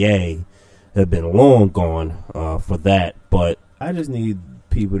NBA have been long gone for that. But I just need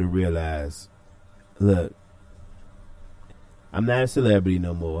people to realize, look, I'm not a celebrity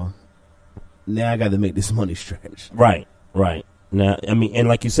no more. Now I got to make this money stretch. Right. Now, I mean, and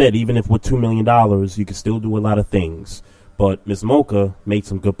like you said, even if with $2 million, you can still do a lot of things. But Ms. Mocha made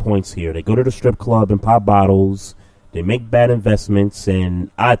some good points here. They go to the strip club and pop bottles. They make bad investments,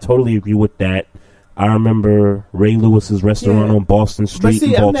 and I totally agree with that. I remember Ray Lewis's restaurant on Boston Street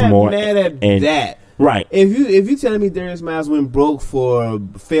in Baltimore. I'm not mad at that. Right. If you telling me Darius Miles went broke for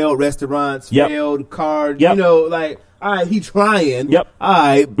failed restaurants, failed card, you know, like, all right, he trying. Yep. All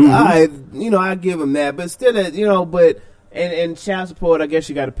right, you know, I give him that. But still, you know, and child support, I guess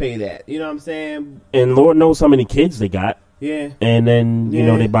you got to pay that. You know what I'm saying? And Lord knows how many kids they got. Yeah. And then, you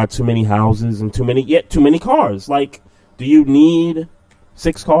know, they buy too many houses and too many cars. Like, do you need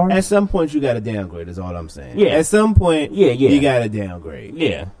 6 cars? At some point, you got to downgrade, is all I'm saying. Yeah. At some point, you got to downgrade.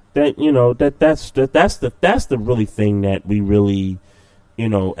 Yeah. That, you know, that's the really thing that we really, you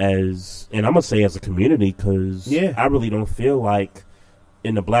know, and I'm going to say as a community, because I really don't feel like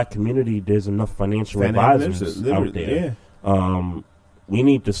in the black community there's enough financial advisors out there. Yeah. We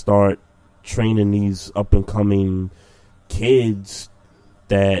need to start training these up-and-coming kids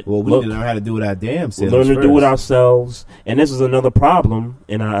that we need to learn how to do it our damn selves. Learn to do it ourselves. And this is another problem,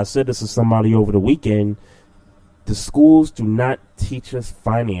 and I said this to somebody over the weekend. The schools do not teach us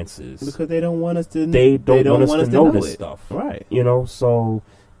finances because they don't want us to. They don't want us to know this it. stuff, right? You know, so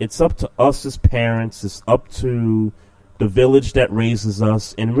it's up to us as parents. It's up to the village that raises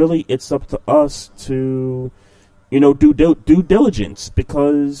us, and really, it's up to us to, you know, do due diligence,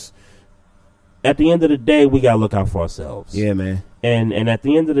 because at the end of the day, we gotta look out for ourselves. Yeah, man. And at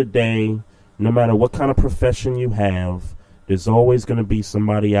the end of the day, no matter what kind of profession you have, there's always going to be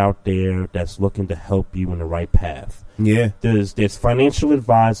somebody out there that's looking to help you in the right path. Yeah. There's financial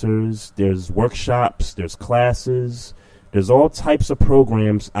advisors, there's workshops, there's classes, there's all types of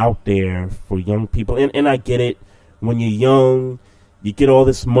programs out there for young people. And I get it. When you're young, you get all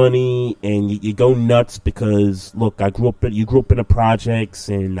this money and you go nuts because, look, you grew up in the projects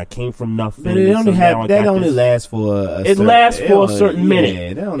and I came from nothing. But it only lasts for a certain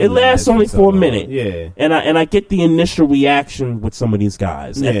minute. It lasts only for a minute. Yeah. And I get the initial reaction with some of these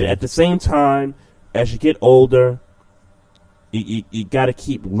guys. Yeah. At the same time, as you get older, you got to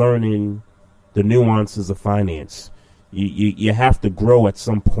keep learning the nuances of finance. You have to grow at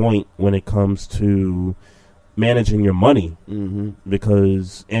some point when it comes to managing your money.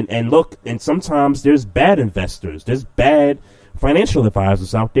 Because and look, and sometimes there's bad investors, there's bad financial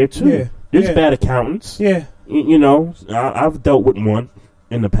advisors out there too. There's bad accountants. You know, I've dealt with one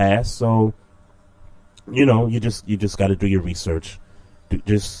in the past, so you know, you just got to do your research.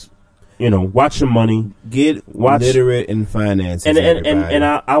 Just, you know, watch your money. Watch literate in finances. And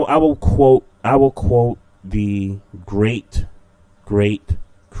I will quote the great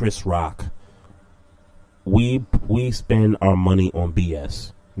Chris Rock. We spend our money on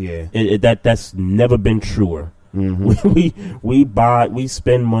BS. That's never been truer. We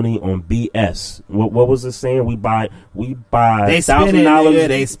spend money on BS. What was it saying? We buy $1,000.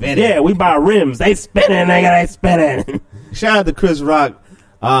 They spend it. Yeah, we buy rims. They spend it, nigga. They spend it. Shout out to Chris Rock.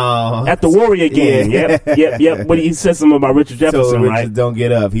 At the Warrior game. Yep. But he said something about Richard Jefferson, right? Richard don't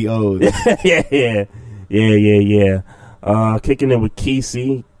get up. He owed. Yeah. Kicking it with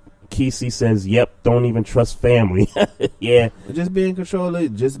Kesey. Kesey says, "Yep, don't even trust family." Yeah, just be in control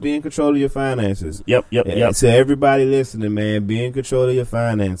of your finances. Yep. So everybody listening, man, be in control of your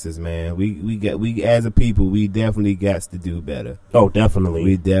finances, man. We as a people, we definitely got to do better. Oh, definitely.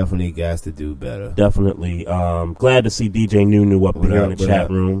 We definitely got to do better. Definitely. Glad to see DJ Nunu up here in the chat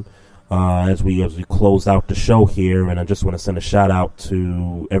room. As we close out the show here, and I just want to send a shout out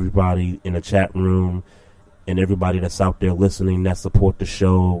to everybody in the chat room and everybody that's out there listening that support the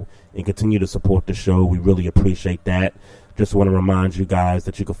show and continue to support the show. We really appreciate that. Just want to remind you guys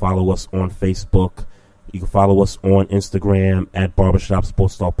that you can follow us on Facebook. You can follow us on Instagram at Barbershop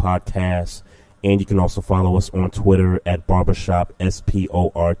Sports Talk Podcast. And you can also follow us on Twitter at Barbershop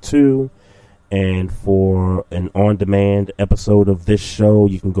SPOR2. And for an on-demand episode of this show,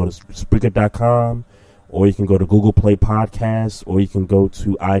 you can go to Spreaker.com, or you can go to Google Play Podcasts, or you can go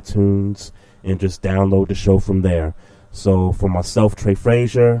to iTunes and just download the show from there. So for myself, Trey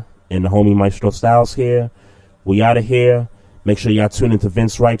Frazier, and the homie Maestro Styles here, we out of here. Make sure y'all tune into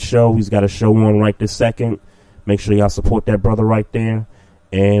Vince Wright's show. He's got a show on right this second. Make sure y'all support that brother right there.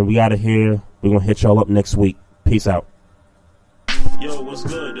 And we out of here. We're going to hit y'all up next week. Peace out. Yo, what's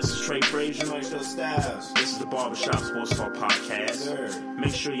good? This is Trey Frazier. Maestro Styles. This is the Barbershop Sports Talk Podcast.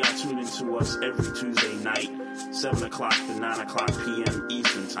 Make sure y'all tune into us every Tuesday night, 7 o'clock to 9 o'clock p.m.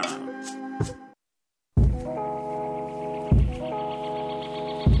 Eastern Time.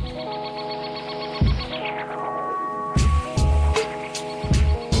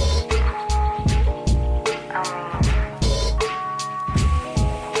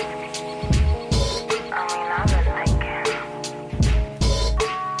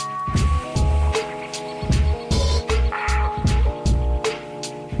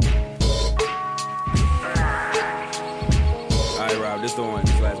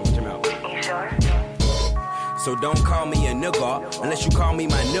 So don't call me a nigga unless you call me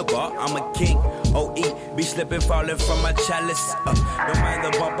my nigga. I'm a king. OE, be slipping, falling from my chalice. Don't mind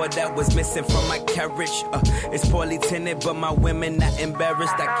the bumper that was missing from my carriage. It's poorly tinted, but my women not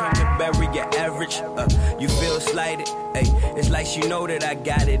embarrassed. I came to bury your average. You feel slighted. Ay, it's like she know that I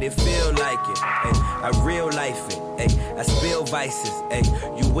got it. It feel like it. Ay, I real life it. Ay, I spill vices. Ay,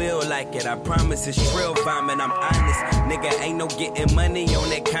 you will like it. I promise it's trill vomit. I'm honest. Nigga, ain't no getting money on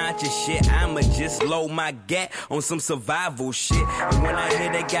that conscious shit. I'ma just load my gat on some survival shit. And when I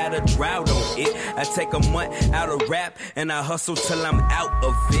hear they got a drought on it, I take a month out of rap and I hustle till I'm out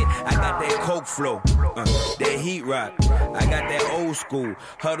of it. I got that coke flow, that heat rock. I got that old school,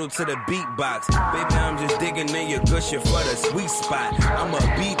 huddle to the beatbox. Baby, I'm just digging in your good shit for the sweet spot. I'm a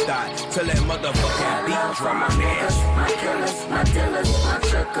beat thought till that motherfucking beat drop. My niggas, my killers, my dealers, my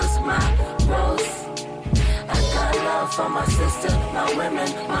truckers, my bros. I got love for my sister, my women,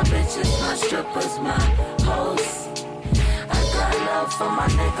 my bitches, my strippers, my hoes. I got love for my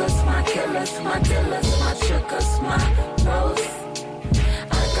niggas, my killers, my dealers, my truckers, my bros.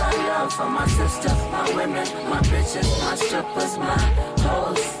 I got love for my sister, my women, my bitches, my strippers, my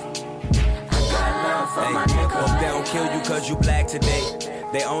hoes. I got love for my niggas. Hope they don't kill you cause you black today.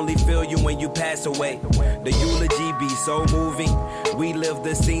 They only feel you when you pass away. The eulogy be so moving. We live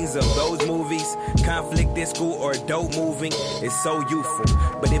the scenes of those movies. Conflict in school or dope moving. It's so youthful.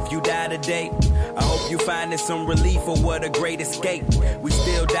 But if you die today, I hope you finding some relief or what a great escape. We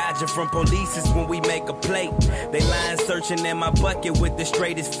still dodging from police when we make a plate. They lying searching in my bucket with the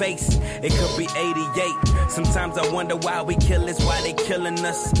straightest face. It could be 88. Sometimes I wonder why we kill us, why they killing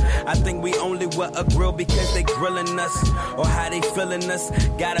us. I think we only wear a grill because they grilling us. Or how they feeling us.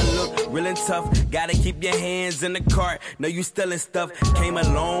 Gotta look real and tough. Gotta keep your hands in the cart. Know you stealing stuff. Came a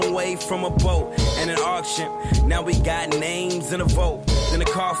long way from a boat and an auction. Now we got names in a vote. In a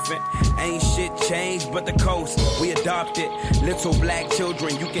coffin. Ain't shit changed but the coast. We adopted little black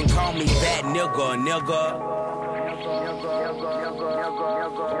children. You can call me that nigga. I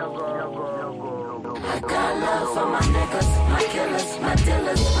got love for my niggas, my killers, my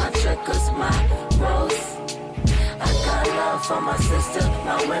dealers, my trickers, my bros. I got love for my sister,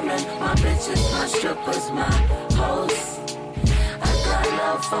 my women, my bitches, my strippers, my hoes. I got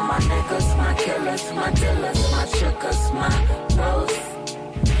love for my niggas, my killers, my dealers, my trickers, my bros.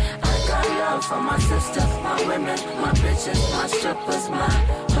 I got love for my sister, my women, my bitches, my strippers, my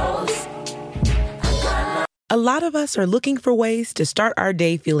hoes. I got love. A lot of us are looking for ways to start our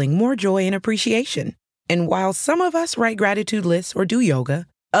day feeling more joy and appreciation. And while some of us write gratitude lists or do yoga,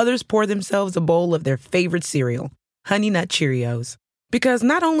 others pour themselves a bowl of their favorite cereal, Honey Nut Cheerios. Because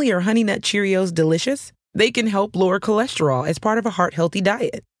not only are Honey Nut Cheerios delicious, they can help lower cholesterol as part of a heart-healthy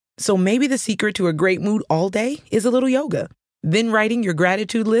diet. So maybe the secret to a great mood all day is a little yoga, then writing your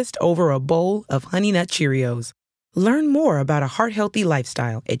gratitude list over a bowl of Honey Nut Cheerios. Learn more about a heart-healthy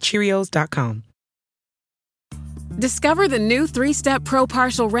lifestyle at Cheerios.com. Discover the new 3-Step Pro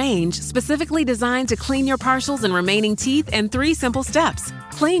Partial range, specifically designed to clean your partials and remaining teeth in 3 simple steps.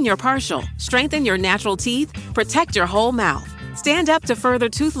 Clean your partial, strengthen your natural teeth, protect your whole mouth. Stand up to further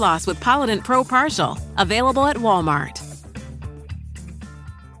tooth loss with Polident Pro Partial. Available at Walmart.